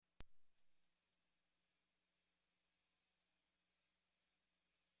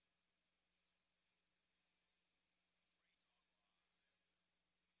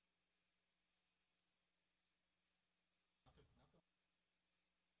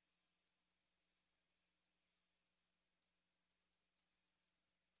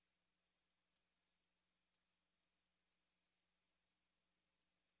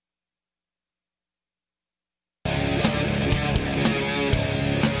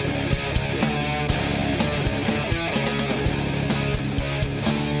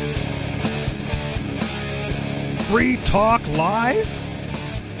Free Talk Live,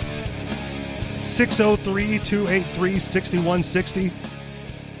 603-283-6160.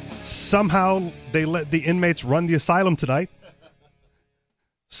 Somehow they let the inmates run the asylum tonight.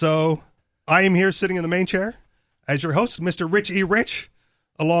 So I am here sitting in the main chair as your host, Mr. Rich E. Rich,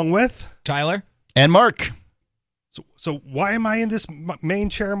 along with Tyler and Mark. So why am I in this main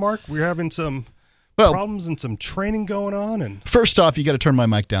chair, Mark? We're having some problems and some training going on. And first off, you got to turn my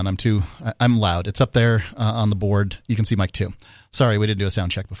mic down. I'm loud. It's up there on the board. You can see mic 2. Sorry, we didn't do a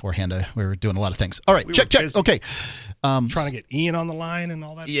sound check beforehand. We were doing a lot of things. All right, check. Okay. Trying to get Ian on the line and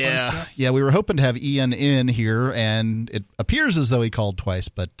all that fun stuff. Yeah, we were hoping to have Ian in here, and it appears as though he called twice,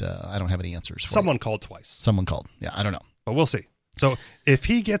 but I don't have any answers. Someone called twice. Someone called. Yeah, I don't know. But we'll see. So if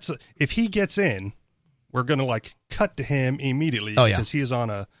he gets in, we're going to cut to him immediately because he is on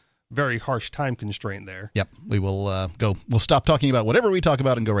a very harsh time constraint there. Yep, we will go. We'll stop talking about whatever we talk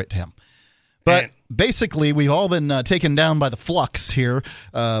about and go right to him. But basically, we've all been taken down by the flux here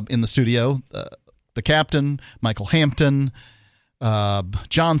in the studio. The captain, Michael Hampton,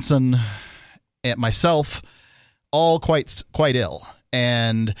 Johnson, and myself, all quite ill.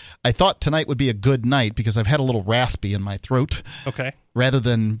 And I thought tonight would be a good night because I've had a little raspy in my throat. Okay. Rather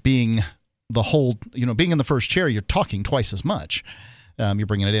than being being in the first chair, you're talking twice as much. You're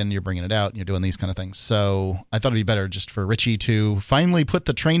bringing it in, you're bringing it out, and you're doing these kind of things. So I thought it'd be better just for Richie to finally put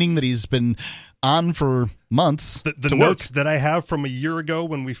the training that he's been on for months. The notes that I have from a year ago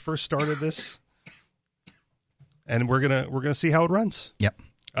when we first started this, and we're gonna see how it runs. Yep.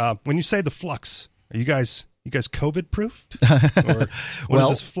 When you say the flux, are you guys COVID proofed? Or what is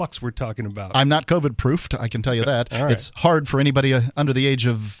this flux we're talking about? I'm not COVID proofed. I can tell you that. All right. It's hard for anybody under the age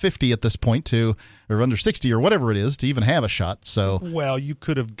of 50 at this point or under 60 or whatever it is to even have a shot. So, well, you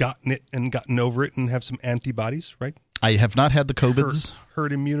could have gotten it and gotten over it and have some antibodies, right? I have not had the COVIDs.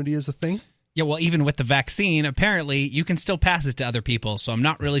 Herd immunity is a thing. Yeah, well, even with the vaccine, apparently you can still pass it to other people. So I'm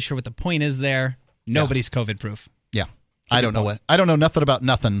not really sure what the point is there. Nobody's COVID proof. Yeah. I don't know nothing about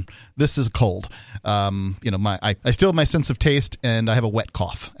nothing. This is cold. I still have my sense of taste, and I have a wet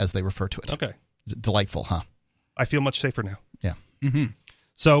cough, as they refer to it. Okay. Is it delightful, huh? I feel much safer now. Yeah. Mm-hmm.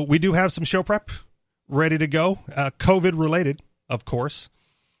 So we do have some show prep ready to go. COVID related, of course.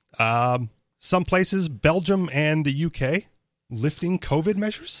 Some places, Belgium and the UK, lifting COVID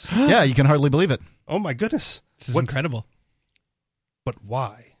measures. Yeah, you can hardly believe it. Oh my goodness. This is incredible. But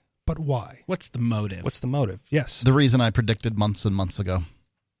why? Why? What's the motive? Yes. The reason I predicted months and months ago.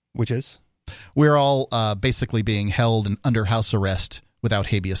 Which is? We're all basically being held under house arrest without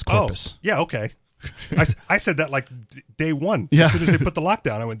habeas corpus. Oh, yeah, okay. I said that day one. Yeah. As soon as they put the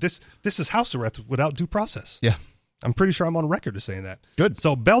lockdown, I went, this is house arrest without due process. Yeah. I'm pretty sure I'm on record as saying that. Good.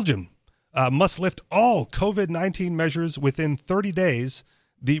 So Belgium must lift all COVID-19 measures within 30 days,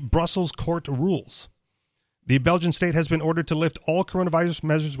 the Brussels court rules. The Belgian state has been ordered to lift all coronavirus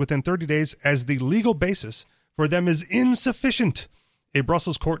measures within 30 days as the legal basis for them is insufficient, a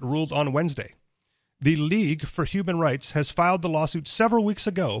Brussels court ruled on Wednesday. The League for Human Rights has filed the lawsuit several weeks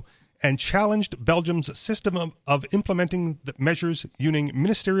ago and challenged Belgium's system of implementing the measures using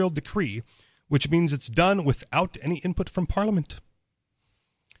ministerial decree, which means it's done without any input from Parliament.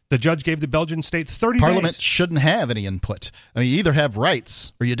 The judge gave the Belgian state 30 days. Parliament shouldn't have any input. I mean, you either have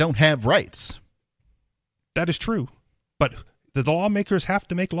rights or you don't have rights. That is true, but the lawmakers have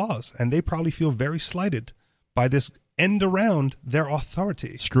to make laws, and they probably feel very slighted by this end around their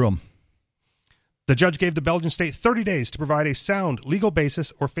authority. Screw them. The judge gave the Belgian state 30 days to provide a sound legal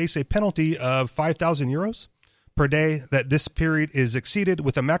basis or face a penalty of 5,000 euros per day that this period is exceeded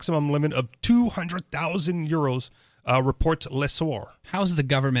with a maximum limit of 200,000 euros, reports Le Soir. How's the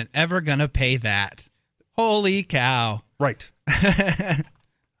government ever going to pay that? Holy cow. Right.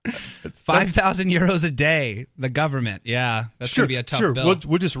 5,000 euros a day, the government. Yeah, that's going to be a tough bill.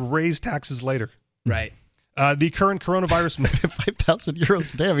 We'll just raise taxes later. Right. The current coronavirus... 5,000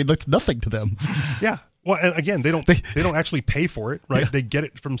 euros a day, I mean, that's nothing to them. Yeah. Well, and again, they don't actually pay for it, right? Yeah. They get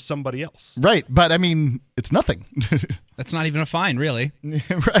it from somebody else. Right, but I mean, it's nothing. That's not even a fine, really.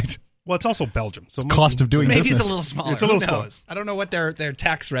 Right. Well, it's also Belgium. So cost of doing business. Maybe it's a little smaller. It's a little smaller. I don't know what their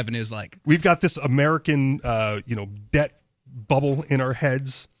tax revenue is like. We've got this American, debt bubble in our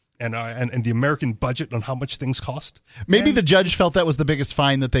heads. And the American budget on how much things cost. Maybe the judge felt that was the biggest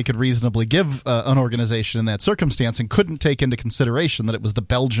fine that they could reasonably give an organization in that circumstance and couldn't take into consideration that it was the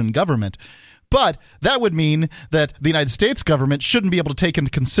Belgian government. But that would mean that the United States government shouldn't be able to take into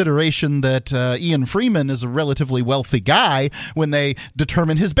consideration that Ian Freeman is a relatively wealthy guy when they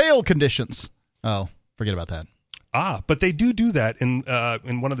determine his bail conditions. Oh, forget about that. But they do that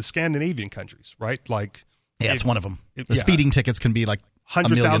in one of the Scandinavian countries, right? Like Yeah, it's one of them. The speeding tickets can be like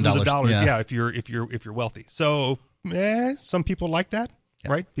hundreds of thousands of dollars. Yeah, if you're wealthy. So, some people like that,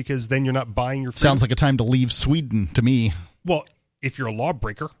 right? Because then you're not buying your freedom. Sounds like a time to leave Sweden to me. Well, if you're a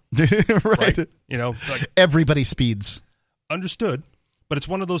lawbreaker, right? Like, everybody speeds. Understood, but it's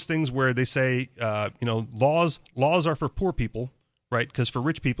one of those things where they say, laws are for poor people, right? Because for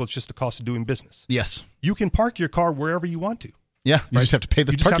rich people, it's just the cost of doing business. Yes, you can park your car wherever you want to. Yeah, you just have to pay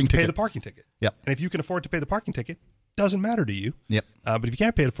the parking ticket. Pay the parking ticket. Yep. And if you can afford to pay the parking ticket, doesn't matter to you. Yep. But if you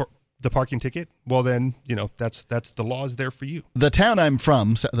can't pay the parking ticket, well then, that's the law is there for you. The town I'm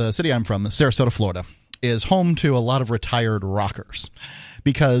from, the city I'm from, Sarasota, Florida, is home to a lot of retired rockers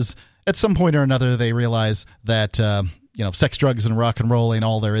because at some point or another they realize that sex, drugs, and rock and roll ain't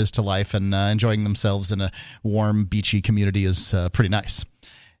all there is to life, and enjoying themselves in a warm, beachy community is pretty nice.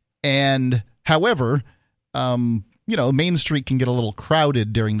 And however, Main Street can get a little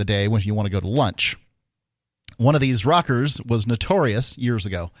crowded during the day when you want to go to lunch. One of these rockers was notorious years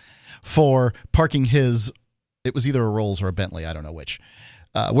ago for parking it was either a Rolls or a Bentley, I don't know which,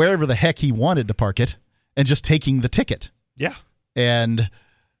 wherever the heck he wanted to park it and just taking the ticket. Yeah. And,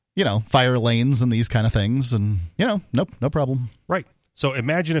 fire lanes and these kind of things. And, nope, no problem. Right. So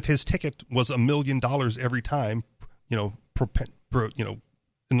imagine if his ticket was $1 million every time, in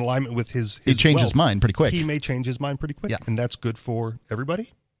alignment with his He'd change wealth. his mind pretty quick. He may change his mind pretty quick. Yeah. And that's good for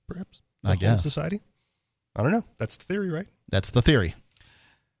everybody, perhaps? I guess. Society? I don't know. That's the theory, right? That's the theory.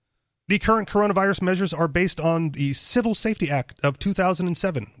 The current coronavirus measures are based on the Civil Safety Act of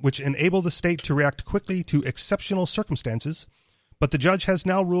 2007, which enable the state to react quickly to exceptional circumstances. But the judge has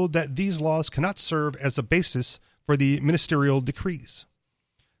now ruled that these laws cannot serve as a basis for the ministerial decrees.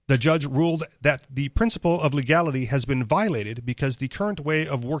 The judge ruled that the principle of legality has been violated because the current way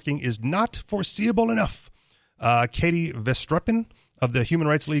of working is not foreseeable enough. Katie Vestreppen of the Human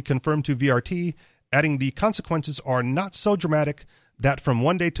Rights League confirmed to VRT, adding the consequences are not so dramatic that from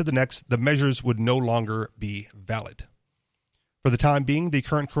one day to the next, the measures would no longer be valid. For the time being, the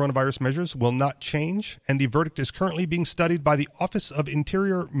current coronavirus measures will not change, and the verdict is currently being studied by the Office of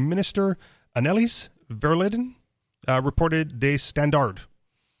Interior Minister Annelies Verleden, reported De Standaard.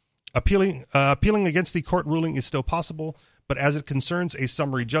 Appealing against the court ruling is still possible, but as it concerns a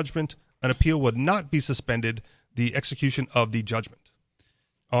summary judgment, an appeal would not be suspended the execution of the judgment.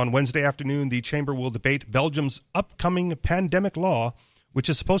 On Wednesday afternoon, the chamber will debate Belgium's upcoming pandemic law, which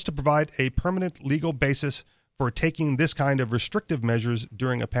is supposed to provide a permanent legal basis for taking this kind of restrictive measures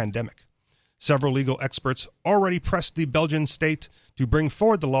during a pandemic. Several legal experts already pressed the Belgian state to bring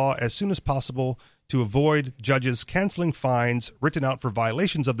forward the law as soon as possible to avoid judges canceling fines written out for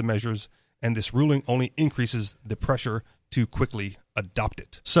violations of the measures, and this ruling only increases the pressure to quickly adopt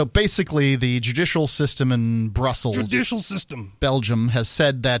it. So basically, the judicial system in Brussels, Belgium, has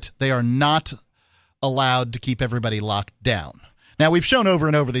said that they are not allowed to keep everybody locked down. Now, we've shown over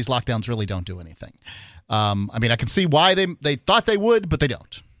and over these lockdowns really don't do anything. I can see why they thought they would, but they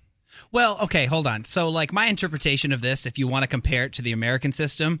don't. Well, okay, hold on. So, my interpretation of this, if you want to compare it to the American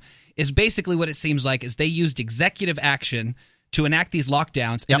system, is basically what it seems like is they used executive action to enact these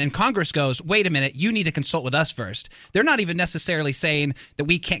lockdowns, and then Congress goes, wait a minute, you need to consult with us first. They're not even necessarily saying that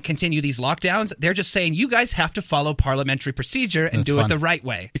we can't continue these lockdowns. They're just saying you guys have to follow parliamentary procedure and do it the right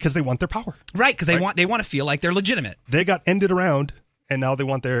way. Because they want their power. Right, because they want to feel like they're legitimate. They got ended around, and now they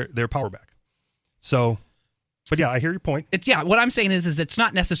want their power back. So... But yeah, I hear your point. What I'm saying is it's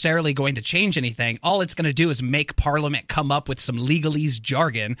not necessarily going to change anything. All it's going to do is make Parliament come up with some legalese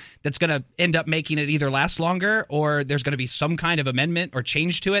jargon that's going to end up making it either last longer or there's going to be some kind of amendment or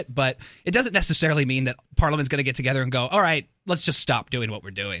change to it. But it doesn't necessarily mean that Parliament's going to get together and go, all right, let's just stop doing what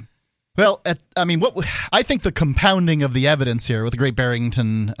we're doing. Well, I think the compounding of the evidence here with the Great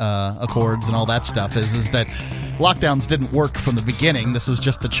Barrington Accords and all that stuff is that lockdowns didn't work from the beginning. This was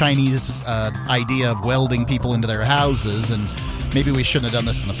just the Chinese idea of welding people into their houses, and maybe we shouldn't have done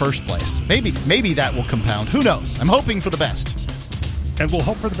this in the first place. Maybe that will compound. Who knows? I'm hoping for the best. And we'll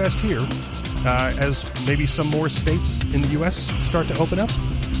hope for the best here as maybe some more states in the U.S. start to open up.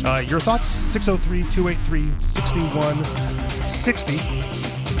 Your thoughts? 603-283-6160.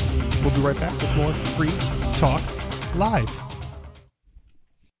 We'll be right back with more Free Talk Live.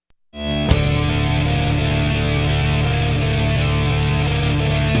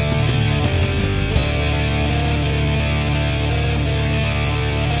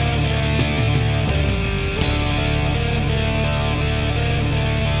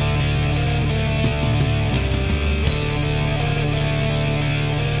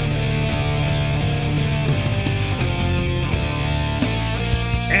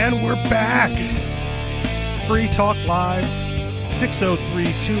 And we're back. Free Talk Live,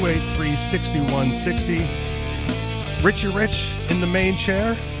 603-283-6160. Richie Rich in the main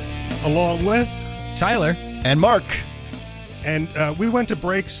chair, along with Tyler and Mark. And we went to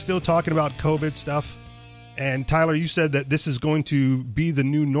break still talking about COVID stuff. And Tyler, you said that this is going to be the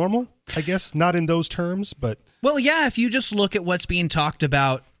new normal, I guess. Not in those terms, but... Well, yeah, if you just look at what's being talked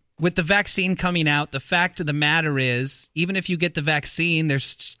about with the vaccine coming out, the fact of the matter is, even if you get the vaccine, there's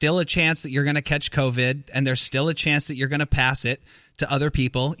still a chance that you're going to catch COVID, and there's still a chance that you're going to pass it to other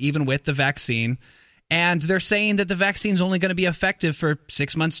people, even with the vaccine. And they're saying that the vaccine's only going to be effective for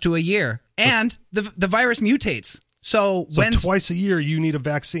 6 months to a year. And the virus mutates. So twice a year you need a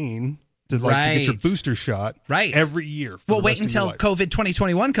vaccine to get your booster shot every year. Well, wait until COVID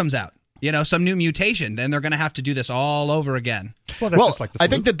 2021 comes out. Some new mutation. Then they're going to have to do this all over again. Well, that's just like the flu. I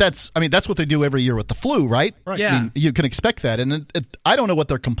think that's what they do every year with the flu, right? Right. Yeah. I mean, you can expect that. And I don't know what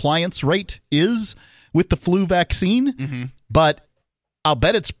their compliance rate is with the flu vaccine, but I'll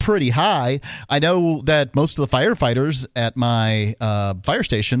bet it's pretty high. I know that most of the firefighters at my fire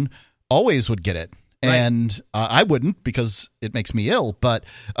station always would get it. Right. And I wouldn't because it makes me ill. But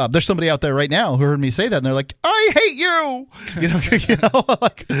there's somebody out there right now who heard me say that, and they're like, "I hate you."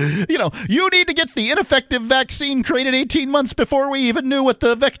 You need to get the ineffective vaccine created 18 months before we even knew what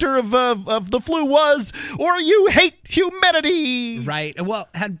the vector of the flu was, or you hate humanity. Right. Well,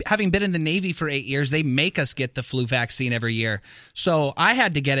 having been in the Navy for 8 years, they make us get the flu vaccine every year. So I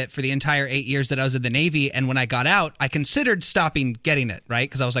had to get it for the entire 8 years that I was in the Navy. And when I got out, I considered stopping getting it, right?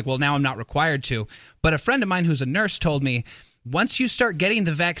 Because I was like, well, now I'm not required to. But a friend of mine who's a nurse told me, once you start getting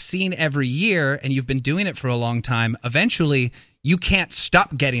the vaccine every year and you've been doing it for a long time, eventually you can't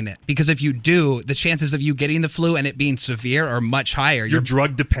stop getting it. Because if you do, the chances of you getting the flu and it being severe are much higher. You're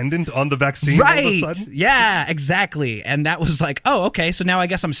drug dependent on the vaccine right. all of a sudden? Yeah, exactly. And that was like, oh, okay, so now I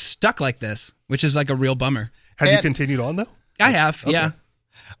guess I'm stuck like this, which is like a real bummer. Have you continued on, though? I have, okay. Yeah.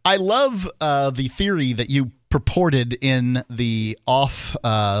 I love the theory that you purported in the off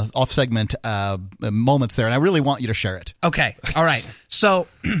segment moments there, and I really want you to share it. Okay, all right. So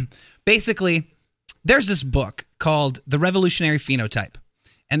basically, there's this book called The Revolutionary Phenotype,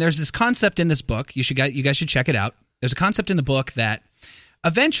 and there's this concept in this book. You guys should check it out. There's a concept in the book that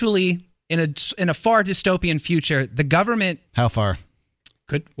eventually, in a far dystopian future, the government How far?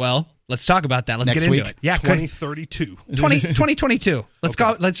 Let's talk about that. Let's next get into week? it. Yeah, 2032. 2022.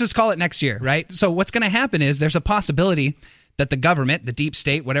 Let's just call it next year, right? So what's going to happen is there's a possibility that the government, the deep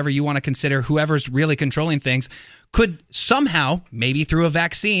state, whatever you want to consider, whoever's really controlling things, could somehow, maybe through a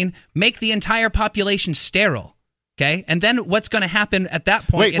vaccine, make the entire population sterile. Okay? And then what's going to happen at that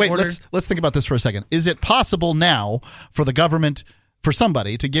point? Wait, let's think about this for a second. Is it possible now for the government, for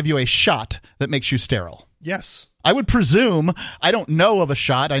somebody, to give you a shot that makes you sterile? Yes. I would presume. I don't know of a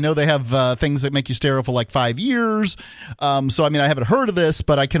shot. I know they have things that make you sterile for like 5 years. So, I mean, I haven't heard of this,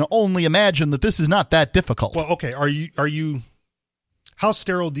 but I can only imagine that this is not that difficult. Well, okay. Are you? How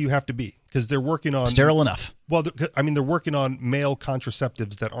sterile do you have to be? Because they're working on sterile enough. Well, they're working on male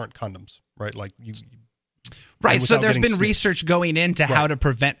contraceptives that aren't condoms, right? Like you. Right. So there's been research going into how to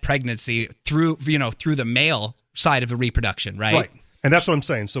prevent pregnancy through the male side of the reproduction, right? Right. And that's what I'm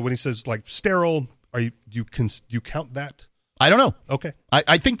saying. So when he says like sterile. Do you count that? I don't know. Okay.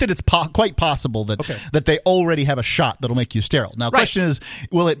 I think that it's quite possible that they already have a shot that'll make you sterile. Now, the question is,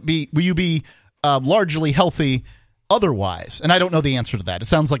 will you be largely healthy otherwise? And I don't know the answer to that. It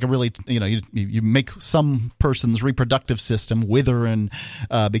sounds like a really, you make some person's reproductive system wither and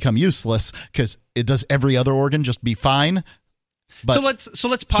become useless because it does every other organ just be fine. But, so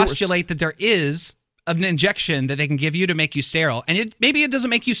let's postulate that there is an injection that they can give you to make you sterile. And maybe it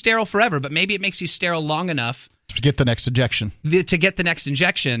doesn't make you sterile forever, but maybe it makes you sterile long enough to get the next injection.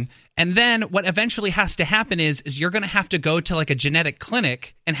 And then what eventually has to happen is you're going to have to go to like a genetic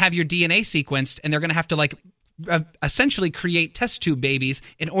clinic and have your DNA sequenced, and they're going to have to essentially create test tube babies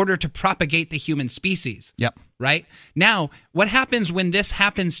in order to propagate the human species. Yep. Right? Now, what happens when this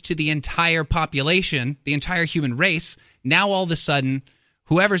happens to the entire population, the entire human race? Now all of a sudden,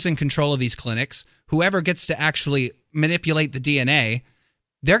 whoever's in control of these clinics, whoever gets to actually manipulate the DNA,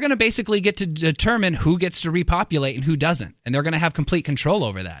 they're going to basically get to determine who gets to repopulate and who doesn't. And they're going to have complete control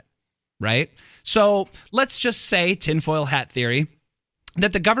over that, right? So let's just say, tinfoil hat theory,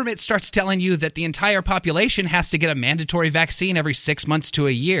 that the government starts telling you that the entire population has to get a mandatory vaccine every 6 months to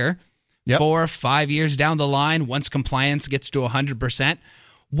a year, 4 or 5 years down the line, once compliance gets to 100%.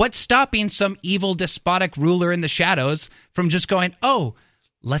 What's stopping some evil despotic ruler in the shadows from just going, oh,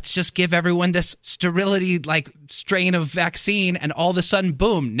 let's just give everyone this sterility strain of vaccine, and all of a sudden,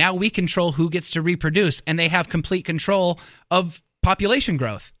 boom, now we control who gets to reproduce, and they have complete control of population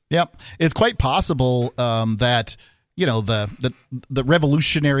growth. Yep. It's quite possible that, the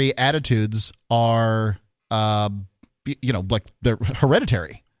revolutionary attitudes are like they're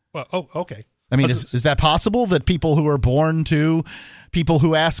hereditary. Well, oh, okay. I mean, is that possible that people who are born to people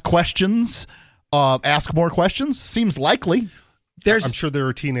who ask questions ask more questions? Seems likely. I'm sure there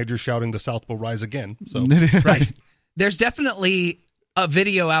are teenagers shouting the South will rise again. So right. There's definitely a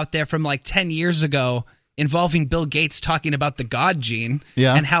video out there from like 10 years ago involving Bill Gates talking about the God gene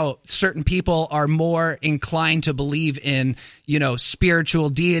and how certain people are more inclined to believe in, spiritual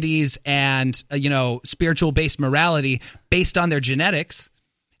deities and, spiritual based morality based on their genetics.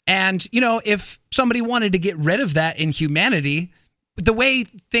 And, if somebody wanted to get rid of that in humanity, the way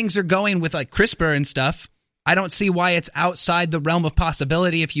things are going with like CRISPR and stuff, I don't see why it's outside the realm of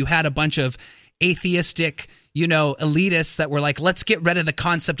possibility if you had a bunch of atheistic, elitists that were like, let's get rid of the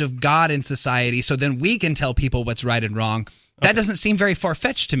concept of God in society so then we can tell people what's right and wrong. That doesn't seem very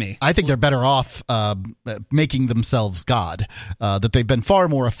far-fetched to me. I think they're better off making themselves God, that they've been far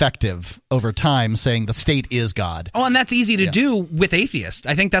more effective over time saying the state is God. Oh, and that's easy to do with atheists.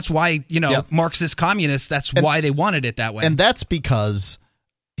 I think that's why, Marxist communists, that's why they wanted it that way. And that's because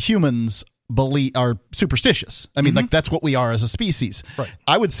humans are superstitious. I mean, like that's what we are as a species. Right.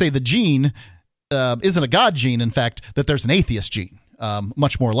 I would say the gene isn't a God gene, in fact, that there's an atheist gene.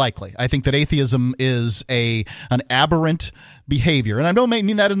 Much more likely. I think that atheism is an aberrant behavior. And I don't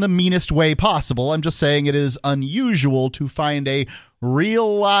mean that in the meanest way possible. I'm just saying it is unusual to find a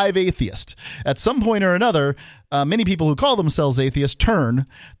real live atheist. At some point or another, many people who call themselves atheists turn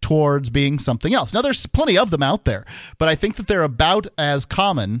towards being something else. Now, there's plenty of them out there, but I think that they're about as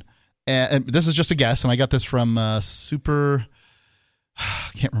common. And this is just a guess, and I got this from I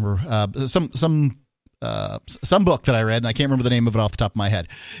can't remember, some book that I read, and I can't remember the name of it off the top of my head,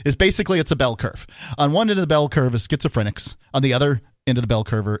 is basically it's a bell curve. On one end of the bell curve is schizophrenics. On the other end of the bell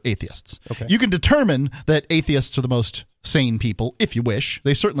curve are atheists. Okay. You can determine that atheists are the most sane people, if you wish.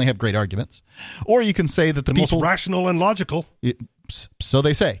 They certainly have great arguments. Or you can say that the people... most rational and logical. So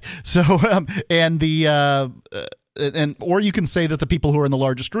they say. So, or you can say that the people who are in the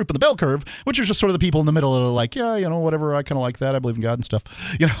largest group in the bell curve, which are just sort of the people in the middle that are like, whatever, I kind of like that, I believe in God and stuff,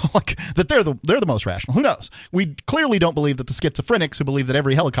 like that they're the most rational. Who knows? We clearly don't believe that the schizophrenics who believe that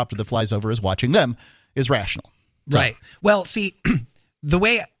every helicopter that flies over is watching them is rational. So, right. Well, see, the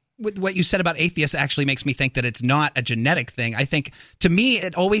way what you said about atheists actually makes me think that it's not a genetic thing. I think, to me,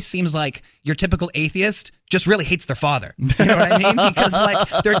 it always seems like your typical atheist just really hates their father. You know what I mean? Because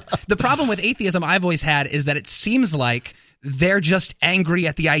the problem with atheism I've always had is that it seems like they're just angry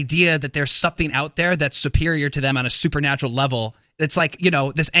at the idea that there's something out there that's superior to them on a supernatural level. It's like,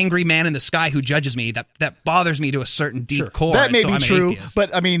 this angry man in the sky who judges me, that bothers me to a certain deep core. That may be true,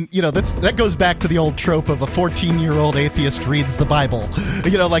 but I mean, that goes back to the old trope of a 14-year-old atheist reads the Bible.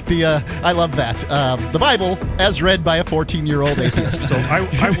 I love that. The Bible as read by a 14-year-old atheist. So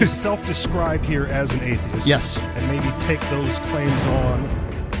I will self-describe here as an atheist. Yes. And maybe take those claims on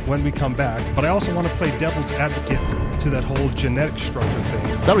when we come back. But I also want to play devil's advocate to that whole genetic structure thing.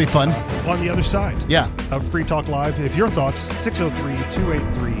 That'll be fun. On the other side. Yeah. Of Free Talk Live. If your thoughts,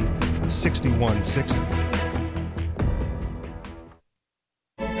 603-283-6160.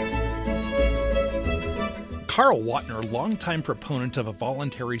 Carl Watner, longtime proponent of a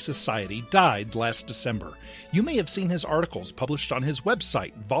voluntary society, died last December. You may have seen his articles published on his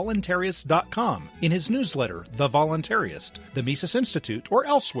website, voluntarist.com, in his newsletter, The Voluntarist, the Mises Institute, or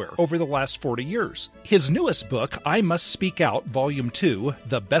elsewhere over the last 40 years. His newest book, I Must Speak Out, Volume 2,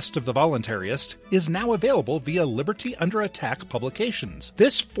 The Best of the Voluntarist, is now available via Liberty Under Attack Publications.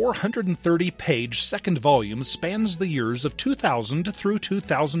 This 430-page second volume spans the years of 2000 through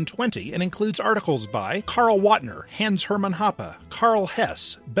 2020 and includes articles by Carl Watner, Hans Hermann Hoppe, Karl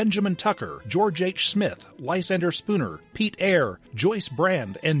Hess, Benjamin Tucker, George H. Smith, Lysander Spooner, Pete Eyre, Joyce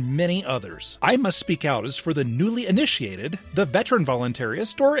Brand, and many others. I Must Speak Out is for the newly initiated, the veteran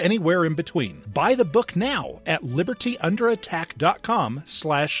voluntarist, or anywhere in between. Buy the book now at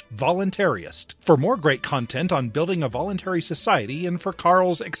libertyunderattack.com/voluntarist. For more great content on building a voluntary society and for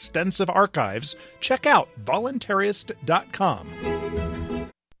Carl's extensive archives, check out voluntarist.com.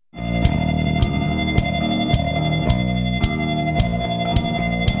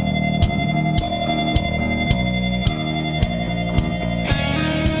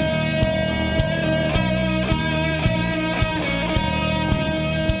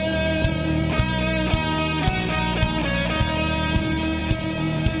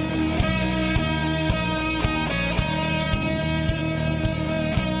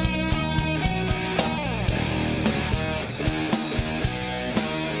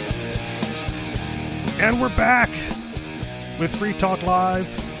 And we're back with Free Talk Live.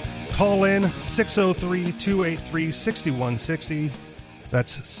 Call in 603-283-6160.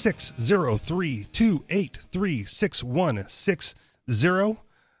 That's 603-283-6160.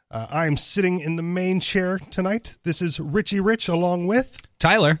 I'm sitting in the main chair tonight. This is Richie Rich along with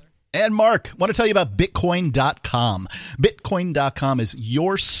Tyler. And Mark. I want to tell you about Bitcoin.com. Bitcoin.com is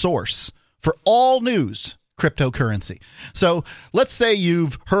your source for all news cryptocurrency. So let's say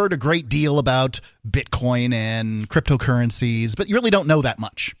you've heard a great deal about Bitcoin and cryptocurrencies, but you really don't know that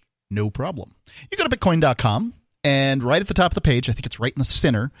much. No problem. You go to Bitcoin.com, and right at the top of the page, I think it's right in the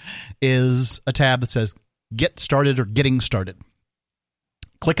center, is a tab that says Get Started or Getting Started.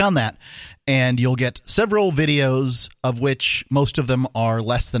 Click on that, and you'll get several videos, of which most of them are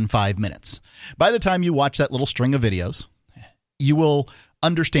less than 5 minutes. By the time you watch that little string of videos, you will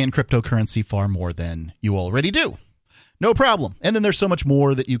understand cryptocurrency far more than you already do. No problem. And then there's so much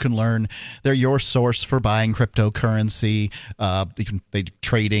more that you can learn. They're your source for buying cryptocurrency. They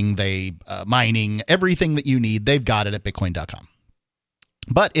trading, mining, everything that you need. They've got it at Bitcoin.com.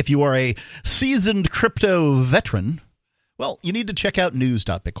 But if you are a seasoned crypto veteran, well, you need to check out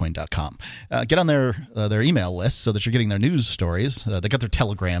news.bitcoin.com. Get on their email list so that you're getting their news stories. They got their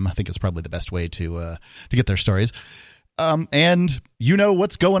Telegram. I think is probably the best way to get their stories. And you know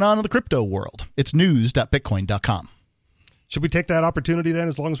what's going on in the crypto world. It's news.bitcoin.com. Should we take that opportunity then,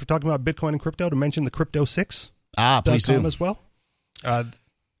 as long as we're talking about Bitcoin and crypto, to mention the Crypto 6? Please do. As well? Yeah,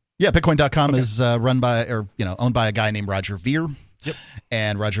 Bitcoin.com is owned by a guy named Roger Ver. Yep.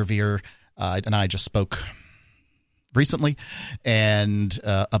 And Roger Ver and I just spoke recently and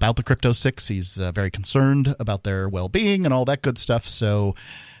about the Crypto 6. He's very concerned about their well-being and all that good stuff. So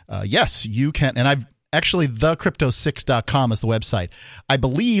yes, you can. And I've actually, thecrypto6.com is the website. I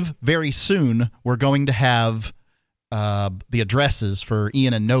believe very soon we're going to have the addresses for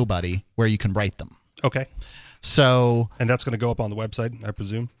Ian and Nobody where you can write them. Okay. So, and that's going to go up on the website, I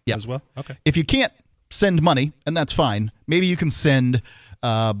presume, as well? Okay. If you can't send money, and that's fine, maybe you can send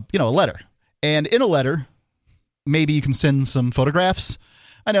a letter. And in a letter, maybe you can send some photographs.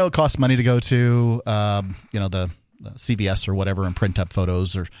 I know it costs money to go to, the CVS or whatever and print up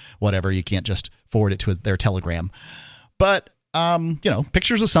photos or whatever. You can't just forward it to their Telegram. But,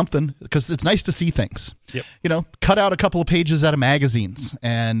 pictures of something, because it's nice to see things. Yep. Cut out a couple of pages out of magazines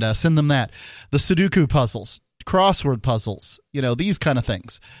and send them that. The Sudoku puzzles, crossword puzzles, these kind of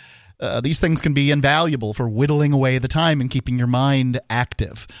things. These things can be invaluable for whittling away the time and keeping your mind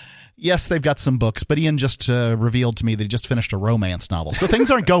active. Yes, they've got some books, but Ian just revealed to me that he just finished a romance novel. So things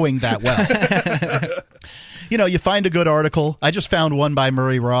aren't going that well. You find a good article. I just found one by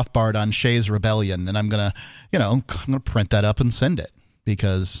Murray Rothbard on Shays Rebellion, and I'm going to print that up and send it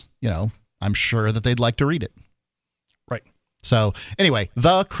because, I'm sure that they'd like to read it. Right. So anyway,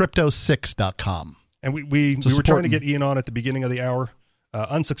 thecrypto6.com. And we were trying to get Ian on at the beginning of the hour,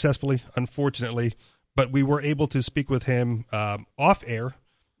 unsuccessfully, unfortunately, but we were able to speak with him off air.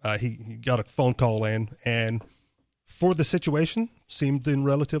 He got a phone call in, and for the situation, seemed in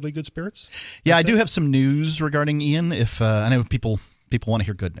relatively good spirits. Yeah, I do have some news regarding Ian. If I know people want to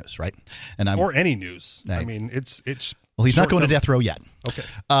hear good news, right? Or any news. I mean, it's. Well, he's not going to death row yet. Okay.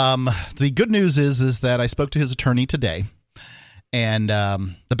 The good news is that I spoke to his attorney today. And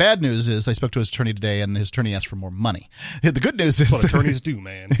the bad news is I spoke to his attorney today, and his attorney asked for more money. The good news is what attorneys do,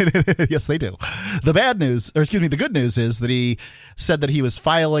 man. Yes, they do. The good news is that he said that he was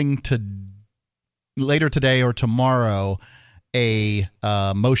filing later today or tomorrow a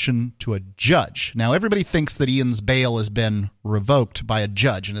motion to a judge. Now, everybody thinks that Ian's bail has been revoked by a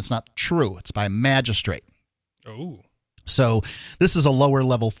judge, and it's not true. It's by a magistrate. Oh. So this is a lower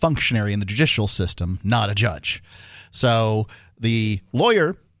level functionary in the judicial system, not a judge. So the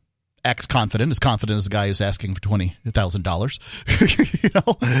lawyer acts confident, as the guy who's asking for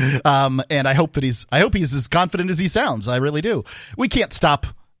 $20,000. And I hope he's as confident as he sounds. I really do. We can't stop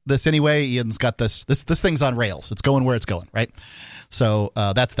this anyway. Ian's got this thing's on rails. It's going where it's going, right? So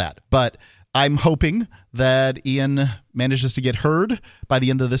that's that. But I'm hoping that Ian manages to get heard by the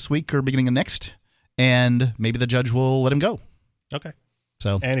end of this week or beginning of next, and maybe the judge will let him go. Okay.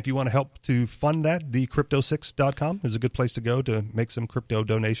 So, and if you want to help to fund that, thecrypto6.com is a good place to go to make some crypto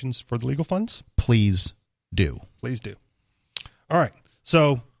donations for the legal funds. Please do. Please do. All right.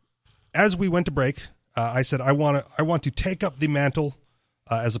 So as we went to break, I said I want to take up the mantle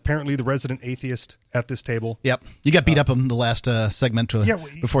as apparently the resident atheist at this table. Yep. You got beat up in the last segment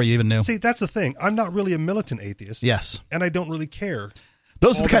before you even knew. See, that's the thing. I'm not really a militant atheist. Yes. And I don't really care.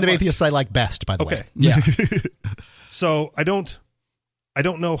 Those are the kind of atheists I like best, by the way. Yeah. So I don't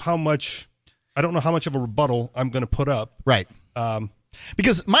know how much of a rebuttal I'm going to put up. Right.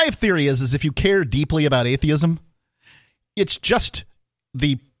 Because my theory is if you care deeply about atheism, it's just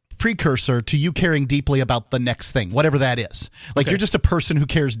the precursor to you caring deeply about the next thing, whatever that is. Like, you're just a person who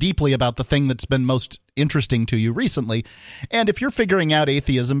cares deeply about the thing that's been most interesting to you recently. And if you're figuring out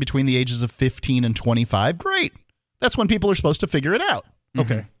atheism between the ages of 15 and 25, great. That's when people are supposed to figure it out.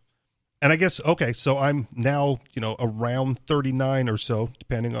 Okay. And I guess, so I'm now, around 39 or so,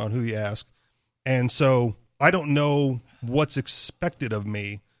 depending on who you ask. And so I don't know what's expected of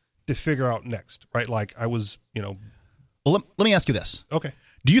me to figure out next, right? Like I was, Well, let me ask you this. Okay.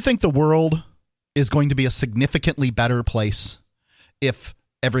 Do you think the world is going to be a significantly better place if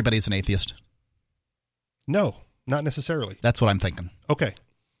everybody's an atheist? No, not necessarily. That's what I'm thinking. Okay.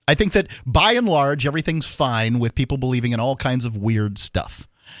 I think that by and large, everything's fine with people believing in all kinds of weird stuff.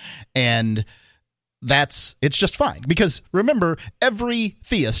 And it's just fine. Because remember, every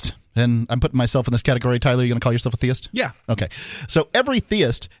theist, and I'm putting myself in this category. Tyler, you going to call yourself a theist? Yeah. Okay. So every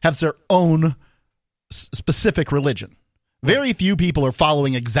theist has their own specific religion. Very few people are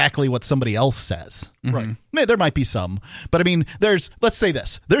following exactly what somebody else says. Right. There might be some. But I mean, let's say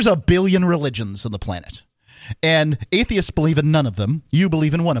this. There's 1 billion religions on the planet. And atheists believe in none of them. You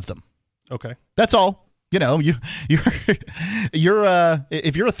believe in one of them. Okay. That's all. You're if you're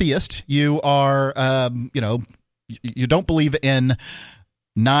a theist, you are you don't believe in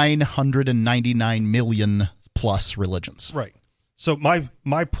 999 million plus religions. Right. So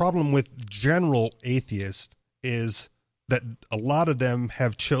my problem with general atheists is that a lot of them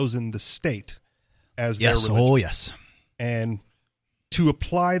have chosen the state as their religion. Oh, yes. And to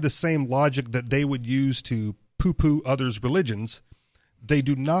apply the same logic that they would use to poo-poo others' religions, they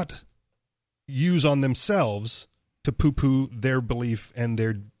do not use on themselves to poo-poo their belief and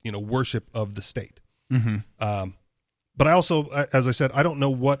their worship of the state. But I also, as I said, I don't know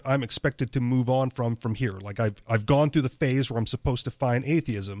what I'm expected to move on from here. Like I've gone through the phase where I'm supposed to find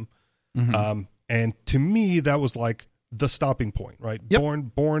atheism, and to me that was like the stopping point. Right? Yep.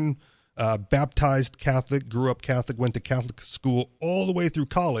 Born baptized Catholic, grew up Catholic, went to Catholic school all the way through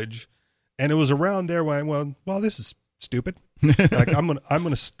college, and it was around there when I went, well, this is stupid. Like I'm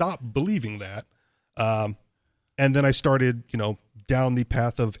gonna stop believing that. And then I started, down the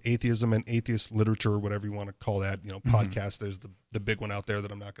path of atheism and atheist literature, or whatever you want to call that. Podcast. There's the big one out there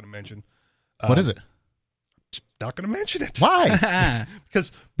that I'm not going to mention. What is it? Not going to mention it. Why?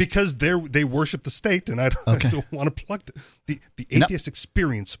 because they worship the state, and I don't want to plug the atheist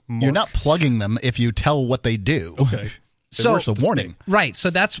experience more. You're not plugging them if you tell what they do. Okay. So it's a warning. Right. So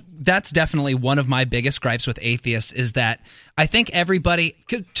that's definitely one of my biggest gripes with atheists is that I think everybody,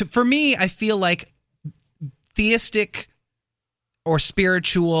 for me, I feel like theistic or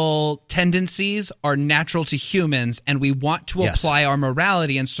spiritual tendencies are natural to humans, and we want to apply our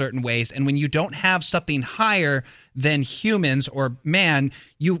morality in certain ways. And when you don't have something higher than humans or man,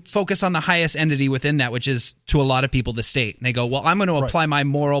 you focus on the highest entity within that, which is to a lot of people the state. And they go, well, I'm going to apply my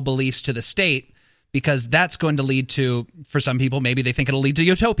moral beliefs to the state, because that's going to lead to, for some people, maybe they think it'll lead to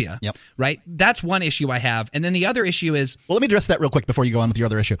utopia. Yep. Right? That's one issue I have. And then the other issue is... Well, let me address that real quick before you go on with your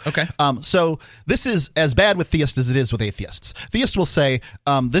other issue. Okay. So this is as bad with theists as it is with atheists. Theists will say,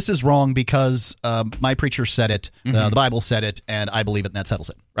 this is wrong because my preacher said it, the Bible said it, and I believe it, and that settles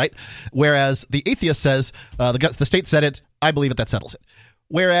it. Right? Whereas the atheist says, the state said it, I believe it, that settles it.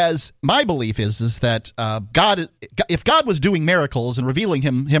 Whereas my belief is that God, if God was doing miracles and revealing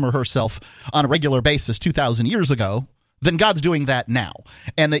him or herself on a regular basis 2,000 years ago, then God's doing that now.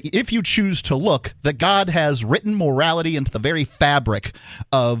 And that if you choose to look, that God has written morality into the very fabric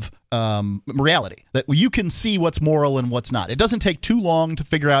of reality, that you can see what's moral and what's not. It doesn't take too long to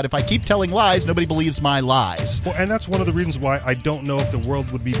figure out, if I keep telling lies, nobody believes my lies. Well, and that's one of the reasons why I don't know if the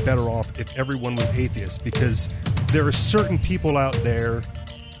world would be better off if everyone was atheist, because there are certain people out there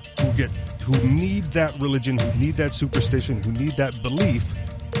who need that religion, who need that superstition, who need that belief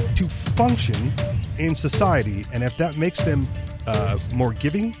to function in society. And if that makes them more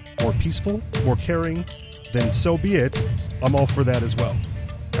giving, more peaceful, more caring, then so be it. I'm all for that as well.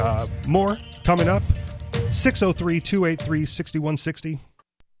 More coming up. 603-283-6160.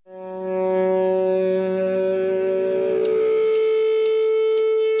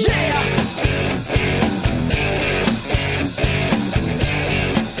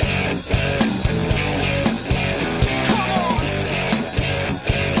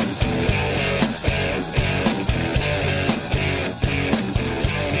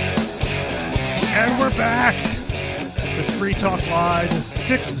 Back with Free Talk Live,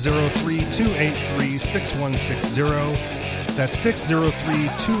 603-283-6160. That's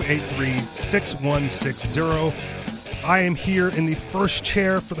 603-283-6160. I am here in the first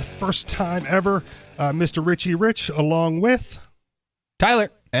chair for the first time ever, Mr. Richie Rich, along with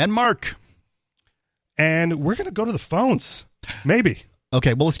Tyler and Mark. And we're going to go to the phones. Maybe.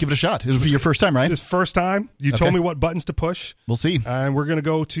 Okay, well, let's give it a shot. It'll be your first time, right? This first time. You told me what buttons to push. We'll see. And we're going to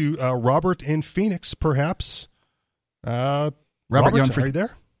go to Robert in Phoenix, perhaps. Robert, are you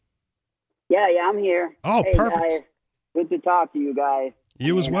there? Yeah, I'm here. Oh, hey, perfect. Guys, good to talk to you guys.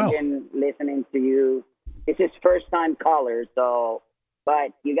 You as well. I've been listening to you. This is first-time caller,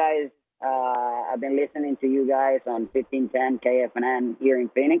 but you guys, I've been listening to you guys on 1510 KFNN here in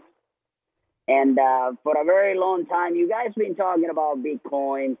Phoenix. And for a very long time, you guys been talking about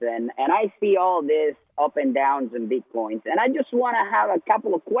Bitcoins, and I see all this up and downs in Bitcoins. And I just want to have a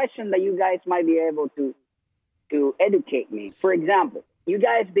couple of questions that you guys might be able to educate me. For example, you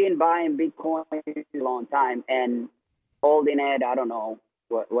guys been buying Bitcoin for a long time and holding it. I don't know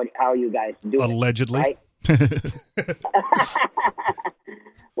how you guys do allegedly. It, right?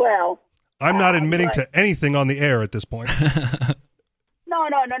 Well, I'm not admitting to anything on the air at this point.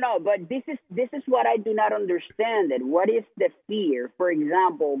 No. But this is what I do not understand. It. What is the fear? For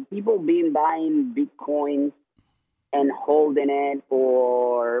example, people been buying Bitcoin and holding it,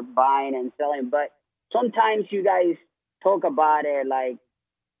 or buying and selling. But sometimes you guys talk about it like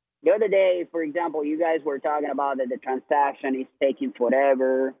the other day. For example, you guys were talking about that the transaction is taking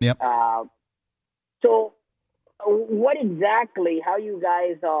forever. Yep. So, what exactly? How you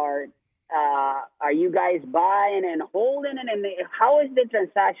guys are? Are you guys buying and holding it? And how is the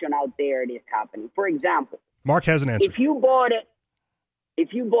transaction out there is happening? For example, Mark has an answer. If you bought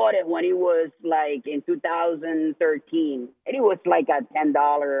it when it was like in 2013, and it was like a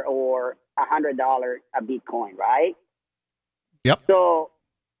 $10 or $100 a Bitcoin, right? Yep. So,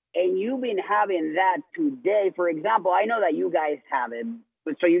 and you've been having that today. For example, I know that you guys have it,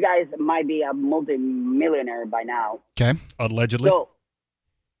 so you guys might be a multi-millionaire by now. Okay. Allegedly. So,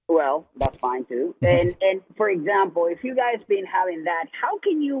 well, that's fine too. And for example, if you guys been having that, how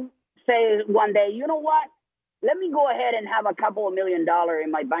can you say one day, you know what? Let me go ahead and have a couple of $1 million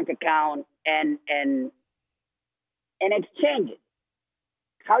in my bank account and exchange it.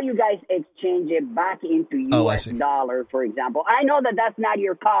 How you guys exchange it back into US dollar, for example? I know that that's not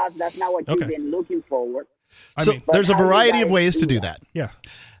your cause. That's not what you've been looking forward. So there's a variety of ways to do that. Yeah.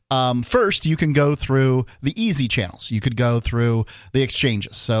 First, you can go through the easy channels. You could go through the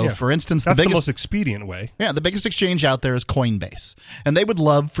exchanges. So, for instance, that's the most expedient way. Yeah, the biggest exchange out there is Coinbase. And they would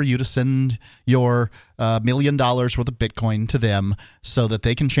love for you to send your $1 million worth of Bitcoin to them so that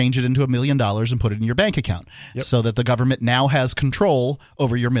they can change it into $1 million and put it in your bank account. Yep. So that the government now has control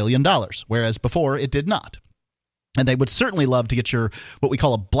over your $1 million, whereas before it did not. And they would certainly love to get your what we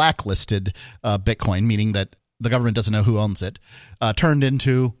call a blacklisted Bitcoin, meaning that the government doesn't know who owns it, turned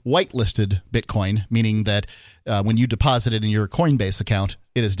into whitelisted Bitcoin, meaning that when you deposit it in your Coinbase account,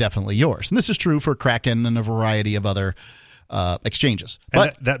 it is definitely yours. And this is true for Kraken and a variety of other exchanges.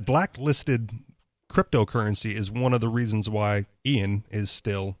 But that blacklisted cryptocurrency is one of the reasons why Ian is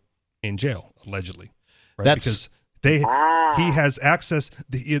still in jail, allegedly. Right? Because he has access.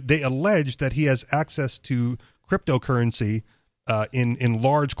 They allege that he has access to cryptocurrency in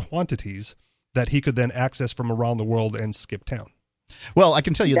large quantities that he could then access from around the world and skip town. Well, I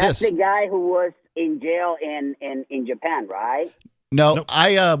can tell you That's this. the guy who was in jail in Japan, right? No, nope.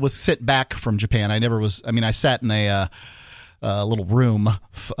 I was sent back from Japan. I never was. I mean, I sat in a little room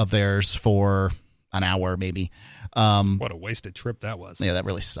of theirs for an hour, maybe. What a wasted trip that was. Yeah, that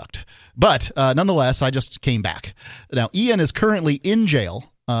really sucked. But nonetheless, I just came back. Now, Ian is currently in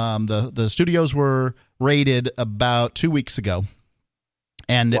jail. The studios were raided about 2 weeks ago.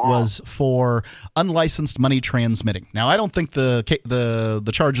 And it was for unlicensed money transmitting. Now, I don't think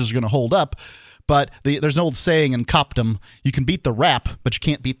the charges are going to hold up, but there's an old saying in copdom: you can beat the rap, but you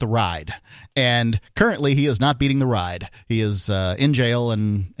can't beat the ride. And currently, he is not beating the ride. He is in jail,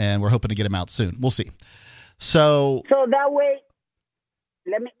 and we're hoping to get him out soon. We'll see. So that way,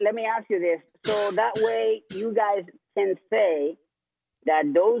 let me ask you this. So that way, you guys can say that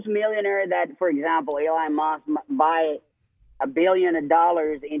those millionaires that, for example, Elon Musk buy $1 billion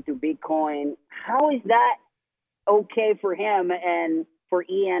into Bitcoin, how is that okay for him, and for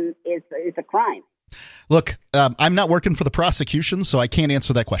Ian it's a crime? Look, I'm not working for the prosecution, so I can't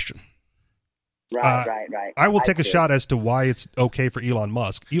answer that question. Right. I will take a shot as to why it's okay for Elon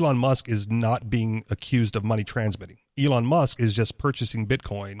Musk. Elon Musk is not being accused of money transmitting. Elon Musk is just purchasing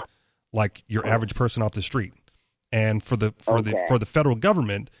Bitcoin like your average person off the street. And for the federal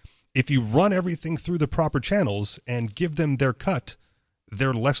government, if you run everything through the proper channels and give them their cut,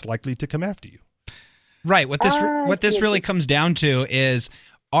 they're less likely to come after you. Right. What this really comes down to is,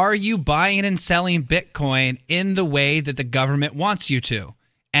 are you buying and selling Bitcoin in the way that the government wants you to?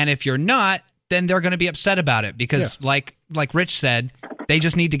 And if you're not, then they're going to be upset about it because, like Rich said, they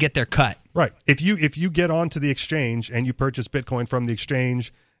just need to get their cut. Right. If you get onto the exchange and you purchase Bitcoin from the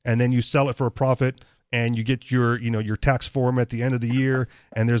exchange and then you sell it for a profit and you get your tax form at the end of the year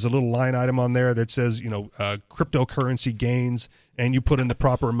and there's a little line item on there that says, cryptocurrency gains, and you put in the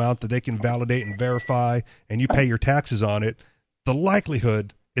proper amount that they can validate and verify and you pay your taxes on it, the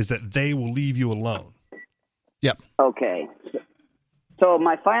likelihood is that they will leave you alone. Yep. Okay. So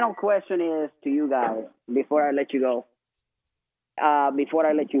my final question is to you guys before I let you go.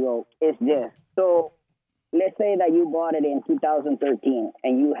 Is this. So let's say that you bought it in 2013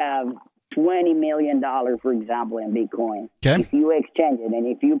 and you have $20 million, for example, in Bitcoin. Okay. If you exchange it and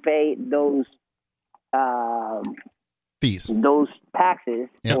if you pay those fees, those taxes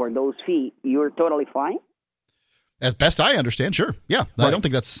or those fees, you're totally fine? As best I understand, sure. Yeah. Right. I don't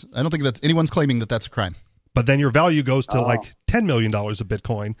think that's anyone's claiming that that's a crime. But then your value goes to like $10 million of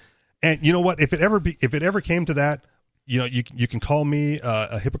Bitcoin. And you know what? If it ever came to that, you can call me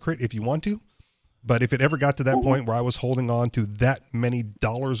a hypocrite if you want to, but if it ever got to that point where I was holding on to that many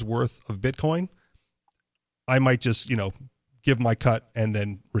dollars worth of Bitcoin, I might just, give my cut and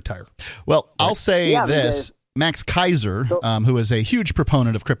then retire. Well, right? I'll say this. Max Kaiser, who is a huge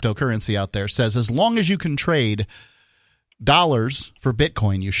proponent of cryptocurrency out there, says as long as you can trade dollars for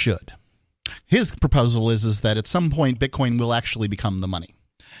Bitcoin, you should. His proposal is that at some point Bitcoin will actually become the money.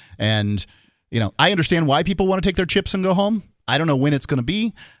 And I understand why people want to take their chips and go home. I don't know when it's going to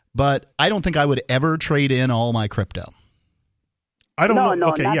be, but I don't think I would ever trade in all my crypto. I don't know.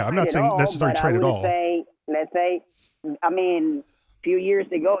 Okay, yeah, I'm not saying necessarily trade at all. Let's say, a few years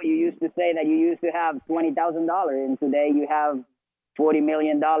ago, you used to say that you used to have $20,000, and today you have $40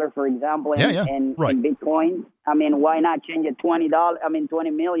 million, for example, in Bitcoin. Why not change it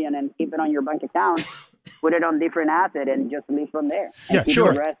 $20 million and keep it on your bank account? Put it on different asset and just leave from there. Yeah,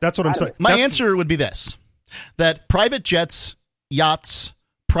 sure. That's what I'm saying. My answer would be this, that private jets, yachts,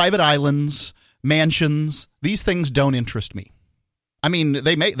 private islands, mansions, these things don't interest me.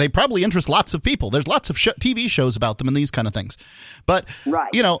 They probably interest lots of people. There's lots of TV shows about them and these kind of things. But,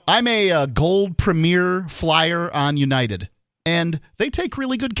 I'm a gold premier flyer on United. And they take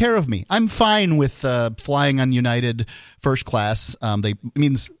really good care of me. I'm fine with flying on United first class.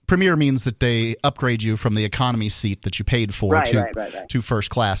 Premier means that they upgrade you from the economy seat that you paid for to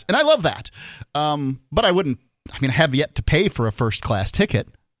first class. And I love that. But I wouldn't have yet to pay for a first class ticket.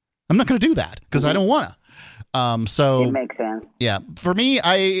 I'm not going to do that because I don't want to. So it makes sense. Yeah. For me,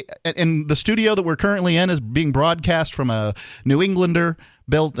 and the studio that we're currently in is being broadcast from a New Englander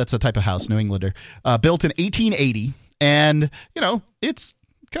built. That's a type of house, New Englander, built in 1880. And, it's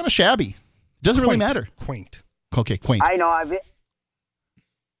kind of shabby. Doesn't really matter. Quaint. Okay, quaint. I know.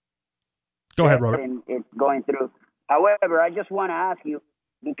 Go ahead, Robert. It's going through. However, I just want to ask you,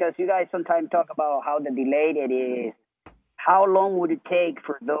 because you guys sometimes talk about how the delayed it is, how long would it take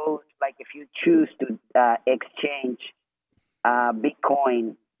for those, like if you choose to exchange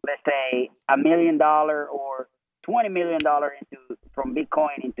Bitcoin, let's say $1 million or $20 million from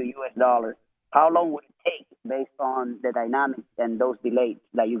Bitcoin into US dollars, how long would it take based on the dynamics and those delays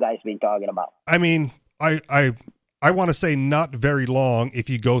that you guys been talking about? I want to say not very long if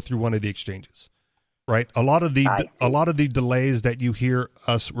you go through one of the exchanges, right? A lot of the delays that you hear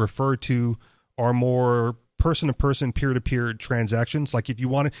us refer to are more person-to-person, peer-to-peer transactions. Like if you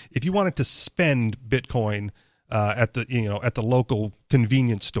wanted to spend Bitcoin at the local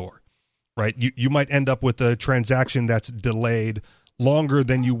convenience store, right? You might end up with a transaction that's delayed longer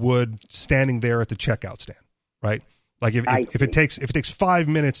than you would standing there at the checkout stand, right? Like if it takes 5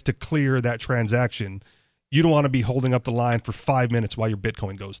 minutes to clear that transaction, you don't want to be holding up the line for 5 minutes while your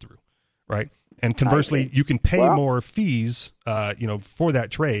Bitcoin goes through, right? And conversely, you can pay more fees, for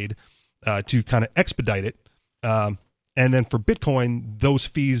that trade to kind of expedite it. And then for Bitcoin, those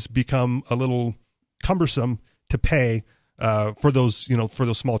fees become a little cumbersome to pay for those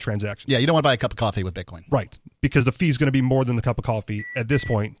small transactions. Yeah, you don't want to buy a cup of coffee with Bitcoin. Right, because the fee is going to be more than the cup of coffee at this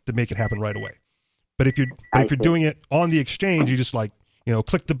point to make it happen right away. But if you're doing it on the exchange, you just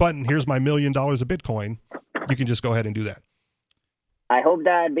click the button, here's my $1 million of Bitcoin, you can just go ahead and do that. I hope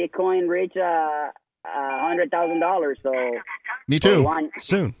that Bitcoin reach $100,000. So me too.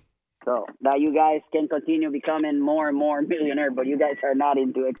 Soon. So that you guys can continue becoming more and more millionaire, but you guys are not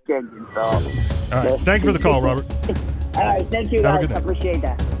into exchanging. So all right. Thank you for the call, Robert. All right, thank you, guys. I appreciate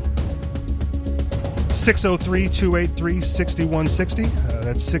that. 603-283-6160.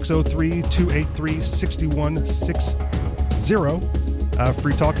 That's 603-283-6160.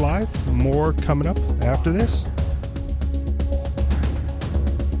 Free Talk Live. More coming up after this.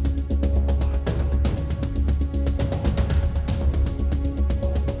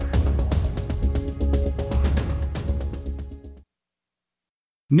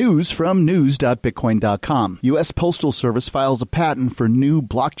 News from news.bitcoin.com. U.S. Postal Service files a patent for new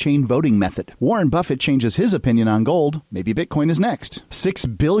blockchain voting method. Warren Buffett changes his opinion on gold. Maybe Bitcoin is next.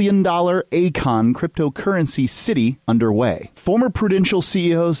 $6 billion Akon cryptocurrency city underway. Former Prudential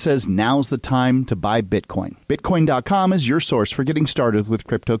CEO says now's the time to buy Bitcoin. Bitcoin.com is your source for getting started with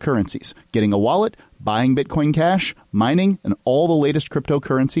cryptocurrencies. Getting a wallet, buying Bitcoin Cash, mining, and all the latest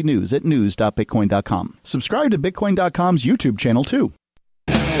cryptocurrency news at news.bitcoin.com. Subscribe to Bitcoin.com's YouTube channel, too.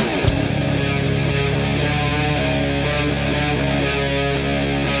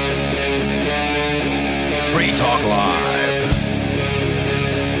 Free Talk Live.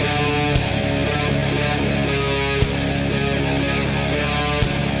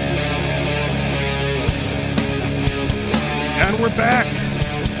 And we're back.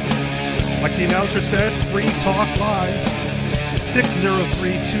 Like the announcer said, Free Talk Live.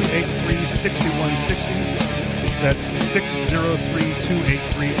 603-283-6160. That's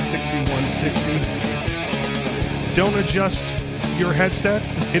 603-283-6160. Don't adjust your headset.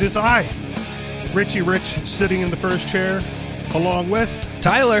 It is I, Richie Rich, sitting in the first chair, along with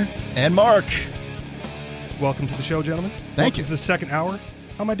Tyler and Mark. Welcome to the show, gentlemen. Thank you. To the second hour.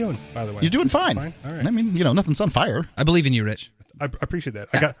 How am I doing, by the way? You're doing fine. Fine? All right. I mean, nothing's on fire. I believe in you, Rich. I appreciate that.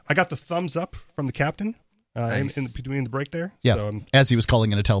 Yeah. I got the thumbs up from the captain Nice. in between the break there. Yeah, So, as he was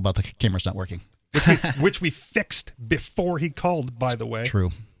calling in to tell about the cameras not working. which we fixed before he called, by the way. True.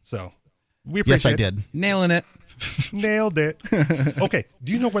 So we appreciate Yes, I did. Nailing it. Nailed it. Okay.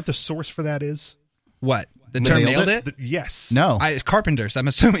 Do you know what the source for that is? What? The term nailed it? Yes. No. Carpenters, I'm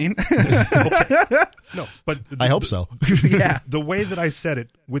assuming. No, but I hope so. Yeah. The way that I said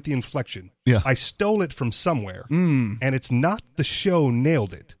it with the inflection, Yeah. I stole it from somewhere, and it's not the show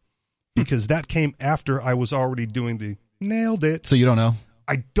Nailed It, because that came after I was already doing the Nailed It. So you don't know?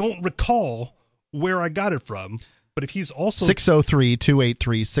 I don't recall where I got it from, but if he's also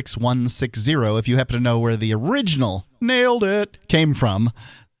 603-283-6160, if you happen to know where the original Nailed It came from,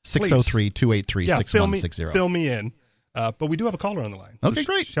 603-283-6160. fill me in. But we do have a caller on the line. Okay,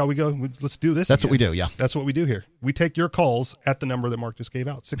 great. Shall we go? Let's do this. That's again. what we do, yeah. That's what we do here. We take your calls at the number that Mark just gave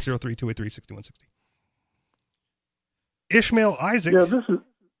out, 603-283-6160. Ishmael Isaac. Yeah, this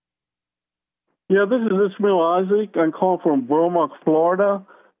is Ishmael Isaac. I'm calling from Bromock, Florida.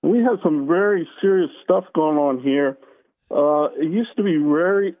 We have some very serious stuff going on here. It used to be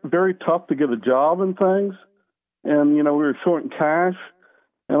very, very tough to get a job and things. And, we were short in cash.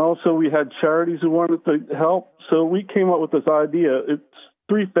 And also we had charities who wanted to help. So we came up with this idea. It's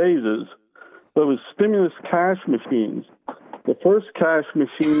 3 phases. There was stimulus cash machines. The first cash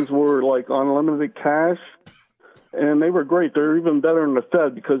machines were like unlimited cash. And they were great. They're even better than the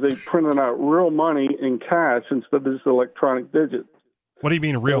Fed because they printed out real money in cash instead of just electronic digits. What do you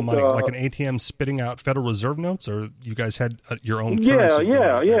mean real money? Like an ATM spitting out Federal Reserve notes, or you guys had your own currency?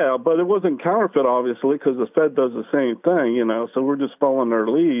 Yeah. But it wasn't counterfeit, obviously, because the Fed does the same thing, So we're just following their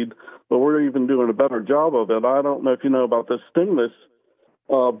lead, but we're even doing a better job of it. I don't know if you know about the stimulus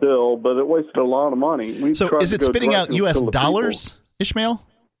bill, but it wasted a lot of money. So is it spitting out U.S. dollars, Ishmael?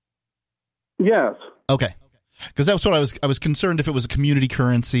 Yes. Okay. Because that's what I was concerned if it was a community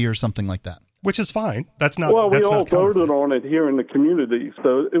currency or something like that. Which is fine. That's not. Well, that's we all not voted on it here in the community,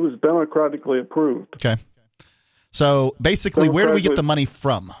 so it was democratically approved. Okay. So basically, where do we get the money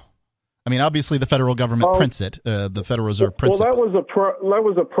from? I mean, obviously the federal government prints it. The Federal Reserve prints it. Well, that was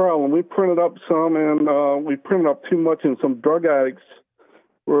a problem. We printed up some, and we printed up too much, and some drug addicts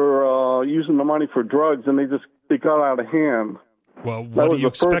were using the money for drugs, and they got out of hand. Well, what do you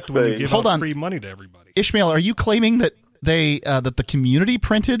expect when you give out free money to everybody? Ishmael, are you claiming that that the community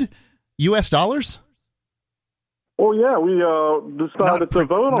printed U.S. dollars? Well, yeah, we decided to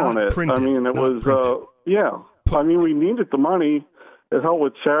vote on it. Printed, I mean, it was, I mean, we needed the money. It helped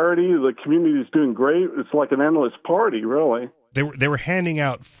with charity. The community is doing great. It's like an endless party, really. They were handing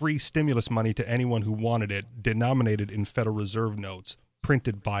out free stimulus money to anyone who wanted it, denominated in Federal Reserve notes,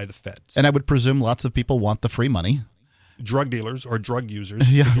 printed by the Feds. And I would presume lots of people want the free money. Drug dealers or drug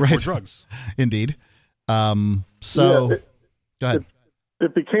users. Yeah, right. More drugs. Indeed. Go ahead.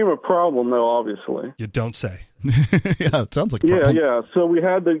 It became a problem, though, obviously. You don't say. Yeah, it sounds like a problem. Yeah. So we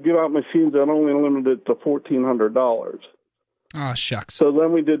had to give out machines that only limited to $1,400. Oh, shucks. So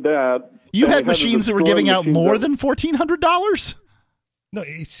then we did that. You had machines that were giving out more than $1,400? No,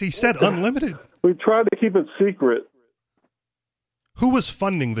 he said unlimited. We tried to keep it secret. Who was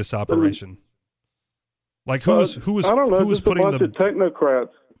funding this operation? Like who was I don't know, who was just a putting bunch of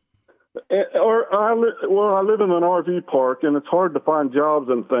technocrats. I live in an RV park, and it's hard to find jobs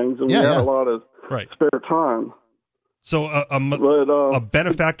and things, and we had a lot of spare time. So a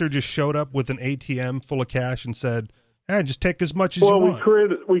benefactor just showed up with an ATM full of cash and said, And just take as much as you want. Well,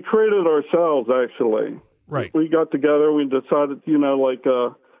 we created ourselves, actually. Right. We got together. We decided, like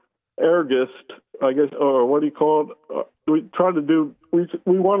Airgist, I guess, or what do you call it? We tried to do. We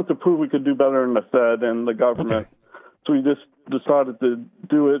wanted to prove we could do better than the Fed and the government. Okay. So we just decided to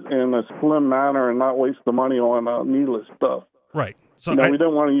do it in a slim manner and not waste the money on needless stuff. Right. So we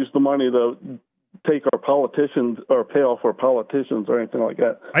didn't want to use the money to take our politicians or pay off our politicians or anything like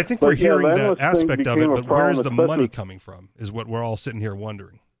that. I think we're hearing that aspect of it, but where is the money coming from is what we're all sitting here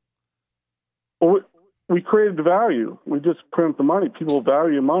wondering. Well, we created the value. We just print the money. People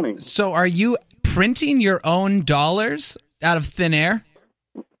value money. So are you printing your own dollars out of thin air?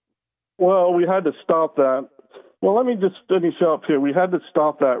 Well, we had to stop that. Well, let me just finish up here. We had to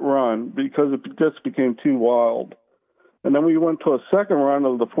stop that run because it just became too wild. And then we went to a second run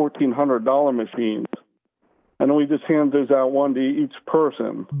of the $1,400 machines. And then we just hand those out one to each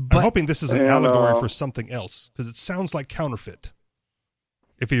person. I'm hoping this is an allegory for something else, because it sounds like counterfeit.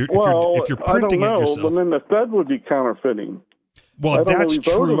 If you're printing it yourself. But then the Fed would be counterfeiting. Well, that's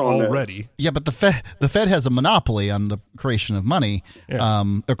true already. Yeah, but the Fed has a monopoly on the creation of money,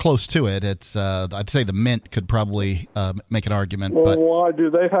 or close to it. It's I'd say the Mint could probably make an argument. Well, but why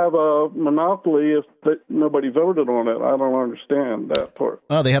do they have a monopoly if nobody voted on it? I don't understand that part.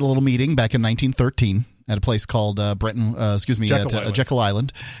 They had a little meeting back in 1913 at a place called Jekyll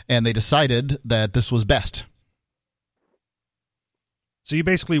Island, and they decided that this was best. So you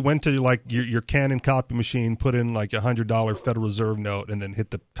basically went to like your Canon copy machine, put in like $100 Federal Reserve note, and then hit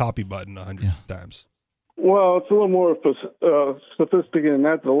the copy button 100 times. Well, it's a little more sophisticated than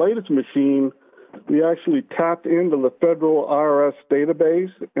that. The latest machine, we actually tapped into the federal IRS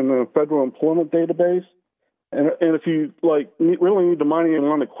database and the federal employment database. And if you really need the money and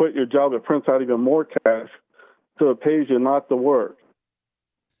want to quit your job, it prints out even more cash, so it pays you not to work.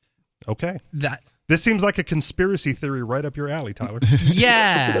 Okay. This seems like a conspiracy theory right up your alley, Tyler.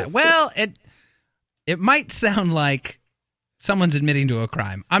 Yeah. Well, it might sound like someone's admitting to a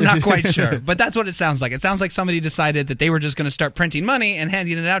crime. I'm not quite sure, but that's what it sounds like. It sounds like somebody decided that they were just going to start printing money and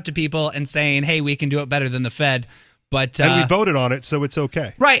handing it out to people and saying, hey, we can do it better than the Fed. And we voted on it, so it's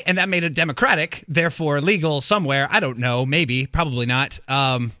okay. Right, and that made it democratic, therefore legal somewhere. I don't know, maybe, probably not.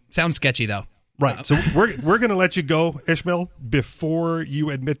 Sounds sketchy, though. Right, so we're going to let you go, Ishmael, before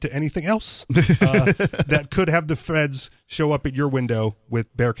you admit to anything else that could have the feds show up at your window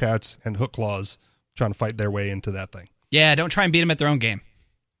with Bearcats and hook claws trying to fight their way into that thing. Yeah, don't try and beat them at their own game.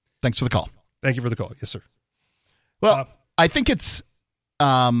 Thanks for the call. Thank you for the call. Yes, sir. Well, I think it's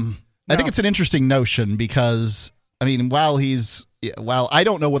an interesting notion because, I mean, while I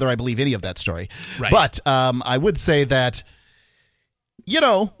don't know whether I believe any of that story, right. But I would say that,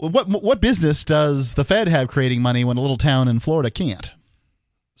 what business does the Fed have creating money when a little town in Florida can't?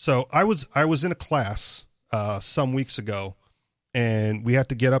 So I was in a class some weeks ago, and we had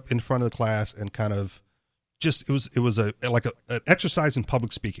to get up in front of the class and kind of just it was an exercise in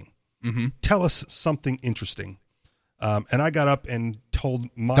public speaking. Mm-hmm. Tell us something interesting, and I got up and told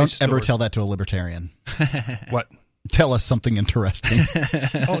my Don't story. Ever tell that to a libertarian. What? Tell us something interesting.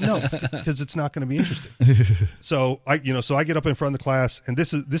 Oh no, because it's not going to be interesting. So I get up in front of the class, and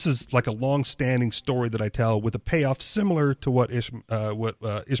this is like a long-standing story that I tell with a payoff similar to what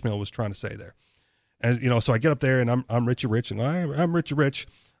Ishmael was trying to say there. And so I get up there, and I'm Richie Rich, and I'm Richie Rich.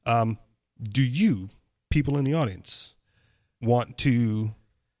 Do you people in the audience want to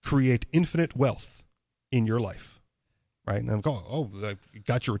create infinite wealth in your life? Right? And I'm going, I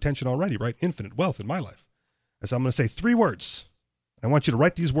got your attention already, right? Infinite wealth in my life. And so I'm going to say 3 words. I want you to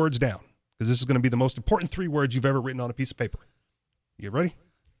write these words down because this is going to be the most important 3 words you've ever written on a piece of paper. You ready?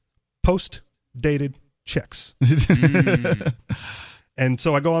 Post-dated checks. And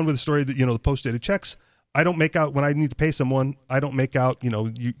so I go on with the story that, the post-dated checks. I don't make out when I need to pay someone. I don't make out,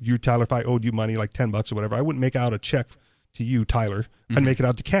 you Tyler, if I owed you money like $10 or whatever, I wouldn't make out a check to you, Tyler. Mm-hmm. I'd make it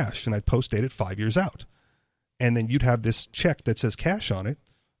out to cash, and I'd post-date it 5 years out. And then you'd have this check that says cash on it,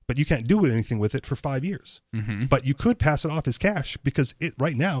 but you can't do anything with it for 5 years. Mm-hmm. But you could pass it off as cash because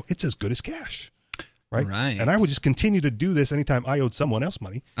right now it's as good as cash. Right? And I would just continue to do this anytime I owed someone else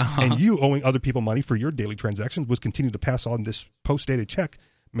money. Uh-huh. And you owing other people money for your daily transactions was continue to pass on this post-dated check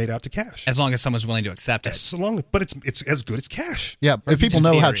made out to cash. As long as someone's willing to accept it. But it's as good as cash. Yeah, right? If people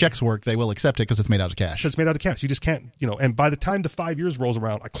know how checks work, they will accept it because it's made out of cash. It's made out of cash. You just can't, and by the time the 5 years rolls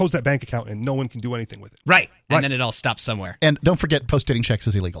around, I close that bank account and no one can do anything with it. Right. And then it all stops somewhere. And don't forget, post-dating checks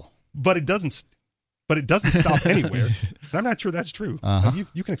is illegal. But it doesn't stop anywhere. And I'm not sure that's true. Uh-huh.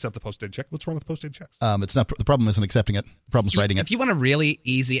 You can accept the post-dated check. What's wrong with post-dated checks? It's not. The problem isn't accepting it. The problem's writing it. If you want a really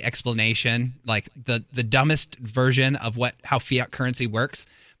easy explanation, like the dumbest version of how fiat currency works,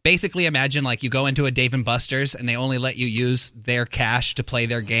 Basically, imagine like you go into a Dave & Buster's and they only let you use their cash to play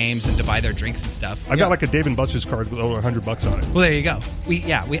their games and to buy their drinks and stuff. I got like a Dave & Buster's card with over $100 on it. Well, there you go.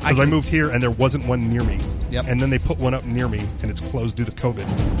 Because I moved here and there wasn't one near me. Yep. And then they put one up near me and it's closed due to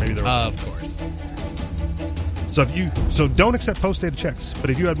COVID. Maybe they're of course. So don't accept post-dated checks. But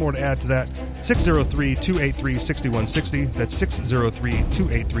if you had more to add to that, 603-283-6160. That's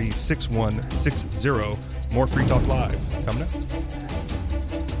 603-283-6160. More Free Talk Live coming up.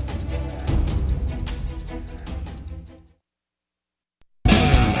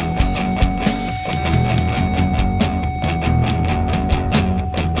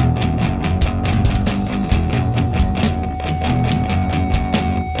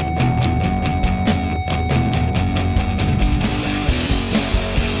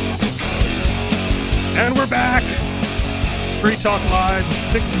 And we're back. Free Talk Live,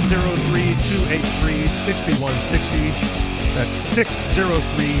 603-283-6160. That's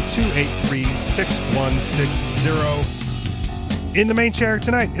 603-283-6160. In the main chair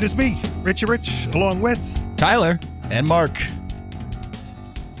tonight, it is me, Richie Rich, along with Tyler. And Mark.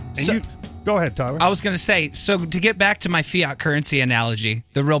 And you go ahead, Tyler. I was going to say, so to get back to my fiat currency analogy,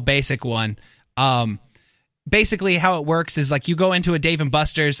 the real basic one, basically how it works is like you go into a Dave &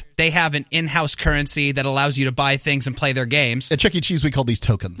 Buster's, they have an in-house currency that allows you to buy things and play their games. At Chuck E. Cheese, we call these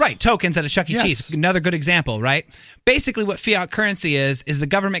tokens. Right, tokens at a Chuck E. Yes. Cheese. Another good example, right? Basically what fiat currency is the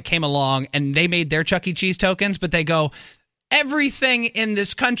government came along and they made their Chuck E. Cheese tokens, but they go, everything in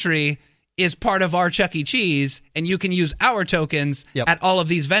this country is part of our Chuck E. Cheese, and you can use our tokens at all of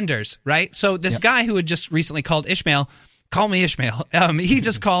these vendors, right? So this guy who had just recently called Ishmael, call me Ishmael, he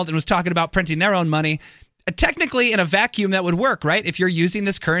just called and was talking about printing their own money. Technically, in a vacuum, that would work, right? If you're using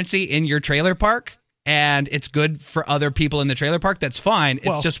this currency in your trailer park and it's good for other people in the trailer park, that's fine.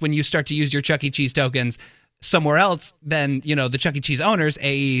 It's just when you start to use your Chuck E. Cheese tokens somewhere else, then, you know, the Chuck E. Cheese owners,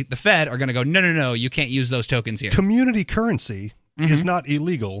 a.e. the Fed, are going to go, no, you can't use those tokens here. Community currency is not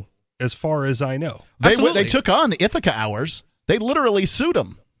illegal as far as I know. They took on the Ithaca Hours. They literally sued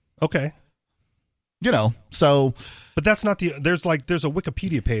them. Okay. You know, so... But that's not the... There's a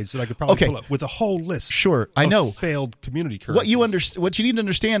Wikipedia page that I could probably pull up with a whole list. Sure, I know. Failed community currencies. What you need to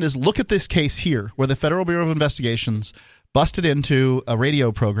understand is look at this case here, where the Federal Bureau of Investigations busted into a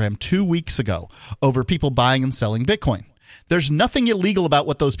radio program 2 weeks ago over people buying and selling Bitcoin. There's nothing illegal about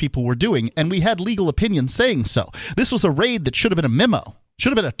what those people were doing, and we had legal opinion saying so. This was a raid that should have been a memo,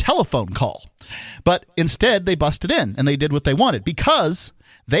 should have been a telephone call. But instead, they busted in, and they did what they wanted because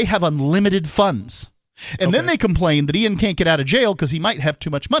they have unlimited funds. And then they complain that Ian can't get out of jail because he might have too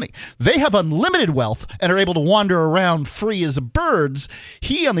much money. They have unlimited wealth and are able to wander around free as birds.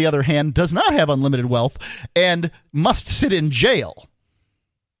 He, on the other hand, does not have unlimited wealth and must sit in jail.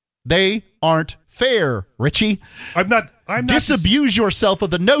 They aren't fair, Richie. I'm not disabuse yourself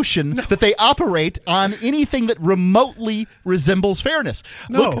of the notion that they operate on anything that remotely resembles fairness.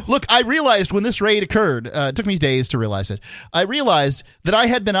 No. Look, I realized when this raid occurred, it took me days to realize it. I realized that I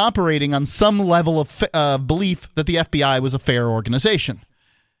had been operating on some level of belief that the FBI was a fair organization.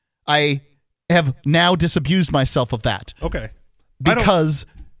 I have now disabused myself of that. Okay. Because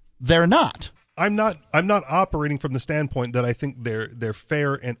they're not. I'm not operating from the standpoint that I think they're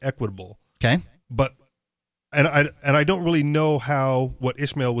fair and equitable. Okay. But and I don't really know how what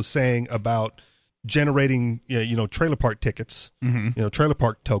Ishmael was saying about generating trailer park tickets, trailer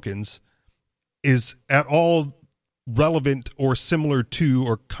park tokens is at all relevant or similar to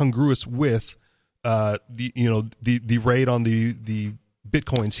or congruous with the raid on the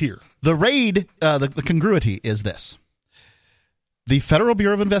Bitcoins here. The raid, the congruity is this. The Federal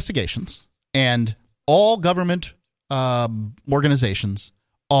Bureau of Investigations and all government organizations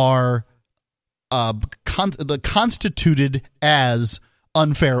are constituted as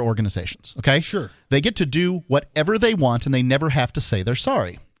unfair organizations. Okay, sure. They get to do whatever they want, and they never have to say they're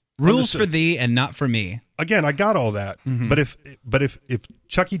sorry. Rules for thee and not for me. Again, I got all that. Mm-hmm. But if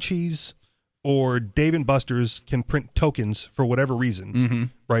Chuck E. Cheese or Dave & Buster's can print tokens for whatever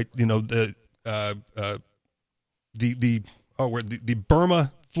reason, right? You know, the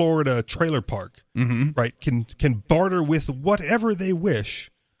Burma, Florida trailer park, right? Can barter with whatever they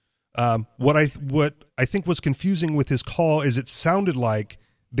wish. What I think was confusing with his call is it sounded like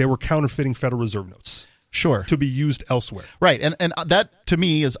they were counterfeiting Federal Reserve notes. Sure. To be used elsewhere. Right. And that to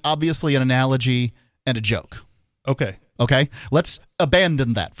me is obviously an analogy and a joke. Okay. Let's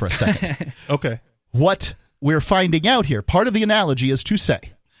abandon that for a second. Okay. What we're finding out here, part of the analogy is to say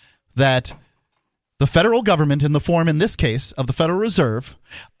that the federal government, in the form, in this case, of the Federal Reserve,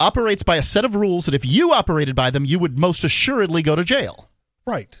 operates by a set of rules that if you operated by them, you would most assuredly go to jail.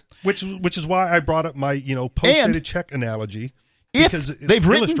 Right. Which is why I brought up my, post-dated check analogy. because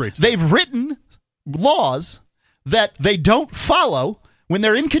they've written laws that they don't follow. When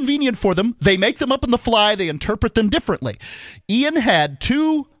they're inconvenient for them, they make them up on the fly. They interpret them differently. Ian had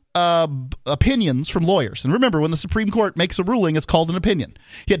two opinions from lawyers. And remember, when the Supreme Court makes a ruling, it's called an opinion.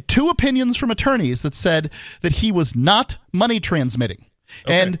 He had two opinions from attorneys that said that he was not money transmitting.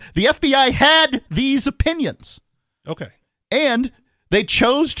 Okay. And the FBI had these opinions. Okay. And they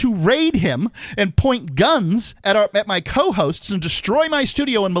chose to raid him and point guns at my co-hosts and destroy my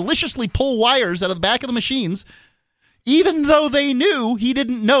studio and maliciously pull wires out of the back of the machines, even though they knew he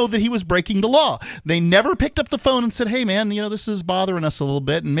didn't know that he was breaking the law. They never picked up the phone and said, hey, man, this is bothering us a little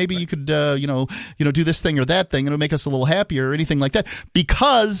bit, and maybe you could, do this thing or that thing, and it'll make us a little happier or anything like that,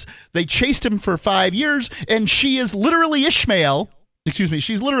 because they chased him for 5 years, and she is literally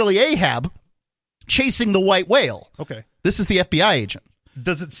she's literally Ahab chasing the white whale. Okay. This is the FBI agent.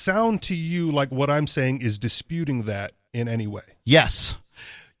 Does it sound to you like what I'm saying is disputing that in any way? Yes.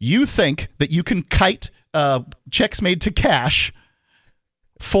 You think that you can kite checks made to cash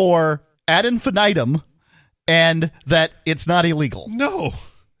for ad infinitum and that it's not illegal. No.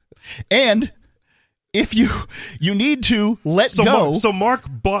 And if you need to let go. So Mark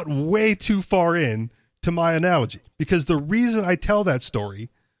bought way too far in to my analogy, because the reason I tell that story,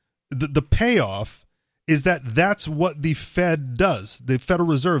 the payoff is that that's what the Fed does. The Federal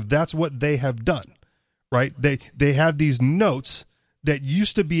Reserve, that's what they have done, right? They have these notes that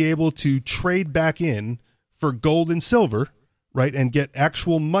used to be able to trade back in for gold and silver, right, and get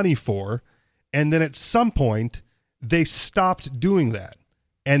actual money for, and then at some point they stopped doing that,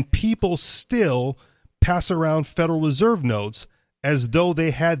 and people still pass around Federal Reserve notes as though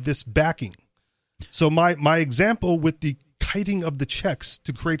they had this backing. So my example with the kiting of the checks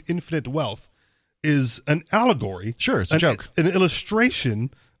to create infinite wealth is an allegory. Sure, it's a joke, an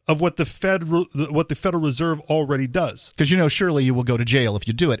illustration of what the Federal Reserve already does. Because surely you will go to jail if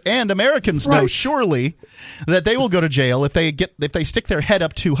you do it, and Americans know surely that they will go to jail if they stick their head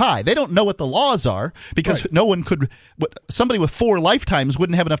up too high. They don't know what the laws are, because no one could. Somebody with 4 lifetimes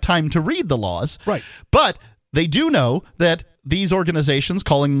wouldn't have enough time to read the laws. Right, but they do know that these organizations,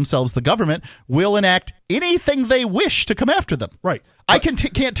 calling themselves the government, will enact anything they wish to come after them. Right. I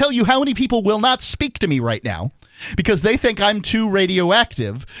can't tell you how many people will not speak to me right now because they think I'm too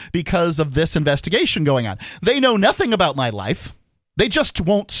radioactive because of this investigation going on. They know nothing about my life. They just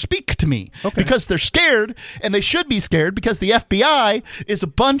won't speak to me because they're scared, and they should be scared because the FBI is a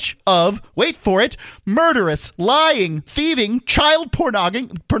bunch of, wait for it, murderous, lying, thieving, child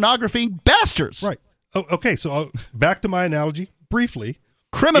pornography bastards. Right. Oh, okay, so back to my analogy briefly.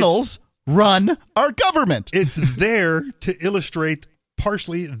 Criminals run our government. It's there to illustrate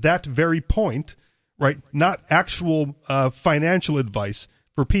partially that very point, right? Not actual financial advice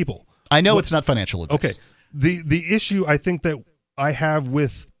for people. I know it's not financial advice. Okay. The issue I think that I have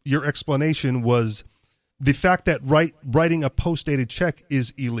with your explanation was the fact that writing a post-dated check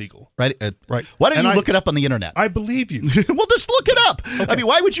is illegal. Right. Right. Why don't you look it up on the internet? I believe you. Well, just look it up. Okay. I mean,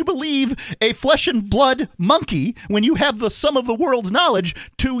 why would you believe a flesh and blood monkey when you have the sum of the world's knowledge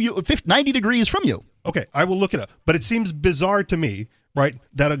 90 degrees from you? Okay, I will look it up. But it seems bizarre to me, right,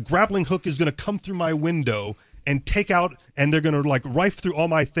 that a grappling hook is going to come through my window and take out, and they're going to rife through all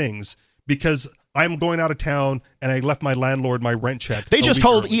my things because I'm going out of town and I left my landlord my rent check. They just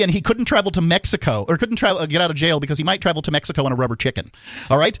told Ian he couldn't travel to Mexico or couldn't get out of jail because he might travel to Mexico on a rubber chicken.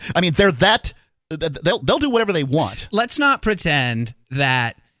 All right? I mean, they'll do whatever they want. Let's not pretend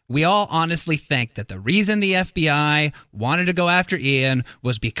that we all honestly think that the reason the FBI wanted to go after Ian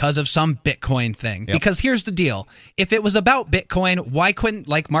was because of some Bitcoin thing. Yep. Because here's the deal. If it was about Bitcoin, why couldn't,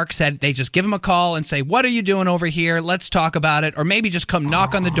 like Mark said, they just give him a call and say, what are you doing over here? Let's talk about it. Or maybe just come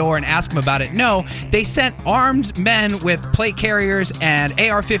knock on the door and ask him about it. No, they sent armed men with plate carriers and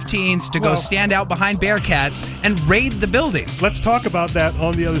AR-15s to go stand out behind Bearcats and raid the building. Let's talk about that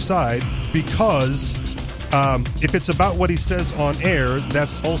on the other side, because if it's about what he says on air,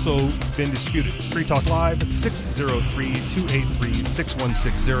 that's also been disputed. Free Talk Live,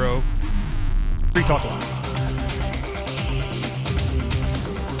 603-283-6160. Free Talk Live.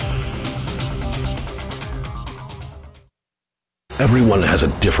 Everyone has a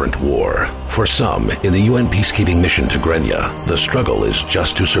different war. For some, in the UN peacekeeping mission to Grenya, the struggle is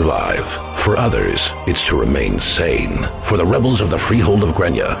just to survive. For others, it's to remain sane. For the rebels of the Freehold of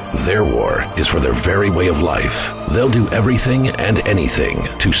Grenya, their war is for their very way of life. They'll do everything and anything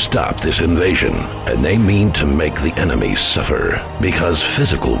to stop this invasion, and they mean to make the enemy suffer, because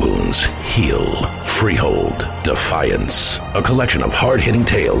physical wounds heal. Freehold, Defiance, a collection of hard-hitting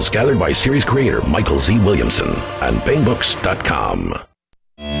tales gathered by series creator Michael Z. Williamson and BaneBooks.com.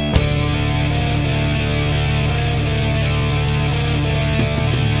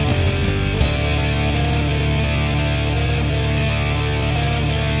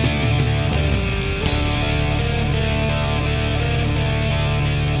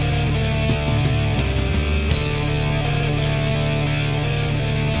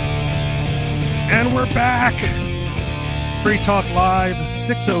 And we're back. Free Talk Live,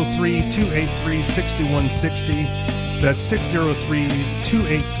 603-283-6160. That's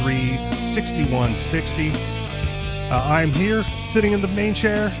 603-283-6160. I'm here, sitting in the main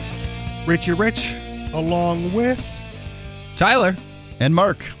chair, Richie Rich, along with Tyler and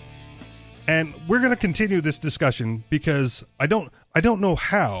Mark. And we're going to continue this discussion because I don't know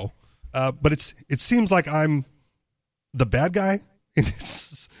how, but it seems like I'm the bad guy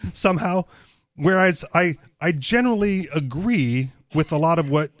somehow. Whereas I generally agree with a lot of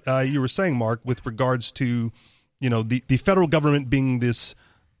what you were saying, Mark, with regards to, the federal government being this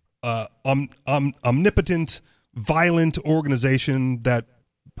omnipotent, violent organization that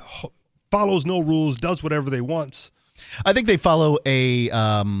follows no rules, does whatever they want. I think they follow a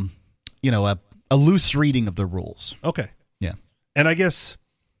loose reading of the rules. Okay. Yeah. And I guess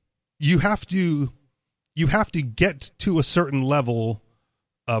you have to get to a certain level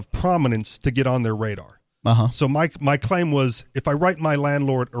of prominence to get on their radar. Uh-huh. So my claim was, if I write my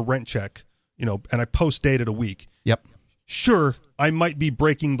landlord a rent check, and I post date it a week. Yep. Sure, I might be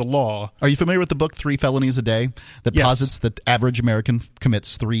breaking the law. Are you familiar with the book 3 Felonies a Day that posits that the average American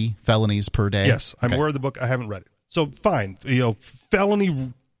commits 3 felonies per day? Yes, I'm aware of the book. I haven't read it. So fine,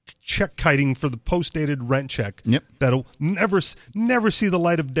 felony check kiting for the post dated rent check. Yep. That'll never see the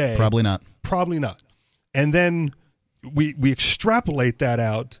light of day. Probably not. And then we extrapolate that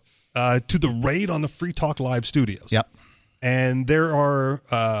out to the raid on the Free Talk Live studios. Yep. And there are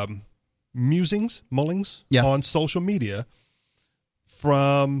mullings on social media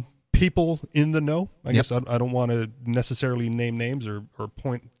from people in the know. I guess I don't want to necessarily name names or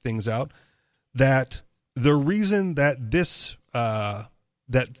point things out. That the reason that this the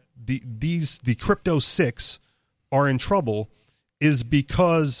Crypto 6 are in trouble is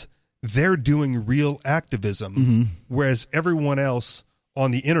because they're doing real activism, whereas everyone else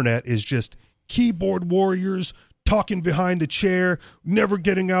on the internet is just keyboard warriors talking behind a chair, never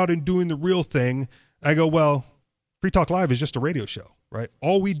getting out and doing the real thing. I go, well, Free Talk Live is just a radio show, right?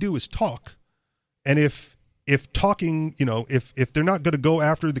 All we do is talk. And if talking, if they're not going to go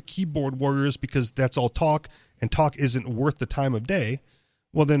after the keyboard warriors because that's all talk and talk isn't worth the time of day,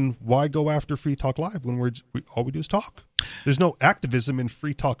 well, then why go after Free Talk Live when all we do is talk? There's no activism in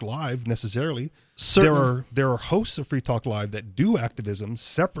Free Talk Live necessarily. There are hosts of Free Talk Live that do activism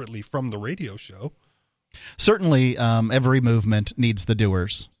separately from the radio show. Certainly, every movement needs the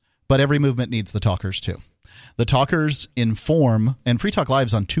doers, but every movement needs the talkers too. The talkers inform, and Free Talk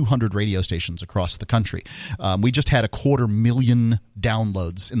Live's on 200 radio stations across the country. We just had 250,000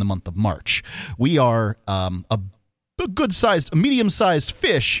 downloads in the month of March. We are a medium-sized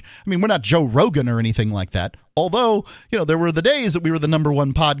fish. I mean, we're not Joe Rogan or anything like that. Although, there were the days that we were the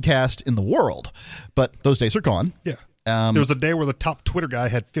 #1 podcast in the world, but those days are gone. Yeah. There was a day where the top Twitter guy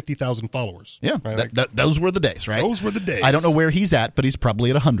had 50,000 followers. Yeah, right? Those were the days, right? Those were the days. I don't know where he's at, but he's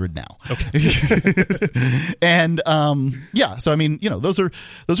probably at 100 now. Okay. And so I mean, those are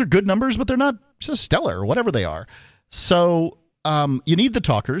good numbers, but they're not just stellar or whatever they are. So you need the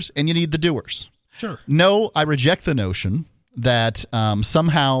talkers and you need the doers. Sure. No, I reject the notion that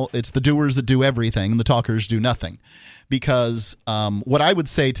somehow it's the doers that do everything and the talkers do nothing, because what I would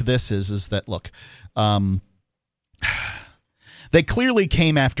say to this is that look. They clearly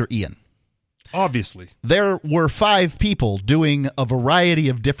came after Ian. Obviously. There were 5 people doing a variety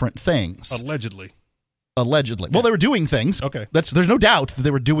of different things. Allegedly. Well, they were doing things. Okay. There's no doubt that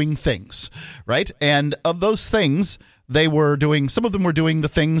they were doing things, right? And of those things, some of them were doing the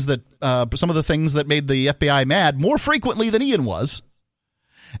things that some of the things that made the FBI mad more frequently than Ian was.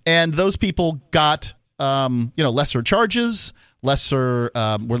 And those people got lesser charges, were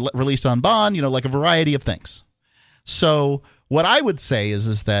released on bond, like a variety of things. So what I would say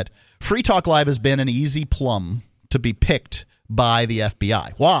is that Free Talk Live has been an easy plum to be picked by the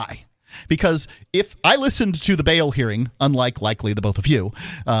FBI. Why? Because if I listened to the bail hearing, unlike likely the both of you,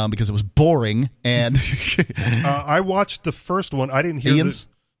 because it was boring, and I watched the first one. I didn't hear Ian's.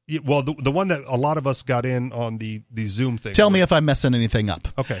 The one that a lot of us got in on the Zoom thing. Tell me if I'm messing anything up.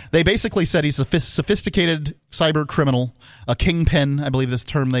 Okay. They basically said he's a sophisticated cyber criminal, a kingpin, I believe this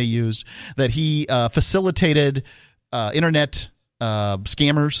term they used, that he facilitated internet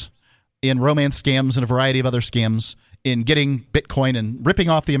scammers in romance scams and a variety of other scams in getting Bitcoin and ripping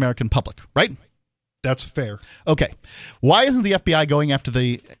off the American public, right? That's fair. Okay. Why isn't the FBI going after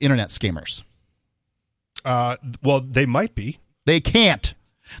the internet scammers? Well, they might be. They can't.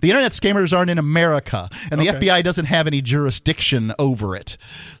 The internet scammers aren't in America, and the FBI doesn't have any jurisdiction over it.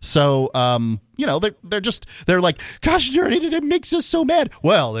 So, they're like, gosh, it makes us so mad.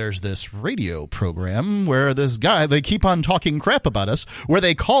 Well, there's this radio program where they keep on talking crap about us, where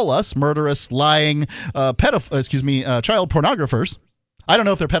they call us murderous, lying, child pornographers. I don't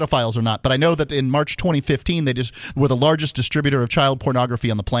know if they're pedophiles or not, but I know that in March 2015, they just were the largest distributor of child pornography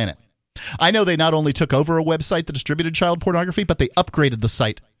on the planet. I know they not only took over a website that distributed child pornography, but they upgraded the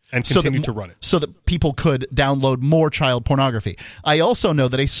site and continued to run it so that people could download more child pornography. I also know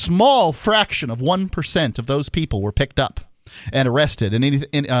that a small fraction of 1% of those people were picked up and arrested,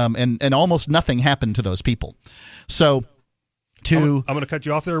 and almost nothing happened to those people. So, I'm going to cut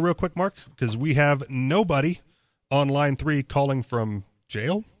you off there real quick, Mark, because we have nobody on line 3 calling from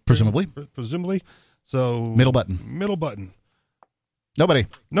jail, presumably. So middle button. Nobody.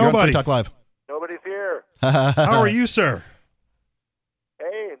 You're on Free Talk Live. Nobody's here. How are you, sir?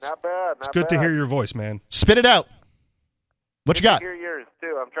 Hey, not bad. It's good to hear your voice, man. Spit it out. What you got? I hear yours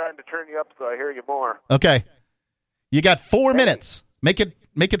too. I'm trying to turn you up so I hear you more. Okay. You got 4 minutes. Make it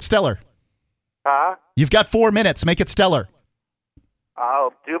stellar. Huh? You've got 4 minutes. Make it stellar.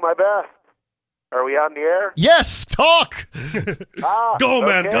 I'll do my best. Are we on the air? Yes, talk. Go,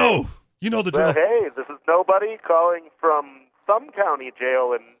 man, go. You know the drill. Well, hey, this is Nobody calling from some county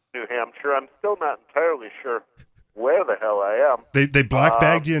jail in New Hampshire. I'm still not entirely sure where the hell I am. They black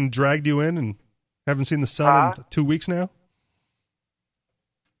bagged you and dragged you in and haven't seen the sun in 2 weeks now?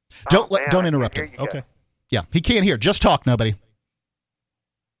 Don't interrupt him. Okay. Yeah, he can't hear. Just talk, Nobody.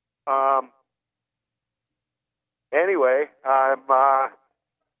 Anyway, I'm Are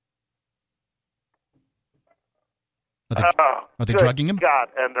they drugging him? God,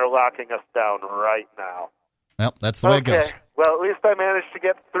 and they're locking us down right now. Well, that's the way it goes. Well, at least I managed to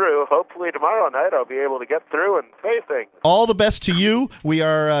get through. Hopefully tomorrow night I'll be able to get through and say things. All the best to you. We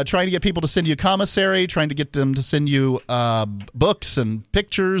are trying to get people to send you commissary, trying to get them to send you books and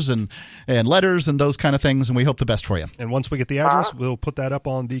pictures and letters and those kind of things, and we hope the best for you. And once we get the address, we'll put that up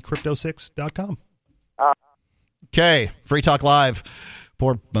on the Crypto6.com. Okay, Free Talk Live.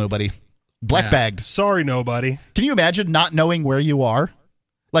 Poor Nobody. Black bagged. Sorry, Nobody. Can you imagine not knowing where you are?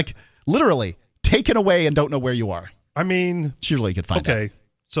 Like, literally, taken away and don't know where you are. I mean, surely you could find out. Okay,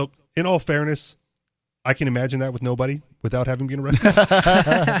 so in all fairness, I can imagine that with Nobody without having been arrested.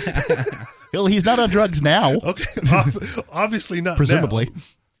 Well, he's not on drugs now. Okay, obviously not presumably. Now.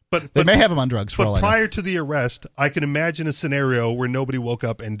 But they may have him on drugs for all I know. Prior to the arrest, I can imagine a scenario where Nobody woke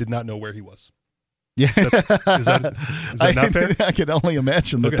up and did not know where he was. Yeah, is that not fair? I can only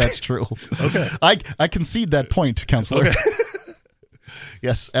imagine that that's true. Okay, I concede that point, Counselor. Okay.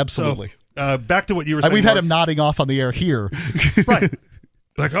 Yes, absolutely. So, back to what you were saying. We've had him nodding off on the air here. Right.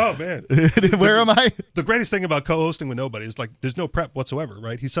 Like, oh, man. Where am I? The greatest thing about co-hosting with Nobody is, like, there's no prep whatsoever,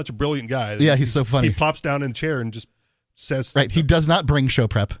 right? He's such a brilliant guy. Yeah, he's so funny. He plops down in a chair and just says Right, he does not bring show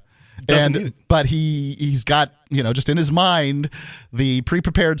prep. But he's got, just in his mind, the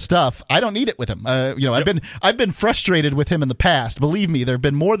pre-prepared stuff. I don't need it with him. I've been frustrated with him in the past. Believe me, there have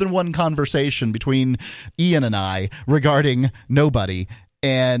been more than one conversation between Ian and I regarding Nobody.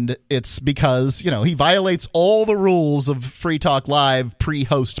 And it's because, he violates all the rules of Free Talk Live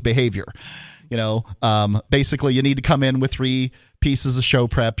pre-host behavior. Basically, you need to come in with 3 pieces of show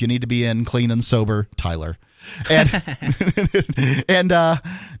prep. You need to be in clean and sober, Tyler. And I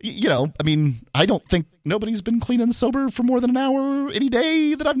don't think Nobody's been clean and sober for more than an hour any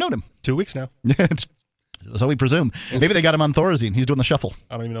day that I've known him. 2 weeks now. So we presume. Maybe they got him on Thorazine. He's doing the shuffle.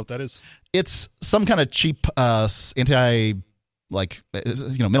 I don't even know what that is. It's some kind of cheap antipsychotic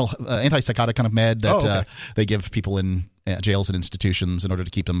kind of med that they give people in jails and institutions in order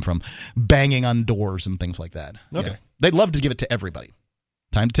to keep them from banging on doors and things like that. Okay. They'd love to give it to everybody.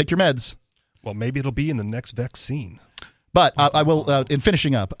 Time to take your meds. Well, maybe it'll be in the next vaccine. But I will, in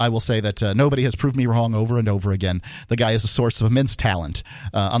finishing up, I will say that Nobody has proved me wrong over and over again. The guy is a source of immense talent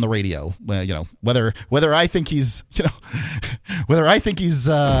on the radio. Whether I think he's,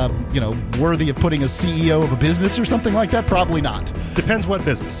 worthy of putting as CEO of a business or something like that, probably not. Depends what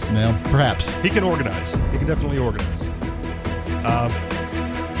business. Well, perhaps he can organize. He can definitely organize.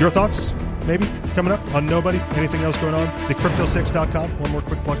 Your thoughts? Maybe coming up on Nobody. Anything else going on? TheCrypto6.com. One more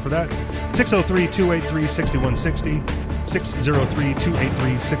quick plug for that. 603-283-6160.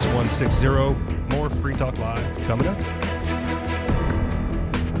 603-283-6160. More Free Talk Live coming up.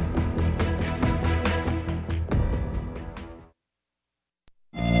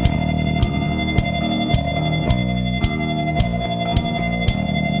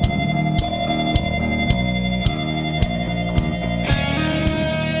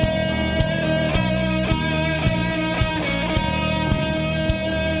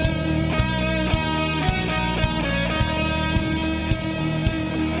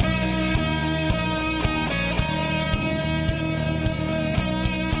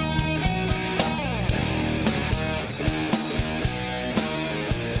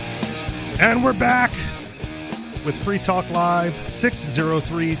 And we're back with Free Talk Live,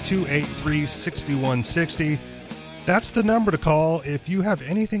 603-283-6160. That's the number to call if you have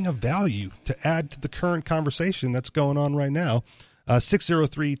anything of value to add to the current conversation that's going on right now.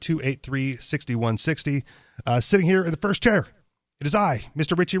 603-283-6160. Sitting here in the first chair, it is I,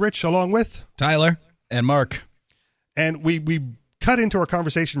 Mr. Richie Rich, along with Tyler and Mark. And we cut into our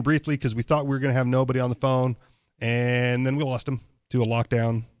conversation briefly because we thought we were going to have nobody on the phone, and then we lost him to a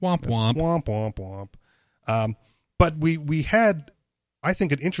lockdown. Womp womp. Womp womp womp. But we had, I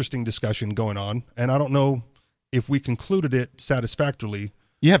think, an interesting discussion going on, and I don't know if we concluded it satisfactorily.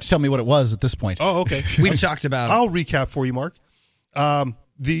 You have to tell me what it was at this point. Oh, okay. We've talked about it. I'll recap for you, Mark.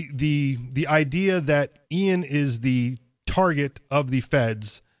 The idea that Ian is the target of the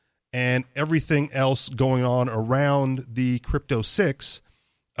feds and everything else going on around the Crypto 6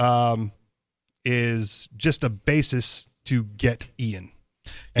 is just a basis to get Ian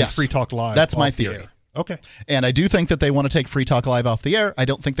and Yes. Free Talk Live. That's my off the theory. air. Okay. And I do think that they want to take Free Talk Live off the air. I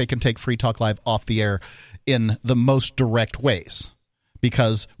don't think they can take Free Talk Live off the air in the most direct ways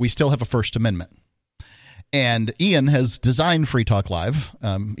because we still have a First Amendment. And Ian has designed Free Talk Live.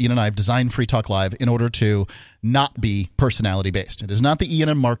 Ian and I have designed Free Talk Live in order to not be personality-based. It is not the Ian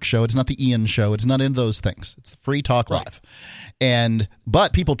and Mark show. It's not the Ian show. It's not any of those things. It's Free Talk Live.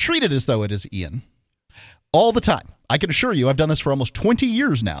 But people treat it as though it is Ian all the time. I can assure you, I've done this for almost 20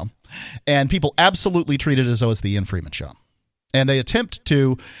 years now, and people absolutely treat it as though it's the Ian Freeman show. And they attempt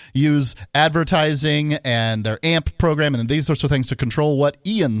to use advertising and their AMP program and these sorts of things to control what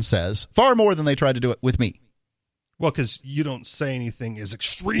Ian says far more than they try to do it with me. Well, because you don't say anything as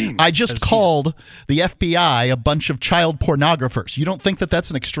extreme. I just called the FBI a bunch of child pornographers. You don't think that that's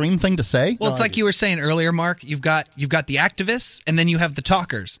an extreme thing to say? Well, it's like you were saying earlier, Mark. You've got the activists, and then you have the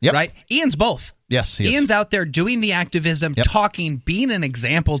talkers, right? Ian's both. Yes, he is. Ian's out there doing the activism, talking, being an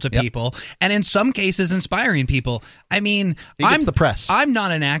example to people, and in some cases inspiring people. I mean, he gets the press. I'm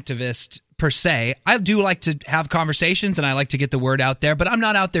not an activist per se. I do like to have conversations and I like to get the word out there, but I'm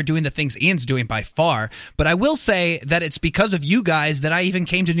not out there doing the things Ian's doing by far. But I will say that it's because of you guys that I even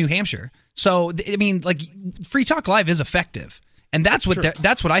came to New Hampshire. So, I mean, like, Free Talk Live is effective. And that's what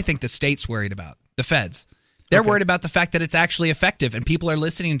that's what I think the state's worried about, the feds. They're worried about the fact that it's actually effective and people are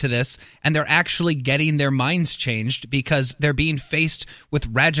listening to this and they're actually getting their minds changed because they're being faced with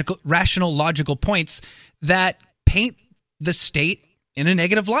rational, logical points that paint the state in a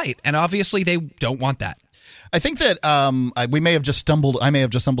negative light. And obviously they don't want that. I think that I may have just stumbled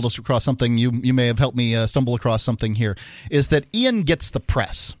across something. You may have helped me stumble across something here, is that Ian gets the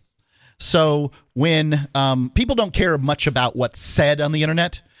press. So when people don't care much about what's said on the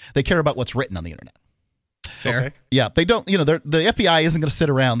internet, they care about what's written on the internet. Fair. Okay. Yeah, they don't, the FBI isn't going to sit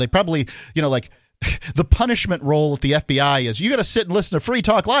around. They probably, like the punishment role at the FBI is you got to sit and listen to Free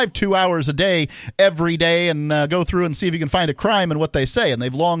Talk Live 2 hours a day, every day, and go through and see if you can find a crime in what they say. And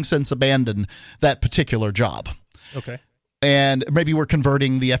they've long since abandoned that particular job. Okay. And maybe we're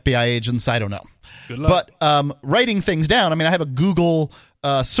converting the FBI agents. I don't know. Good luck. But writing things down, I mean, I have a Google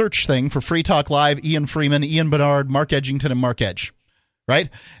search thing for Free Talk Live, Ian Freeman, Ian Bernard, Mark Edgington, and Mark Edge.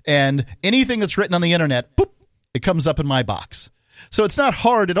 Right? And anything that's written on the internet, boop, it comes up in my box. So it's not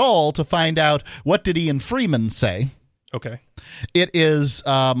hard at all to find out what did Ian Freeman say. Okay. It is,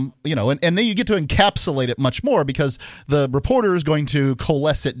 and then you get to encapsulate it much more because the reporter is going to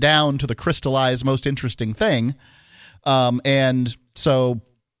coalesce it down to the crystallized, most interesting thing. And so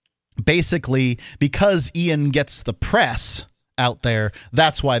basically, because Ian gets the press out there,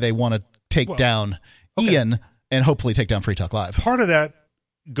 that's why they want to take down Ian and hopefully take down Free Talk Live. Part of that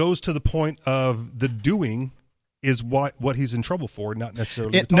goes to the point of the doing is what he's in trouble for, not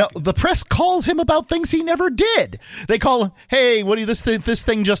necessarily the talking. No, the press calls him about things he never did. They call him, hey, what do you, this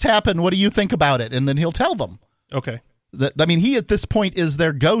thing just happened. What do you think about it? And then he'll tell them. Okay. He at this point is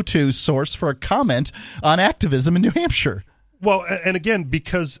their go-to source for a comment on activism in New Hampshire. Well, and again,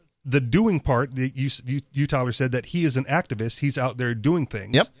 because the doing part, you Tyler, said that he is an activist. He's out there doing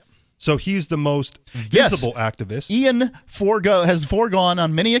things. Yep. So he's the most visible activist. Ian has foregone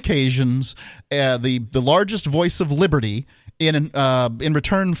on many occasions the largest voice of liberty in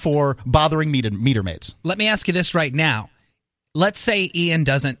return for bothering meter maids. Let me ask you this right now. Let's say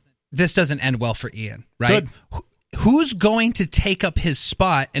this doesn't end well for Ian, right? Good. Who's going to take up his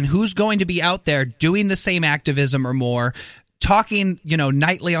spot and who's going to be out there doing the same activism or more, talking,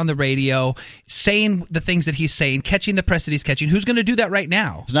 nightly on the radio, saying the things that he's saying, catching the press that he's catching? Who's going to do that right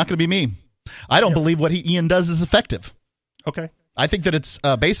now? It's not going to be me. I don't believe what Ian does is effective. Okay. I think that it's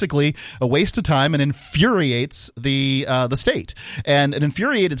basically a waste of time and infuriates the state. And an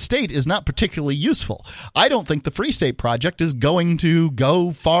infuriated state is not particularly useful. I don't think the Free State Project is going to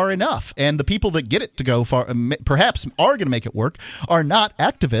go far enough. And the people that get it to go far, perhaps are going to make it work, are not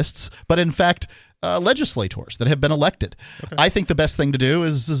activists, but in fact legislators that have been elected. Okay. I think the best thing to do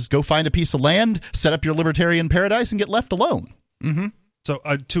is go find a piece of land, set up your libertarian paradise, and get left alone. Mm-hmm. So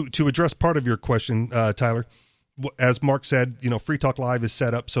to address part of your question, Tyler, as Mark said, Free Talk Live is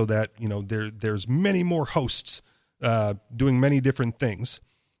set up so that there's many more hosts doing many different things,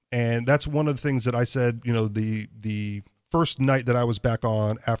 and that's one of the things that I said. The first night that I was back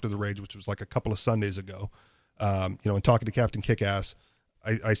on after the rage, which was like a couple of Sundays ago, and talking to Captain Kickass,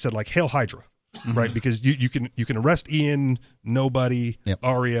 I said like Hail Hydra, mm-hmm. right? Because you can arrest Ian, Nobody, yep.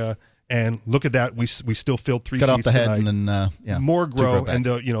 Aria. And look at that, we still filled 3 seats off the head tonight. And then more grow and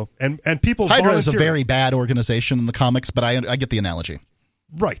and people. Hydra is a very bad organization in the comics, but I get the analogy.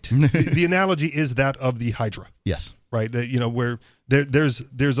 Right, the analogy is that of the Hydra. Yes, right. Where there's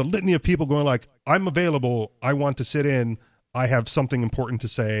a litany of people going like, I'm available, I want to sit in, I have something important to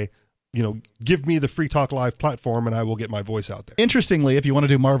say. Give me the Free Talk Live platform, and I will get my voice out there. Interestingly, if you want to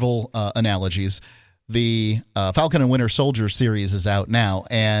do Marvel analogies. The Falcon and Winter Soldier series is out now,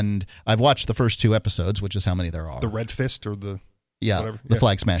 and I've watched the first 2 episodes, which is how many there are. The Red Fist or the whatever? The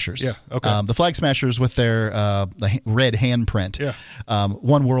Flag Smashers. Yeah, okay. The Flag Smashers with their the red handprint. Yeah.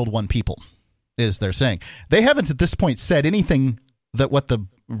 One world, one people, is their saying. They haven't at this point said anything that what the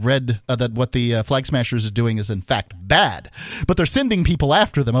Flag Smashers is doing is in fact bad, but they're sending people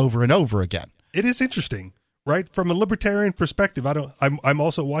after them over and over again. It is interesting. Right, from a libertarian perspective, I'm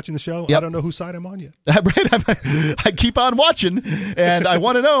also watching the show. Yep. I don't know whose side I'm on yet. Right, I keep on watching, and I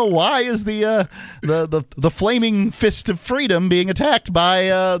want to know why is the flaming fist of freedom being attacked by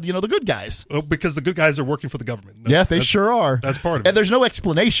the good guys? Well, because the good guys are working for the government. They sure are. That's part of it. And there's no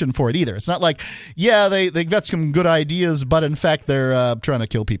explanation for it either. It's not like they got some good ideas, but in fact they're trying to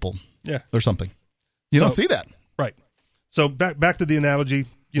kill people. Yeah, or something. You don't see that. Right. So back to the analogy.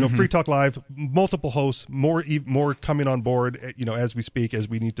 Mm-hmm. Free Talk Live, multiple hosts, more coming on board, as we speak, as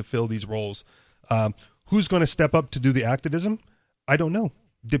we need to fill these roles. Who's going to step up to do the activism? I don't know.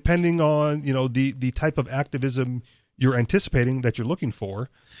 Depending on, the type of activism you're anticipating that you're looking for.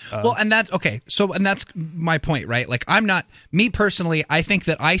 And that's my point, right? Like, me personally, I think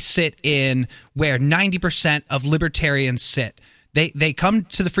that I sit in where 90% of libertarians sit. They come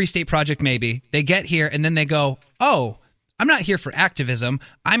to the Free State Project, maybe, they get here, and then they go, oh, I'm not here for activism.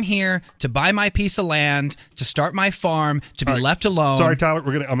 I'm here to buy my piece of land, to start my farm, to be left alone. Sorry, Tyler. I'm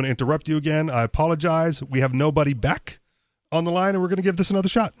going to interrupt you again. I apologize. We have Nobody back on the line, and we're going to give this another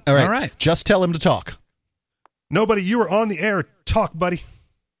shot. All right. Just tell him to talk. Nobody, you are on the air. Talk, buddy.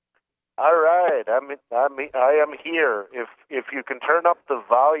 All right. I am here. If you can turn up the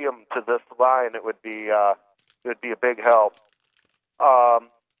volume to this line, it would be a big help.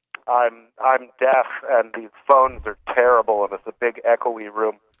 I'm deaf, and these phones are terrible, and it's a big echoey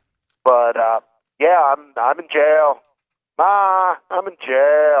room. But I'm in jail. Ma, I'm in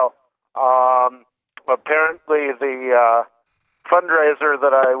jail. Apparently, the fundraiser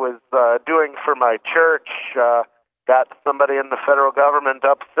that I was doing for my church got somebody in the federal government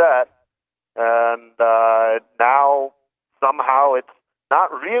upset, and now somehow it's not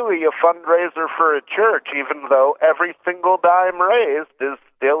really a fundraiser for a church, even though every single dime raised is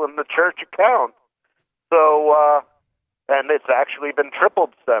still in the church account. So, and it's actually been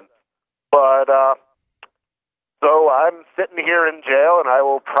tripled since. But, so I'm sitting here in jail, and I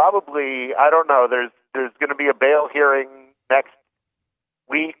will probably, I don't know, there's going to be a bail hearing next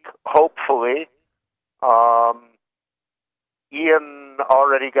week, hopefully. Ian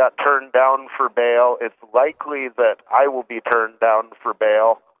already got turned down for bail. It's likely that I will be turned down for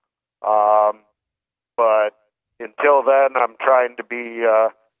bail. But until then, I'm trying to be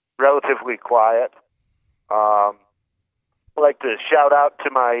relatively quiet. I'd like to shout out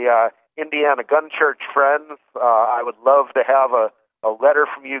to my Indiana Gun Church friends. I would love to have a letter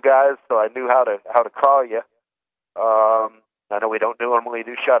from you guys so I knew how to call you. I know we don't normally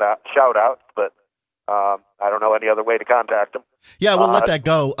do shout-outs, but I don't know any other way to contact them. Yeah, we'll let that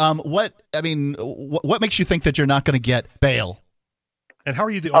go. What makes you think that you're not going to get bail? And how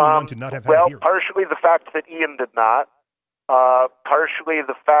are you the only one to not have had a hearing? Partially the fact that Ian did not. Partially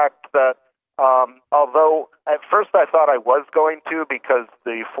the fact that, although at first I thought I was going to because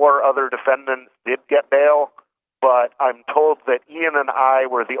the 4 other defendants did get bail, but I'm told that Ian and I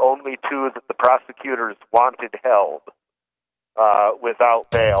were the only 2 that the prosecutors wanted held. Without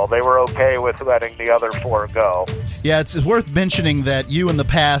bail. They were okay with letting the other 4 go. Yeah, it's worth mentioning that you in the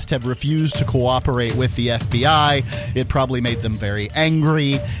past have refused to cooperate with the FBI. It probably made them very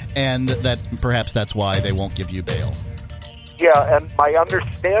angry, and that perhaps that's why they won't give you bail. Yeah, and my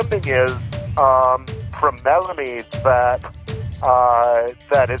understanding is from Melanie that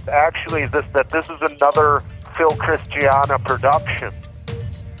it's actually that this is another Phil Christiana production.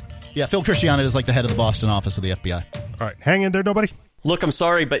 Yeah, Phil Christiana is like the head of the Boston office of the FBI. All right, hang in there, nobody. Look, I'm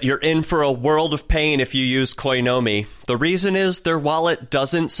sorry, but you're in for a world of pain if you use Koinomi. The reason is their wallet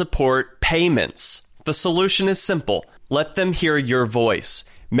doesn't support payments. The solution is simple. Let them hear your voice.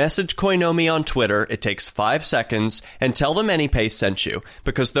 Message Koinomi on Twitter, it takes 5 seconds, and tell them AnyPay sent you,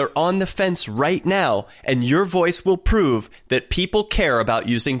 because they're on the fence right now, and your voice will prove that people care about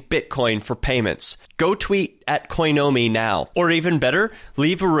using Bitcoin for payments. Go tweet at Koinomi now. Or even better,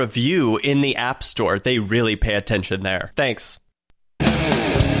 leave a review in the App Store. They really pay attention there. Thanks.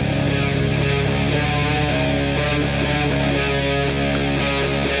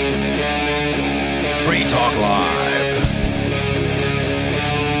 Free Talk Live.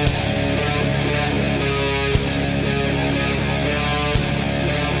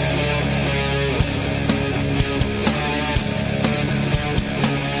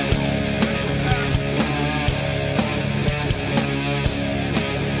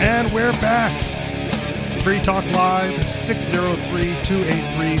 And we're back. Free Talk Live,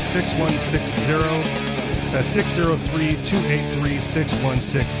 603-283-6160. That's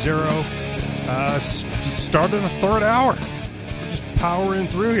 603-283-6160. Start of the third hour. We're just powering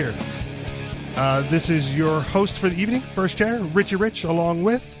through here. This is your host for the evening, First Chair, Richie Rich, along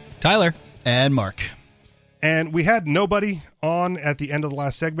with Tyler and Mark. And we had nobody on at the end of the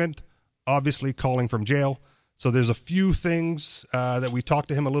last segment, obviously calling from jail. So there's a few things that we talked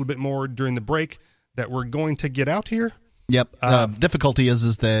to him a little bit more during the break that we're going to get out here. Yep. Difficulty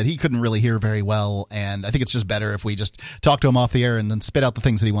is that he couldn't really hear very well, and I think it's just better if we just talk to him off the air and then spit out the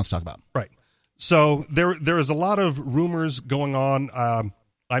things that he wants to talk about. Right. So there is a lot of rumors going on.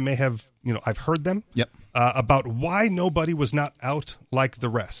 I may have, I've heard them. Yep. About why nobody was not out like the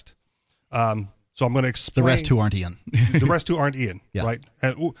rest. So I'm going to explain. The rest who aren't Ian. The rest who aren't Ian, yeah. Right?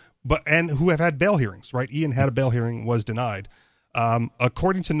 And who have had bail hearings, right? Ian had a bail hearing, was denied.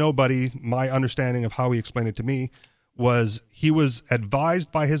 According to nobody, my understanding of how he explained it to me was he was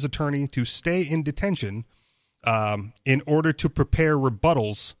advised by his attorney to stay in detention in order to prepare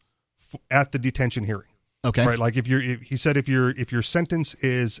rebuttals at the detention hearing. Okay. Right. Like he said, if your sentence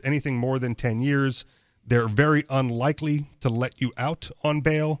is anything more than 10 years, they're very unlikely to let you out on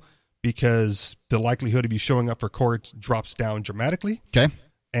bail because the likelihood of you showing up for court drops down dramatically. Okay.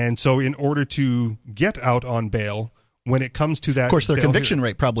 And so in order to get out on bail, when it comes to that, of course, their conviction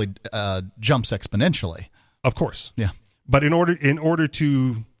rate probably jumps exponentially. Of course. Yeah. But in order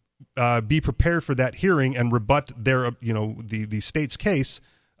to be prepared for that hearing and rebut their, the state's case,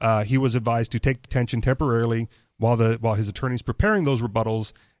 he was advised to take detention temporarily while his attorney's preparing those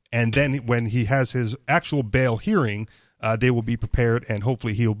rebuttals. And then when he has his actual bail hearing, they will be prepared and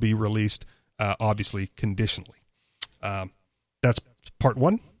hopefully he'll be released, obviously conditionally. That's part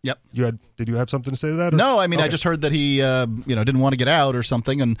one. Yep. Did you have something to say to that? Or? No, I mean, okay. I just heard that he, didn't want to get out or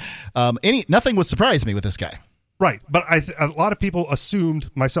something, and nothing would surprise me with this guy. Right, but a lot of people assumed,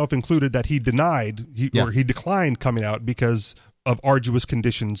 myself included, that he declined coming out because of arduous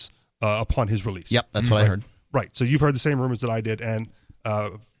conditions upon his release. Yep, that's what I heard. Right, so you've heard the same rumors that I did, and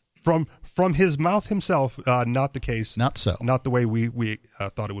from his mouth himself, not the case. Not so. Not the way we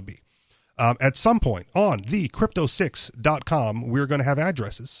thought it would be. At some point on the Crypto6.com, we're going to have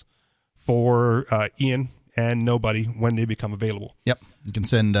addresses for Ian and nobody when they become available. Yep. You can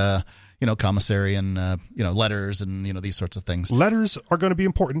send, commissary and, letters and, these sorts of things. Letters are going to be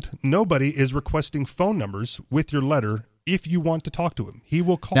important. Nobody is requesting phone numbers with your letter if you want to talk to him. He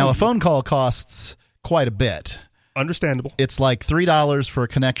will call you. Now, a phone call costs quite a bit. Understandable. It's like $3 for a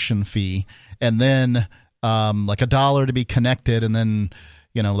connection fee and then like $1 to be connected and then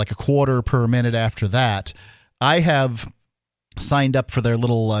like a quarter per minute after that. I have signed up for their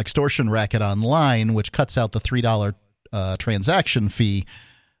little extortion racket online, which cuts out the $3 transaction fee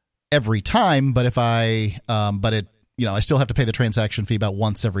every time. But I still have to pay the transaction fee about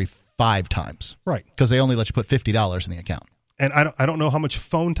once every 5 times. Right. Because they only let you put $50 in the account. And I don't know how much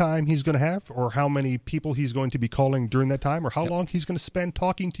phone time he's going to have or how many people he's going to be calling during that time or how long he's going to spend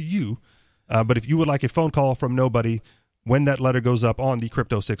talking to you. But if you would like a phone call from nobody, when that letter goes up on the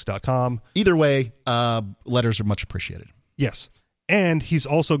Crypto6.com. Either way, letters are much appreciated. Yes. And he's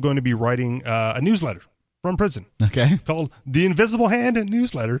also going to be writing a newsletter from prison. Okay. Called The Invisible Hand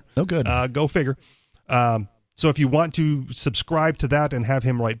Newsletter. Oh, good. Go figure. So if you want to subscribe to that and have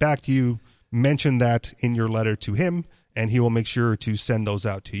him write back to you, mention that in your letter to him, and he will make sure to send those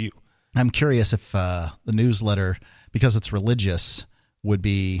out to you. I'm curious if the newsletter, because it's religious, would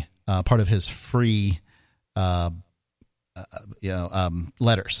be part of his free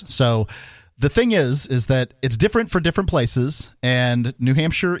letters. So the thing is that it's different for different places, and New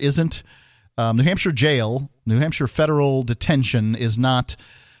Hampshire isn't New Hampshire jail, New Hampshire federal detention is not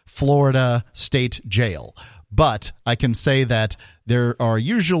Florida state jail. But I can say that there are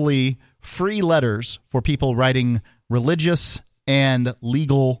usually free letters for people writing religious and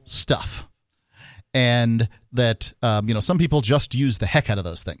legal stuff. And that, some people just use the heck out of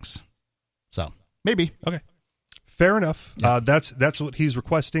those things. So maybe. Okay. Fair enough. Yeah. That's what he's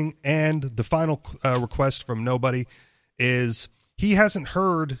requesting. And the final request from Nobody is he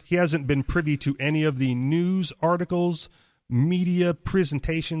hasn't been privy to any of the news articles, media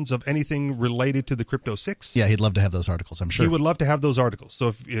presentations of anything related to the Crypto 6. Yeah, he'd love to have those articles, I'm sure. He would love to have those articles.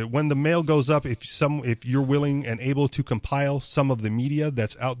 So when the mail goes up, if you're willing and able to compile some of the media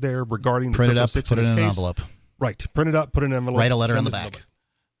that's out there regarding the Print it Crypto up, 6 put it in an case, envelope. Right. Print it up, put it in an envelope. Write a letter on the back.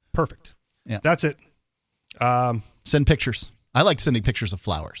 Perfect. Yeah. That's it. Send pictures. I like sending pictures of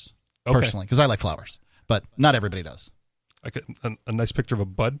flowers, personally, because I like flowers. But not everybody does. Like a nice picture of a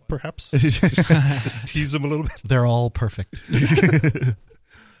bud, perhaps? just tease them a little bit. They're all perfect.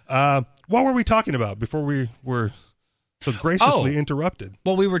 What were we talking about before we were so graciously interrupted?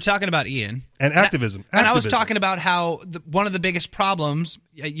 Well, we were talking about Ian. And activism. And I was talking about how one of the biggest problems,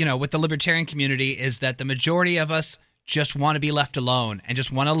 with the libertarian community is that the majority of us just want to be left alone and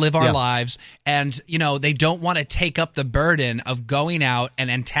just want to live our lives. And, they don't want to take up the burden of going out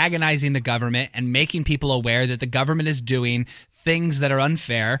and antagonizing the government and making people aware that the government is doing things that are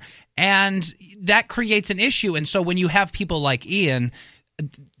unfair. And that creates an issue. And so when you have people like Ian,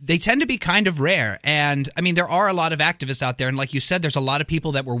 they tend to be kind of rare. And I mean, there are a lot of activists out there. And like you said, there's a lot of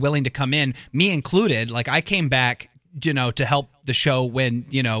people that were willing to come in, me included. Like I came back, to help the show when,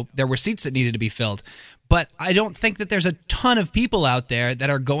 there were seats that needed to be filled. But I don't think that there's a ton of people out there that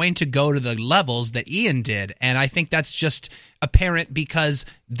are going to go to the levels that Ian did. And I think that's just apparent because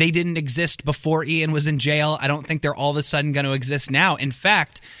they didn't exist before Ian was in jail. I don't think they're all of a sudden going to exist now. In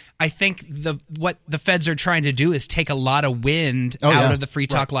fact, I think what the feds are trying to do is take a lot of wind out of the Free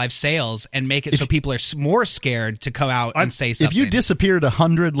Talk Live sales and make it so people are more scared to come out and say something. If you disappeared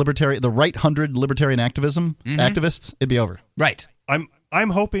 100 libertarian activists, it'd be over. Right.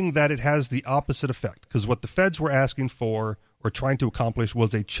 I'm hoping that it has the opposite effect, because what the feds were asking for or trying to accomplish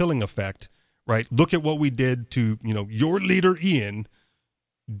was a chilling effect, right? Look at what we did to, your leader, Ian.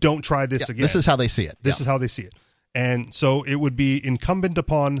 Don't try this again. This is how they see it. This is how they see it. And so it would be incumbent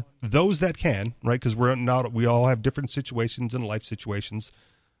upon those that can, right? Because we all have different situations and life situations.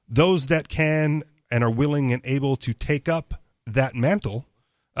 Those that can and are willing and able to take up that mantle,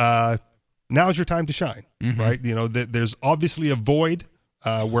 now's your time to shine, right? There's obviously a void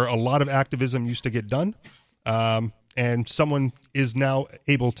where a lot of activism used to get done, and someone is now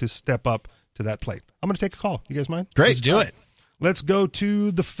able to step up to that plate. I'm going to take a call. You guys mind? Great. Let's do it. Let's go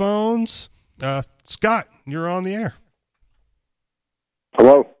to the phones. Scott, you're on the air.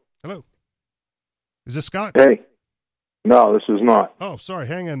 Hello. Is this Scott? Hey. No, this is not. Oh, sorry.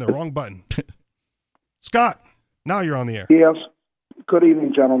 Hang in there. Wrong button. Scott, now you're on the air. Yes. Good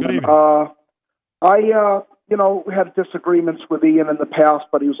evening, gentlemen. Good evening. I had disagreements with Ian in the past,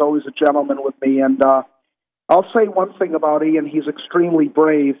 but he was always a gentleman with me. And I'll say one thing about Ian. He's extremely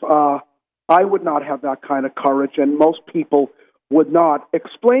brave. I would not have that kind of courage, and most people would not.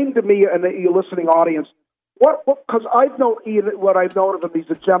 Explain to me and the listening audience, because I've known Ian, what I've known of him, he's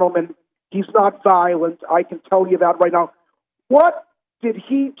a gentleman. He's not violent. I can tell you that right now. What did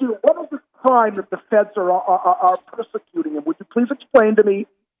he do? What is the crime that the feds are persecuting him? Would you please explain to me?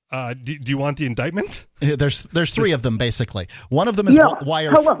 Do you want the indictment? There's three of them basically. One of them is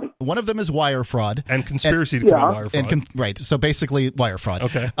wire. One of them is wire fraud and conspiracy to commit wire fraud. Right. So basically, wire fraud.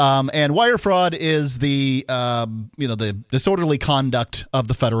 Okay. And wire fraud is the the disorderly conduct of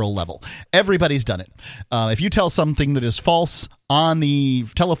the federal level. Everybody's done it. If you tell something that is false on the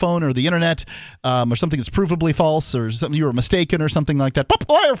telephone or the internet, or something that's provably false, or something you were mistaken, or something like that,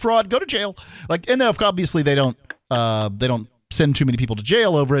 wire fraud, go to jail. And obviously they don't send too many people to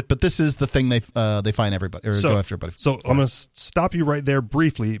jail over it, but this is the thing they find everybody or go after everybody. So I'm going to stop you right there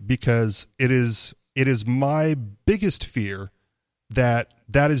briefly, because it is my biggest fear that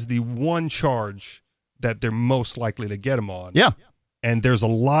is the one charge that they're most likely to get him on. Yeah. And there's a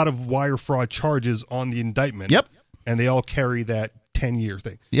lot of wire fraud charges on the indictment. Yep. And they all carry that 10-year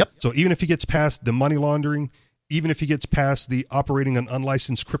thing. Yep. So even if he gets past the money laundering, even if he gets past the operating an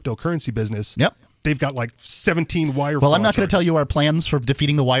unlicensed cryptocurrency business, yep, they've got like 17 wire fraud. Well, I'm not going to tell you our plans for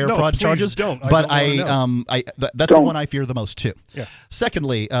defeating the wire fraud charges. Don't. But that's the one I fear the most too. Yeah.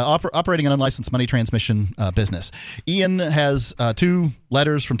 Secondly, operating an unlicensed money transmission business. Ian has 2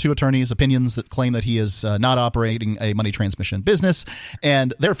 letters from 2 attorneys, opinions that claim that he is not operating a money transmission business,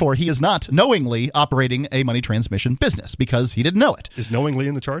 and therefore he is not knowingly operating a money transmission business because he didn't know it. Is knowingly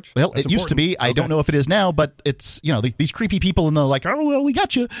in the charge? Well, it used to be. I don't know if it is now, but it's these creepy people and they're like, oh well, we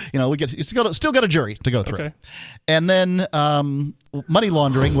got you. Still got a jury to go through. Okay. And then money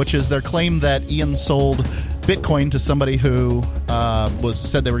laundering, which is their claim that Ian sold Bitcoin to somebody who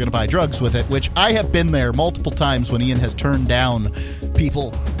said they were going to buy drugs with it, which I have been there multiple times when Ian has turned down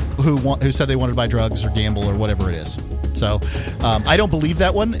people who said they wanted to buy drugs or gamble or whatever it is. So I don't believe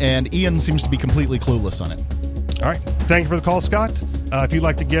that one, and Ian seems to be completely clueless on it. All right. Thank you for the call, Scott. If you'd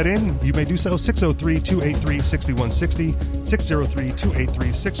like to get in, you may do so. 603-283-6160,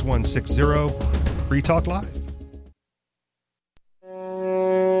 603-283-6160. Free Talk Live.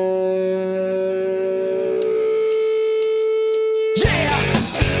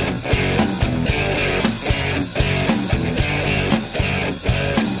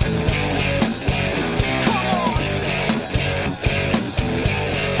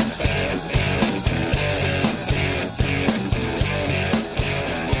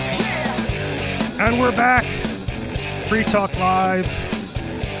 And we're back. Free Talk Live.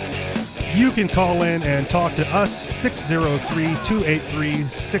 You can call in and talk to us,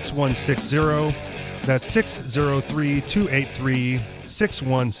 603-283-6160. That's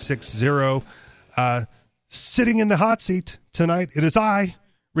 603-283-6160. Sitting in the hot seat tonight, it is I,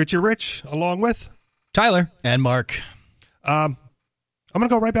 Richie Rich, along with Tyler and Mark. I'm going to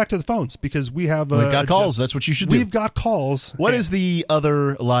go right back to the phones because we have... We've got calls. That's what you should do. We've got calls. What is the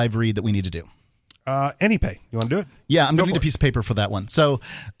other live read that we need to do? AnyPay. You want to do it? Yeah, I'm going to need a piece of paper for that one. So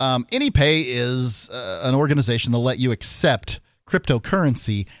AnyPay is an organization that'll let you accept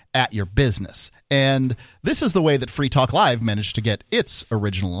cryptocurrency at your business. And this is the way that Free Talk Live managed to get its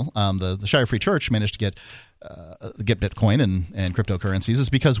original, the Shire Free Church managed to get Bitcoin and cryptocurrencies, is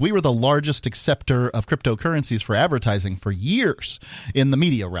because we were the largest acceptor of cryptocurrencies for advertising for years in the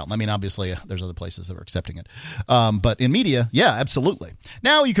media realm. I mean, obviously, there's other places that were accepting it. But in media, yeah, absolutely.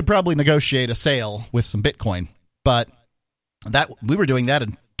 Now you could probably negotiate a sale with some Bitcoin, but we were doing that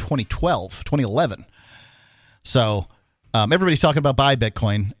in 2011. So everybody's talking about buy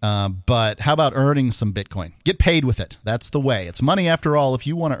Bitcoin, but how about earning some Bitcoin? Get paid with it. That's the way. It's money after all. If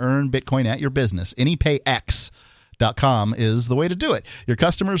you want to earn Bitcoin at your business, AnyPayX.com is the way to do it. Your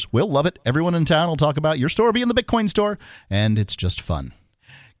customers will love it. Everyone in town will talk about your store being the Bitcoin store, and it's just fun.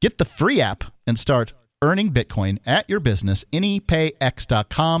 Get the free app and start earning Bitcoin at your business.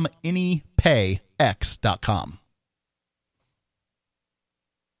 AnyPayX.com, AnyPayX.com.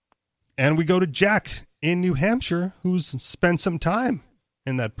 And we go to Jack in New Hampshire, who's spent some time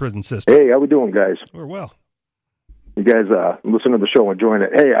in that prison system. Hey, how we doing, guys? We're well. You guys listen to the show, enjoying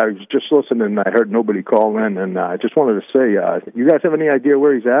it. Hey, I was just listening, and I heard nobody call in, and I just wanted to say, you guys have any idea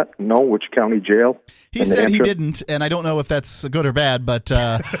where he's at? No, which county jail? He said he didn't, and I don't know if that's good or bad, but... he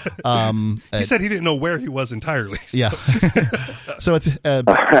said he didn't know where he was entirely. So. Yeah. So it's...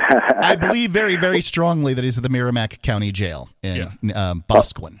 I believe very, very strongly that he's at the Merrimack County Jail in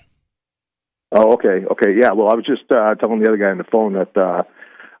Boscawen. Oh, okay. Yeah, well, I was just telling the other guy on the phone that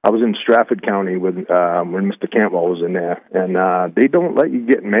I was in Stratford County when Mr. Cantwell was in there, and they don't let you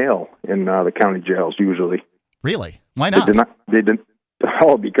get mail in the county jails usually. Really? Why not? They didn't.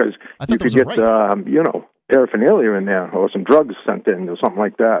 Oh, because you could get paraphernalia in there or some drugs sent in or something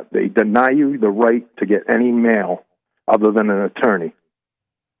like that. They deny you the right to get any mail other than an attorney.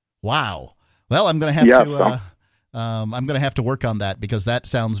 Wow. Well, I'm going to have to. I'm going to have to work on that because that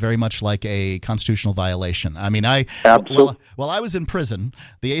sounds very much like a constitutional violation. I mean, while I was in prison,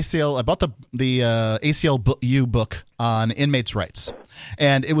 I bought the ACLU book on inmates' rights,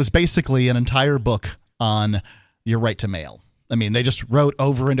 and it was basically an entire book on your right to mail. I mean, they just wrote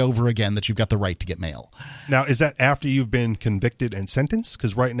over and over again that you've got the right to get mail. Now, is that after you've been convicted and sentenced?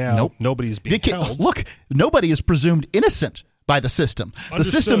 Because right now, nobody's being held. Look, nobody is presumed innocent by the system.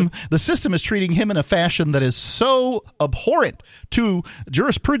 The system is treating him in a fashion that is so abhorrent to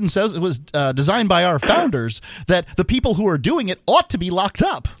jurisprudence as it was designed by our founders that the people who are doing it ought to be locked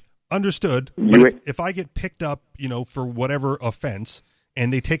up. Understood. But if I get picked up, for whatever offense,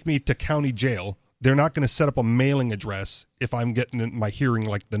 and they take me to county jail, they're not going to set up a mailing address if I'm getting my hearing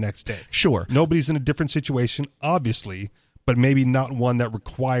like the next day. Sure. Nobody's in a different situation, obviously, but maybe not one that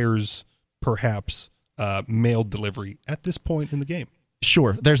requires perhaps mail delivery at this point in the game.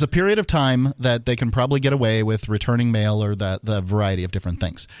 Sure. There's a period of time that they can probably get away with returning mail or the variety of different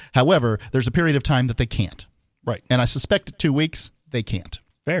things. However, there's a period of time that they can't. Right. And I suspect at 2 weeks, they can't.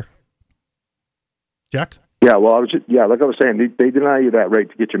 Fair. Jack? Yeah, well, like I was saying, they deny you that right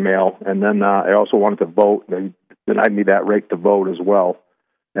to get your mail, and then I also wanted to vote. They denied me that right to vote as well.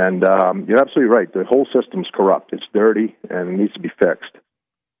 And you're absolutely right. The whole system's corrupt. It's dirty, and it needs to be fixed.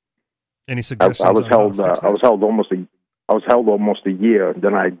 Any suggestions? I was held almost a year,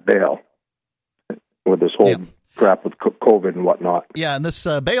 denied bail with this whole crap with COVID and whatnot. Yeah, and this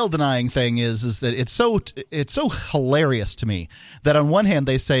bail denying thing is that it's so hilarious to me that on one hand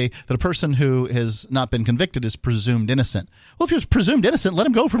they say that a person who has not been convicted is presumed innocent. Well, if he was presumed innocent, let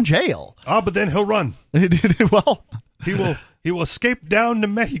him go from jail. But then he'll run. Well, he will escape down to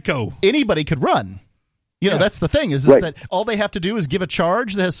Mexico. Anybody could run. That's the thing is that all they have to do is give a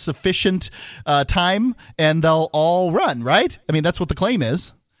charge that has sufficient time, and they'll all run, right? I mean, that's what the claim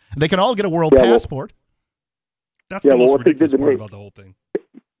is. They can all get a world passport. That's the most ridiculous part about the whole thing.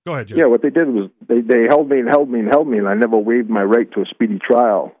 Go ahead, Jim. Yeah, what they did was they held me, and I never waived my right to a speedy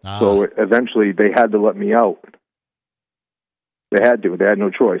trial. So eventually they had to let me out. They had to. They had no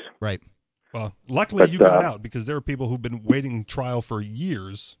choice. Right. Well, luckily you got out, because there are people who've been waiting trial for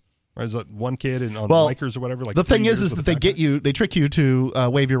years. Right? Is that one kid on Rikers or whatever? The thing is that they trick you to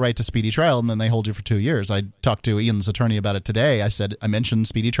waive your right to speedy trial, and then they hold you for 2 years. I talked to Ian's attorney about it today. I mentioned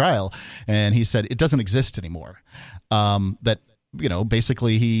speedy trial, and he said it doesn't exist anymore. That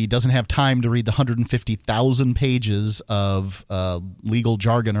basically he doesn't have time to read the 150,000 pages of legal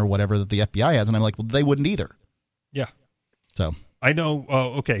jargon or whatever that the FBI has, and I'm like, well, they wouldn't either. Yeah. So I know.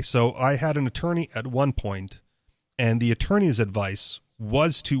 Okay, so I had an attorney at one point, and the attorney's advice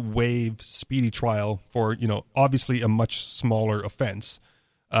was to waive speedy trial for, obviously a much smaller offense,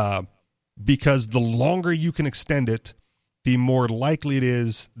 because the longer you can extend it, the more likely it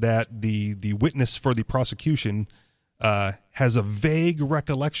is that the witness for the prosecution has a vague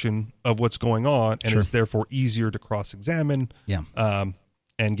recollection of what's going on, and is therefore easier to cross-examine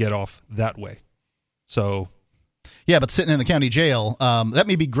and get off that way. So... Yeah, but sitting in the county jail, that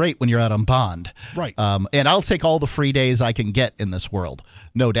may be great when you're out on bond. Right. And I'll take all the free days I can get in this world,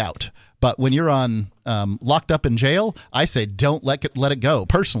 no doubt. But when you're on locked up in jail, I say don't let it go,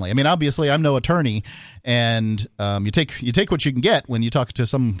 personally. I mean, obviously, I'm no attorney, and you take what you can get when you talk to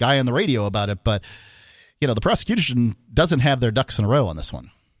some guy on the radio about it. But, the prosecution doesn't have their ducks in a row on this one.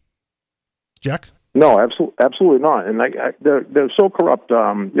 Jack? No, absolutely not. And they're so corrupt.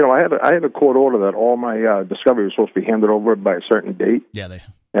 I had a court order that all my discovery was supposed to be handed over by a certain date. Yeah,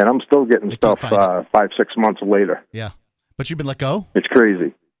 and I'm still getting stuff 5-6 months later. Yeah, but you've been let go? It's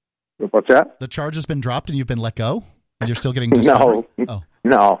crazy. What's that? The charge has been dropped and you've been let go, and you're still getting discovery?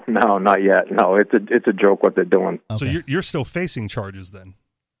 No, not yet. No, it's a joke what they're doing. Okay. So you're still facing charges then?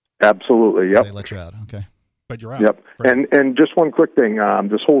 Absolutely. Yep. They let you out. Okay. But you're out. Yep. And just one quick thing,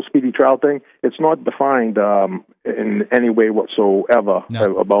 this whole speedy trial thing, it's not defined in any way whatsoever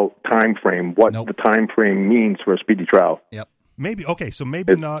about time frame, what the time frame means for a speedy trial. Yep. Maybe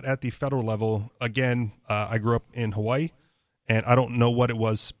not at the federal level. Again, I grew up in Hawaii, and I don't know what it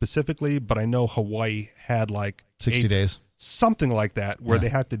was specifically, but I know Hawaii had 60 days. Something like that, where they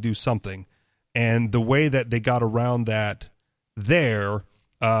had to do something. And the way that they got around that there...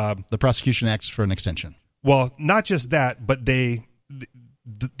 the prosecution asked for an extension. Well, not just that, but the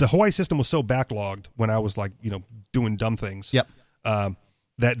Hawaii system was so backlogged when I was doing dumb things. Yep.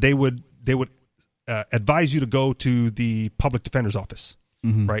 That they would advise you to go to the public defender's office,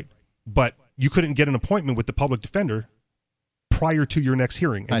 right? But you couldn't get an appointment with the public defender prior to your next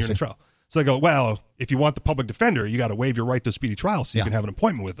hearing and your next trial. So they go, well, if you want the public defender, you got to waive your right to a speedy trial so you can have an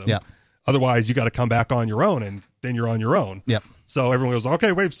appointment with them. Yeah. Otherwise, you got to come back on your own, and then you're on your own. Yep. So everyone goes,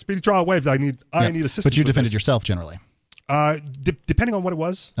 okay, waive speedy trial, waived. I need assistance. But you defended yourself generally. Depending on what it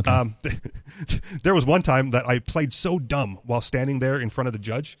was. Okay. There was one time that I played so dumb while standing there in front of the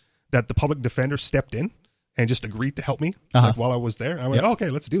judge that the public defender stepped in and just agreed to help me while I was there. I went,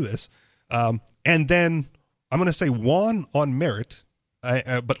 okay, let's do this. And then I'm going to say won on merit,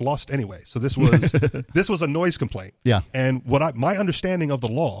 but lost anyway. So this was a noise complaint. Yeah. And my understanding of the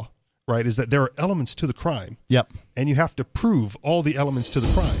law, right, is that there are elements to the crime. Yep. And you have to prove all the elements to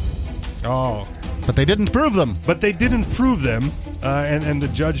the crime. Oh. But they didn't prove them. And the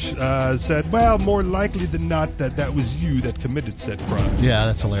judge said, well, more likely than not that was you that committed said crime. Yeah,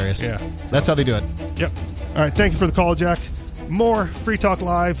 that's hilarious. Yeah. That's how they do it. Yep. All right, thank you for the call, Jack. More Free Talk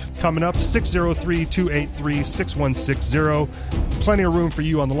Live coming up, 603-283-6160. Plenty of room for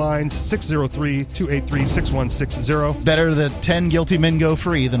you on the lines, 603-283-6160. Better that 10 guilty men go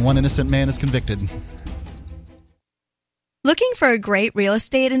free than one innocent man is convicted. Looking for a great real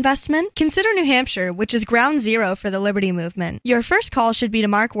estate investment? Consider New Hampshire, which is ground zero for the Liberty Movement. Your first call should be to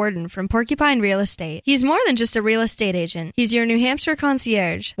Mark Worden from Porcupine Real Estate. He's more than just a real estate agent. He's your New Hampshire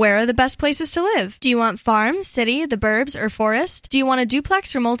concierge. Where are the best places to live? Do you want farm, city, the burbs, or forest? Do you want a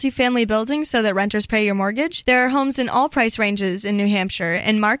duplex or multifamily building so that renters pay your mortgage? There are homes in all price ranges in New Hampshire,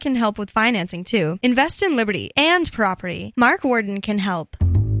 and Mark can help with financing too. Invest in Liberty and property. Mark Worden can help.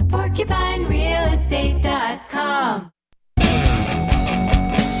 PorcupineRealEstate.com.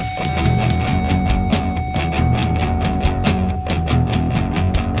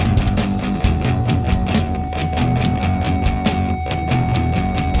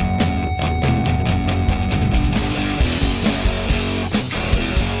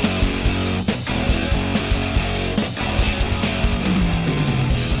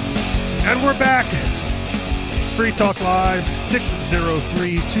 And we're back. Free Talk Live,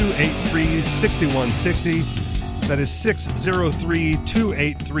 603-283-6160. That is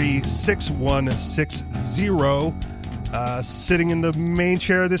 603-283-6160. Sitting in the main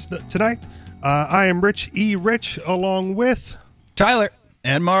chair tonight, I am Rich E. Rich, along with Tyler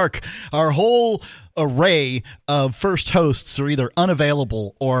and Mark. Our whole array of first hosts are either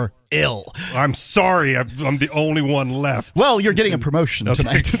unavailable or ill. I'm sorry, I'm the only one left. Well, you're getting a promotion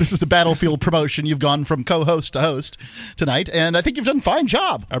tonight. This is a battlefield promotion. You've gone from co-host to host tonight, and I think you've done a fine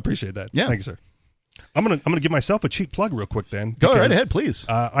job. I appreciate that. Yeah. Thank you, sir. I'm gonna give myself a cheap plug real quick then. Go right ahead, please.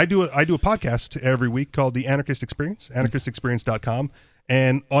 I do a podcast every week called The Anarchist Experience, anarchistexperience.com.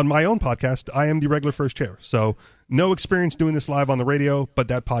 And on my own podcast, I am the regular first chair. So no experience doing this live on the radio, but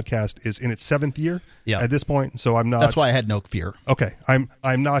that podcast is in its 7th year at this point. So I'm not. That's why I had no fear. Okay, I'm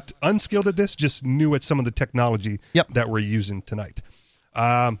not unskilled at this, just new at some of the technology that we're using tonight.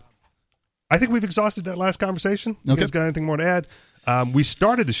 I think we've exhausted that last conversation. You guys got anything more to add? We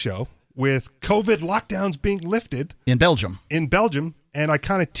started the show with COVID lockdowns being lifted in Belgium. And I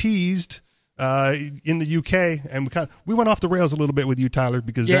kind of teased in the UK, and we went off the rails a little bit with you, Tyler,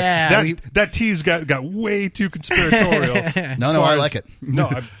 because that tease got way too conspiratorial. No, I like it. No,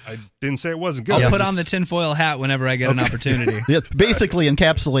 I didn't say it wasn't good. I'll put on the tinfoil hat whenever I get an opportunity. Basically,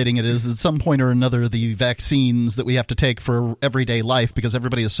 encapsulating it is at some point or another the vaccines that we have to take for everyday life, because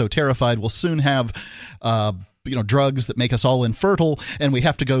everybody is so terrified. We'll soon have drugs that make us all infertile, and we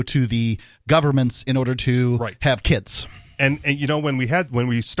have to go to the governments in order to have kids. And when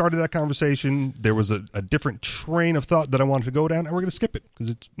we started that conversation, there was a different train of thought that I wanted to go down, and we're going to skip it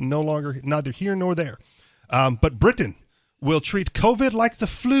because it's neither here nor there. But Britain will treat COVID like the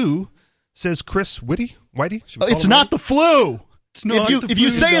flu, says Chris Whitey. It's not the flu. If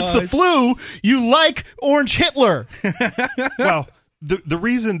you say it's the flu, you like Orange Hitler. Well, the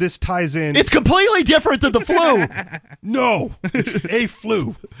reason this ties in... It's completely different than the flu. No, it's a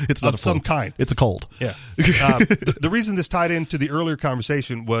flu. It's not of some kind. It's a cold. Yeah. The reason this tied into the earlier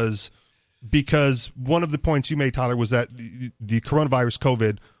conversation was because one of the points you made, Tyler, was that the coronavirus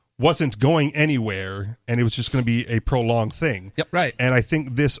COVID wasn't going anywhere, and it was just going to be a prolonged thing. Yep. Right. And I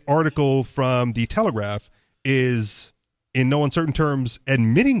think this article from The Telegraph is, in no uncertain terms,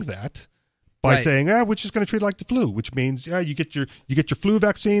 admitting that by saying, we're just going to treat it like the flu, which means you get your flu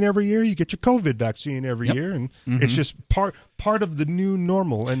vaccine every year, you get your COVID vaccine every year, and it's just part of the new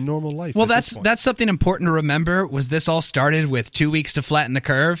normal and normal life. Well, that's something important to remember. Was this all started with 2 weeks to flatten the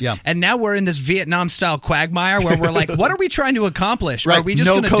curve? Yeah. And now we're in this Vietnam-style quagmire where we're like, what are we trying to accomplish? Right. Are we just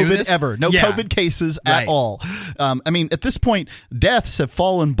no going to do COVID this? ever. No COVID cases at all. At this point, deaths have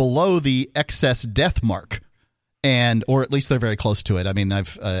fallen below the excess death mark. Or at least they're very close to it. I mean,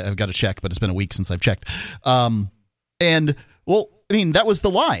 I've got to check, but it's been a week since I've checked. That was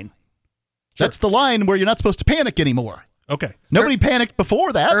the line. Sure. That's the line where you're not supposed to panic anymore. Okay. Nobody panicked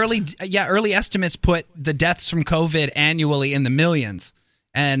before that. Early estimates put the deaths from COVID annually in the millions,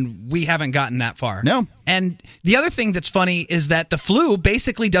 and we haven't gotten that far. No. And the other thing that's funny is that the flu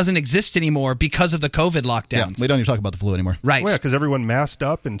basically doesn't exist anymore because of the COVID lockdowns. Yeah, we don't even talk about the flu anymore. Right. Well, because everyone masked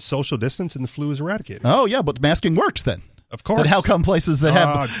up and social distance, and the flu is eradicated. Oh, yeah, but masking works then. Of course. Then how come places that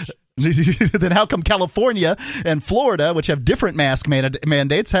have... then how come California and Florida, which have different mask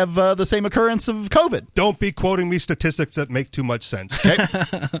mandates, have the same occurrence of COVID? Don't be quoting me statistics that make too much sense. Okay?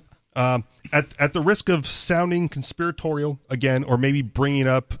 At the risk of sounding conspiratorial again, or maybe bringing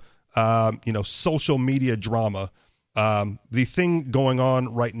up social media drama, the thing going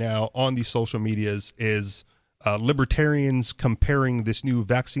on right now on these social medias is libertarians comparing this new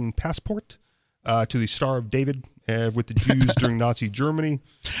vaccine passport to the Star of David with the Jews during Nazi Germany.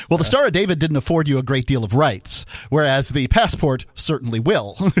 Well, the Star of David didn't afford you a great deal of rights, whereas the passport certainly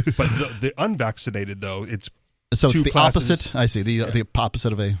will. But the unvaccinated, though, it's So it's two the classes. opposite. I see the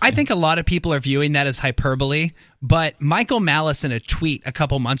opposite of a. I think a lot of people are viewing that as hyperbole, but Michael Malice in a tweet a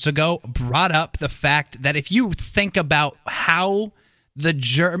couple months ago brought up the fact that if you think about how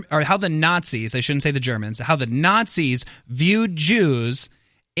the Nazis, I shouldn't say the Germans, how the Nazis viewed Jews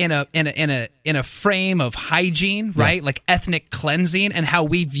in a frame of hygiene, right? Like ethnic cleansing, and how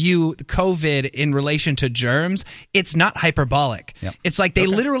we view COVID in relation to germs, it's not hyperbolic. Yep. It's like they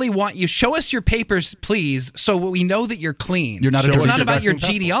literally want you, show us your papers, please, so we know that you're clean. You're not it's a not about your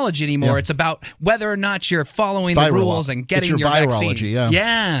vaccine genealogy anymore. Yeah. It's about whether or not you're following It's the viral rules law. and getting It's your vaccine. virology,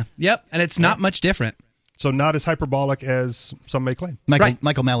 yeah. Yep. And it's not much different. So not as hyperbolic as some may claim.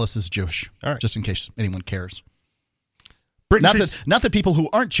 Michael Malice is Jewish, all right. Just in case anyone cares. Britain Not that people who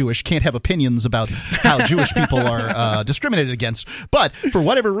aren't Jewish can't have opinions about how Jewish people are discriminated against, but for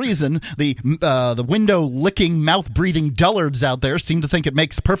whatever reason, the window-licking, mouth-breathing dullards out there seem to think it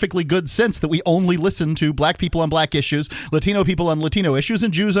makes perfectly good sense that we only listen to black people on black issues, Latino people on Latino issues,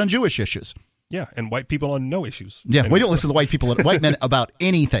 and Jews on Jewish issues. Yeah, and white people on no issues. Yeah, we don't listen to white men about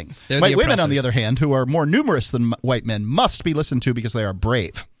anything. White women, on the other hand, who are more numerous than white men, must be listened to because they are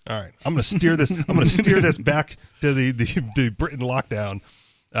brave. All right, I'm going to steer this. I'm going to steer this back to the Britain lockdown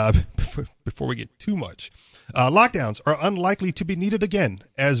before we get too much. Lockdowns are unlikely to be needed again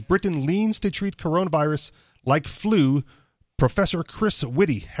as Britain leans to treat coronavirus like flu. Professor Chris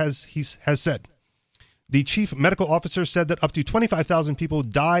Whitty has said. The chief medical officer said that up to 25,000 people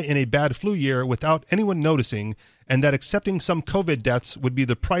die in a bad flu year without anyone noticing, and that accepting some COVID deaths would be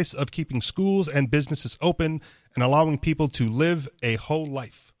the price of keeping schools and businesses open and allowing people to live a whole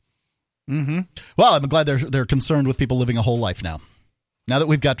life. Mm-hmm. Well, I'm glad they're concerned with people living a whole life now. Now that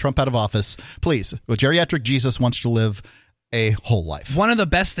we've got Trump out of office, please, geriatric Jesus wants to live a whole life. One of the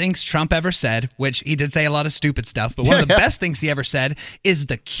best things Trump ever said, which he did say a lot of stupid stuff, but one of the best things he ever said is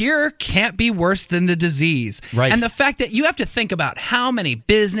the cure can't be worse than the disease. Right. And the fact that you have to think about how many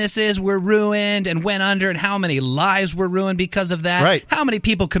businesses were ruined and went under and how many lives were ruined because of that. Right. How many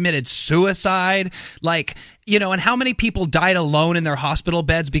people committed suicide, and how many people died alone in their hospital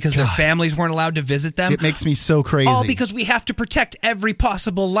beds because their families weren't allowed to visit them. It makes me so crazy. All because we have to protect every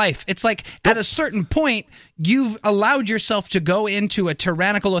possible life. It's like at a certain point, you've allowed yourself to go into a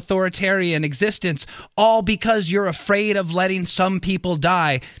tyrannical authoritarian existence all because you're afraid of letting some people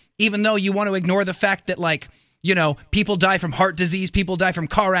die, even though you want to ignore the fact that, people die from heart disease, people die from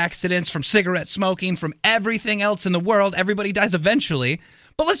car accidents, from cigarette smoking, from everything else in the world. Everybody dies eventually.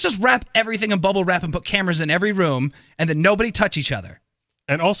 But let's just wrap everything in bubble wrap and put cameras in every room, and then nobody touch each other.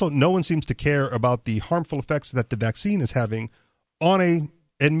 And also, no one seems to care about the harmful effects that the vaccine is having on a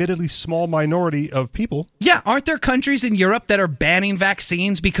admittedly small minority of people. Yeah, aren't there countries in Europe that are banning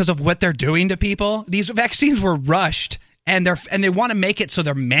vaccines because of what they're doing to people? These vaccines were rushed, and they want to make it so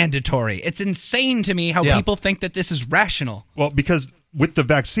they're mandatory. It's insane to me how people think that this is rational. Well, because with the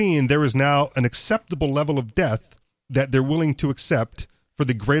vaccine, there is now an acceptable level of death that they're willing to accept for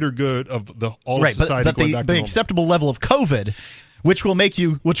the greater good of all of society. But the acceptable level of COVID, which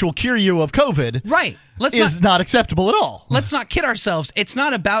will cure you of COVID, right? Is not acceptable at all. Let's not kid ourselves. It's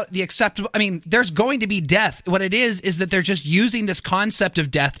not about the acceptable. I mean, there's going to be death. What it is that they're just using this concept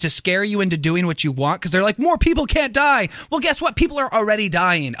of death to scare you into doing what you want because they're like, more people can't die. Well, guess what? People are already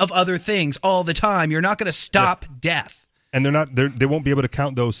dying of other things all the time. You're not going to stop death. And they won't be able to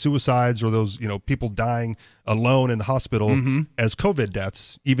count those suicides or those people dying alone in the hospital as COVID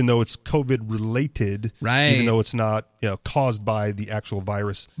deaths, even though it's COVID related, right? Even though it's not caused by the actual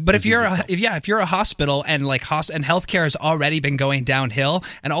virus. But if you're a hospital and and healthcare has already been going downhill,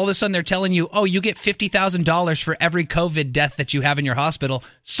 and all of a sudden they're telling you, oh, you get $50,000 for every COVID death that you have in your hospital,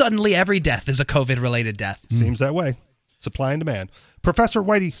 suddenly every death is a COVID related death. Seems that way. Supply and demand. Professor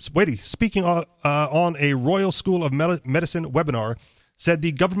Whitty, speaking on a Royal School of Medicine webinar, said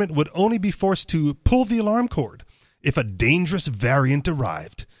the government would only be forced to pull the alarm cord if a dangerous variant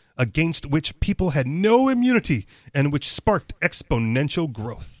arrived, against which people had no immunity and which sparked exponential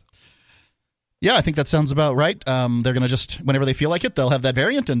growth. Yeah, I think that sounds about right. They're going to just, whenever they feel like it, they'll have that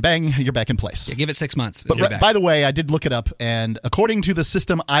variant and bang, you're back in place. Yeah, give it 6 months. But by the way, I did look it up, and according to the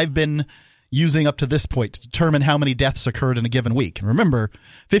system I've been using up to this point to determine how many deaths occurred in a given week. And remember,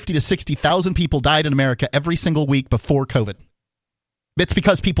 50 to 60,000 people died in America every single week before COVID. It's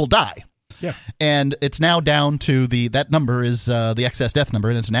because people die. Yeah. And it's now down to that number is the excess death number,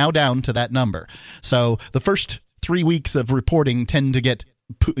 and it's now down to that number. So the first 3 weeks of reporting tend to get,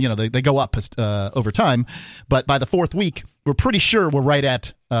 they go up over time. But by the fourth week, we're pretty sure we're right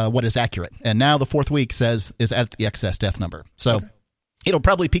at what is accurate. And now the fourth week is at the excess death number. So. Okay. It'll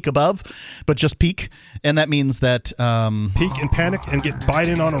probably peak above, but just peak, and that means that peak and panic and get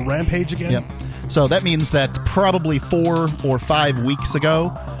Biden on a rampage again. Yep. So that means that probably 4 or 5 weeks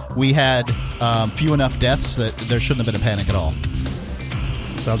ago, we had few enough deaths that there shouldn't have been a panic at all.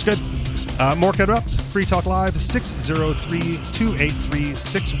 Sounds good. More cut up. Free Talk Live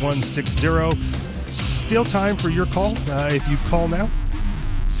 603-283-6160. Still time for your call. If you call now,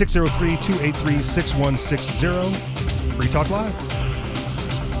 603-283-6160. Free Talk Live.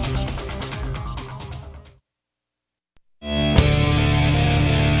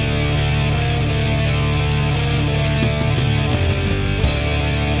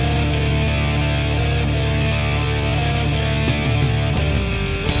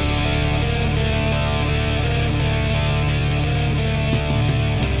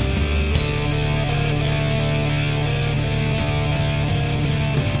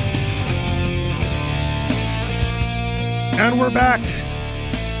 And we're back.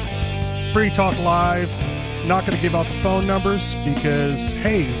 Free Talk Live. Not going to give out the phone numbers because,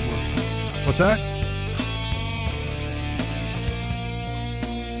 hey, what's that?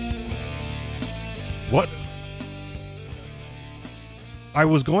 What? I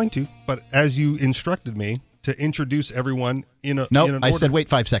was going to, but as you instructed me to introduce everyone in a no, in an I order. said wait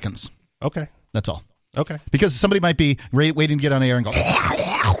 5 seconds. Okay. That's all. Okay. Because somebody might be waiting to get on air and go,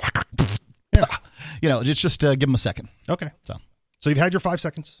 you know, it's just give them a second. Okay. So you've had your 5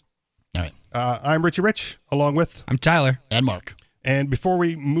 seconds. All right. I'm Richie Rich, along with... I'm Tyler. And Mark. And before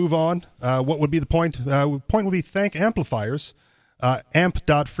we move on, what would be the point? Point would be thank amplifiers,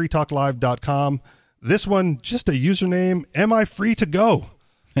 amp.freetalklive.com. This one, just a username, am I free to go?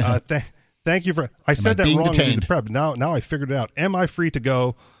 Thank you for... I said that wrong in the prep. Now I figured it out. Am I free to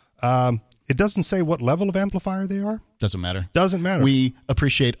go? It doesn't say what level of amplifier they are. Doesn't matter. Doesn't matter. We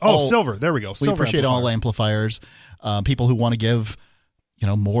appreciate all... silver. There we go. We appreciate all amplifiers. People who want to give,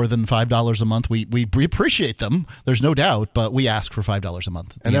 more than $5 a month. We appreciate them. There's no doubt, but we ask for $5 a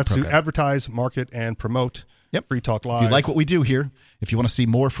month. And that's to advertise, market, and promote Free Talk Live. If you like what we do here, if you want to see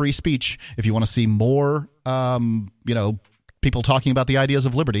more free speech, if you want to see more, people talking about the ideas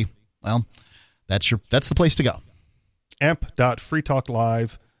of liberty, well, that's the place to go.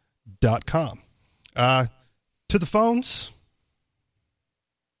 amp.freetalklive.com. To the phones,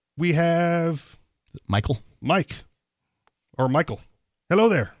 we have Mike. Or Michael. Hello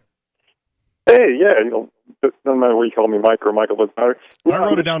there. Hey, yeah, doesn't matter whether you call me Mike or Michael, doesn't matter. I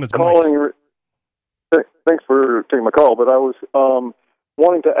wrote it down as Mike. Thanks for taking my call, but I was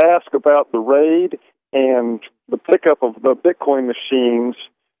wanting to ask about the raid and the pickup of the Bitcoin machines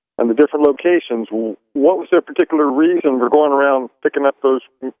and the different locations. What was their particular reason for going around picking up those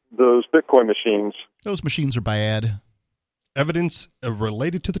Bitcoin machines? Those machines are bad. Evidence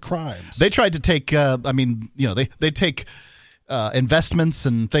related to the crimes. They tried to take, they take investments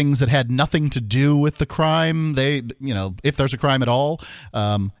and things that had nothing to do with the crime. They, if there's a crime at all.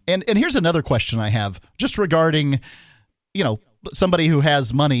 And here's another question I have just regarding, somebody who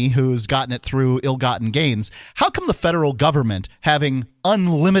has money who's gotten it through ill-gotten gains. How come the federal government having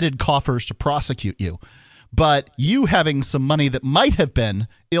unlimited coffers to prosecute you, but you having some money that might have been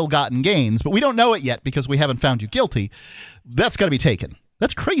ill-gotten gains, but we don't know it yet because we haven't found you guilty, that's got to be taken?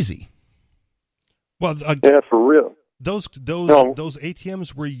 That's crazy. Well, yeah, for real. Those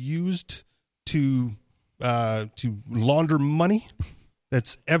ATMs were used to launder money.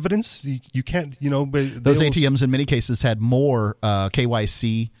 That's evidence. You can't, those ATMs in many cases had more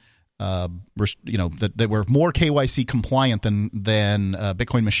KYC. That they were more KYC compliant than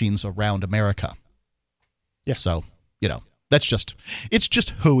Bitcoin machines around America. Yeah. So it's just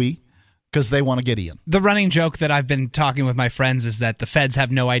hooey because they want to get in. The running joke that I've been talking with my friends is that the feds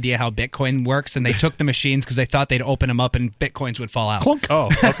have no idea how Bitcoin works, and they took the machines because they thought they'd open them up and Bitcoins would fall out. Clunk. Oh,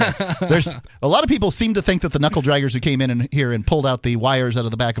 okay. There's a lot of people seem to think that the knuckle draggers who came in here and pulled out the wires out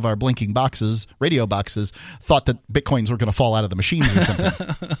of the back of our blinking boxes, radio boxes, thought that Bitcoins were going to fall out of the machines or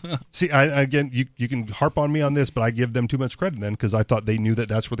something. See, you can harp on me on this, but I give them too much credit then because I thought they knew that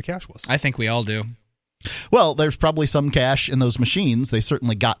that's where the cash was. I think we all do. Well, there's probably some cash in those machines. They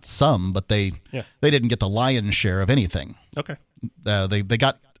certainly got some, but they didn't get the lion's share of anything. Okay. They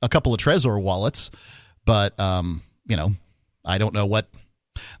got a couple of Trezor wallets, but I don't know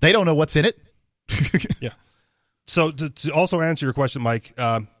they don't know what's in it. Yeah. So to also answer your question, Mike,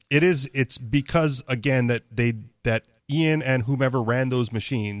 it's because again that Ian and whomever ran those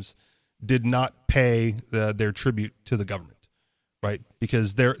machines did not pay their tribute to the government, right?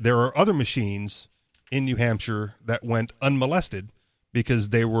 Because there are other machines in New Hampshire that went unmolested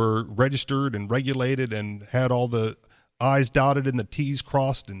because they were registered and regulated and had all the I's dotted and the T's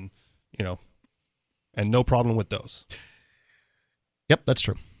crossed and no problem with those. Yep, that's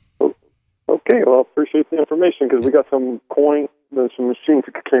true. Okay, well, I appreciate the information because we got some machines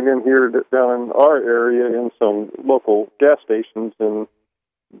that came in here down in our area in some local gas stations, and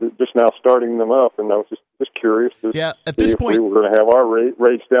just now starting them up, and I was just curious to at this point, we were going to have our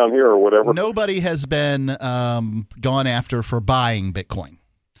rates down here or whatever. Nobody has been gone after for buying Bitcoin.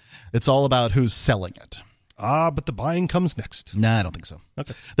 It's all about who's selling it. But the buying comes next. Nah, I don't think so.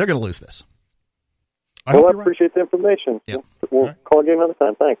 Okay. They're going to lose this. I appreciate the information. Yep. We'll call again another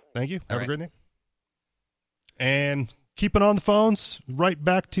time. Thanks. Thank you. Have a great day. And keeping on the phones, right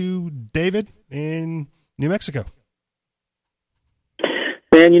back to David in New Mexico.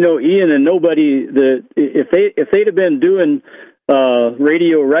 Man, Ian and nobody, if they'd have been doing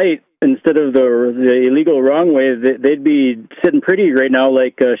radio right instead of the illegal wrong way, they'd be sitting pretty right now.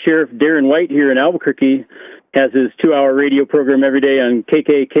 Like Sheriff Darren White here in Albuquerque has his 2-hour radio program every day on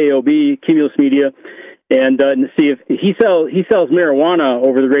KKKOB, Cumulus Media. And see if he sells marijuana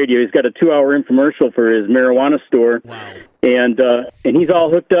over the radio. He's got a 2-hour infomercial for his marijuana store. Wow. And he's all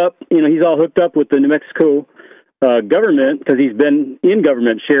hooked up. He's all hooked up with the New Mexico government because he's been in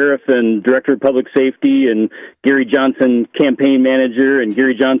government, sheriff and director of public safety, and Gary Johnson campaign manager, and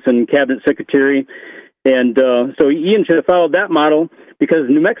Gary Johnson cabinet secretary. And so Ian should have followed that model because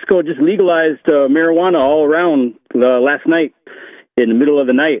New Mexico just legalized marijuana all around last night in the middle of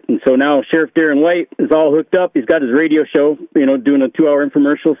the night. And so now Sheriff Darren White is all hooked up. He's got his radio show, doing a 2-hour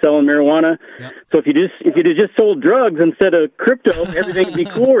infomercial selling marijuana. Yep. So if you just sold drugs instead of crypto, everything would be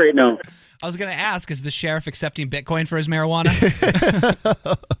cool right now. I was going to ask, is the sheriff accepting Bitcoin for his marijuana?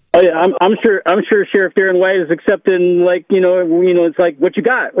 Oh yeah, I'm sure Sheriff Darren White is accepting, it's like what you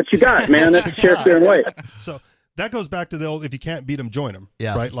got, man. That's Sheriff Darren White. So that goes back to the old, if you can't beat them, join them.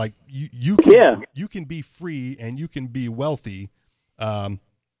 Yeah. Right. Like you can be free and you can be wealthy,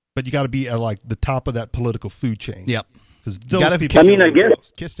 but you got to be at like the top of that political food chain. Yep. Because those people.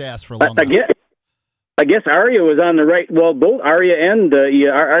 Kissed ass for a long time. I guess Arya was on the right. Well, both Arya and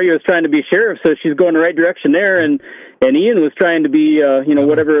Arya was trying to be sheriff, so she's going the right direction there. And Ian was trying to be,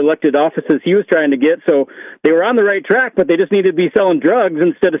 whatever elected offices he was trying to get. So they were on the right track, but they just needed to be selling drugs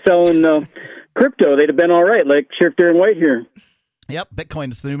instead of selling crypto. They'd have been all right, like Sheriff Darren White here. Yep,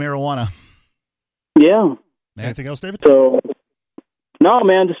 Bitcoin is the new marijuana. Yeah. Anything else, David? So, no,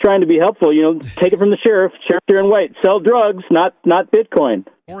 man, just trying to be helpful. Take it from the Sheriff Darren White. Sell drugs, not Bitcoin.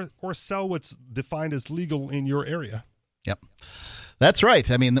 Or sell what's defined as legal in your area. Yep. That's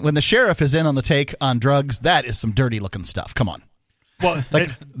right. I mean, when the sheriff is in on the take on drugs, that is some dirty looking stuff. Come on. Well,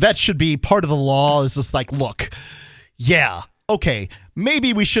 that should be part of the law. Is just like, look, yeah, okay,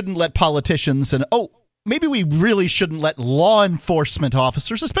 maybe we shouldn't let politicians maybe we really shouldn't let law enforcement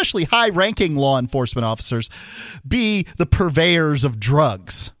officers, especially high-ranking law enforcement officers, be the purveyors of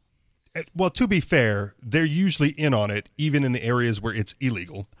drugs. Well, to be fair, they're usually in on it, even in the areas where it's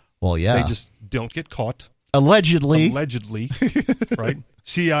illegal. Well, yeah. They just don't get caught. Allegedly, right?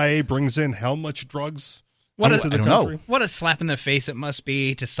 CIA brings in how much drugs into the country? What a slap in the face it must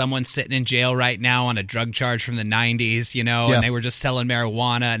be to someone sitting in jail right now on a drug charge from the 90s, and they were just selling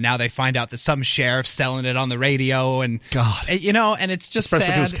marijuana, and now they find out that some sheriff's selling it on the radio, and God, and it's just especially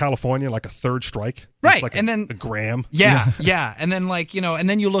sad. if it was California, like a third strike. Right, like and then a gram. Yeah, and then and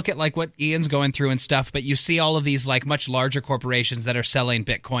then you look at like what Ian's going through and stuff, but you see all of these like much larger corporations that are selling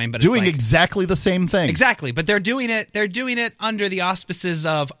Bitcoin, but doing it's like, exactly the same thing. Exactly, but they're doing it under the auspices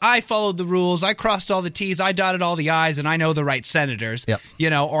of I followed the rules, I crossed all the T's, I dotted all the I's, and I know the right senators.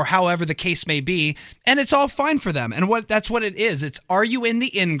 Yep. Or however the case may be, and it's all fine for them. And that's what it is. It's are you in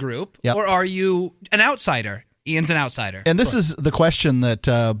the in group or are you an outsider? Ian's an outsider. And this is the question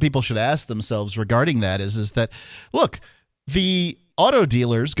that people should ask themselves regarding that is that, look, the auto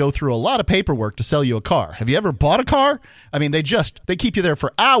dealers go through a lot of paperwork to sell you a car. Have you ever bought a car? I mean, they keep you there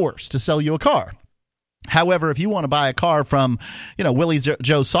for hours to sell you a car. However, if you want to buy a car from, Willie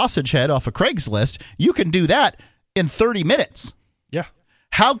Joe Sausage Head off of Craigslist, you can do that in 30 minutes. Yeah.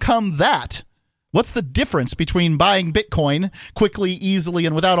 How come that? What's the difference between buying Bitcoin quickly, easily,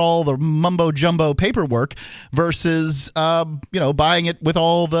 and without all the mumbo-jumbo paperwork versus, buying it with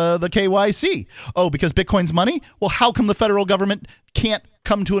all the KYC? Oh, because Bitcoin's money? Well, how come the federal government can't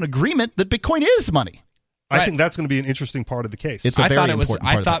come to an agreement that Bitcoin is money? I think that's going to be an interesting part of the case. It's a very important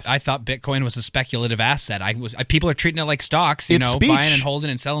part of the case. I thought Bitcoin was a speculative asset. People are treating it like stocks, it's speech. Buying and holding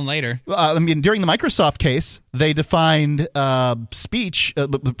and selling later. During the Microsoft case, they defined speech,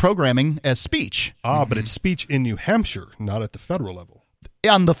 programming as speech. But it's speech in New Hampshire, not at the federal level.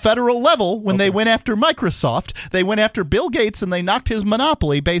 On the federal level, when they went after Microsoft, they went after Bill Gates and they knocked his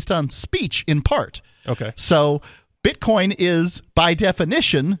monopoly based on speech in part. Okay. So Bitcoin is, by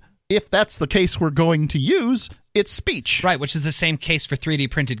definition, if that's the case we're going to use, It's speech. Right, which is the same case for 3D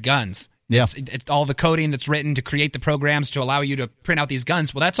printed guns. Yeah. It's all the coding that's written to create the programs to allow you to print out these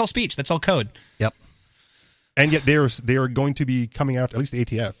guns. Well, that's all speech. That's all code. Yep. And yet they are going to be coming after, at least the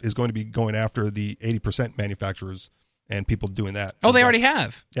ATF is going to be going after the 80% manufacturers and people doing that. Oh, they already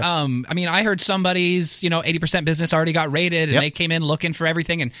have. Yeah. I mean, I heard somebody's 80% business already got raided, and they came in looking for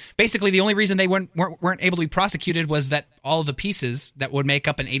everything. And basically, the only reason they weren't able to be prosecuted was that all the pieces that would make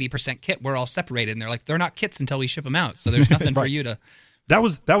up an 80% kit were all separated. And they're like, they're not kits until we ship them out. So there's nothing for you to. That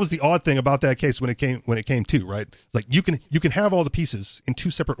was the odd thing about that case when it came to, right? It's like you can have all the pieces in 2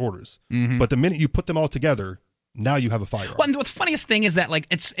 separate orders, but the minute you put them all together, now you have a firearm. Well, and the funniest thing is that like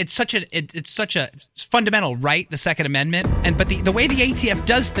it's such a fundamental right, the Second Amendment, but the way the ATF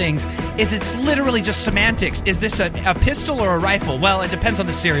does things is it's literally just semantics. Is this a pistol or a rifle? Well, it depends on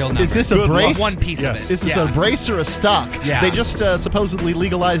the serial number. Is this a brace? One piece of it. Is this a brace or a stock? Yeah. They just supposedly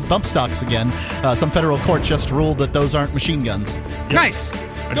legalized bump stocks again. Some federal court just ruled that those aren't machine guns. Nice.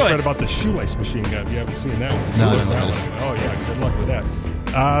 I just read about the shoelace machine gun. You haven't seen that one? No, I don't know that one. Oh yeah, good luck with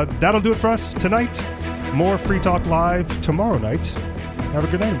that. That'll do it for us tonight. More Free Talk Live tomorrow night. Have a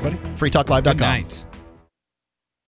good night, everybody. freetalklive.com. Good night.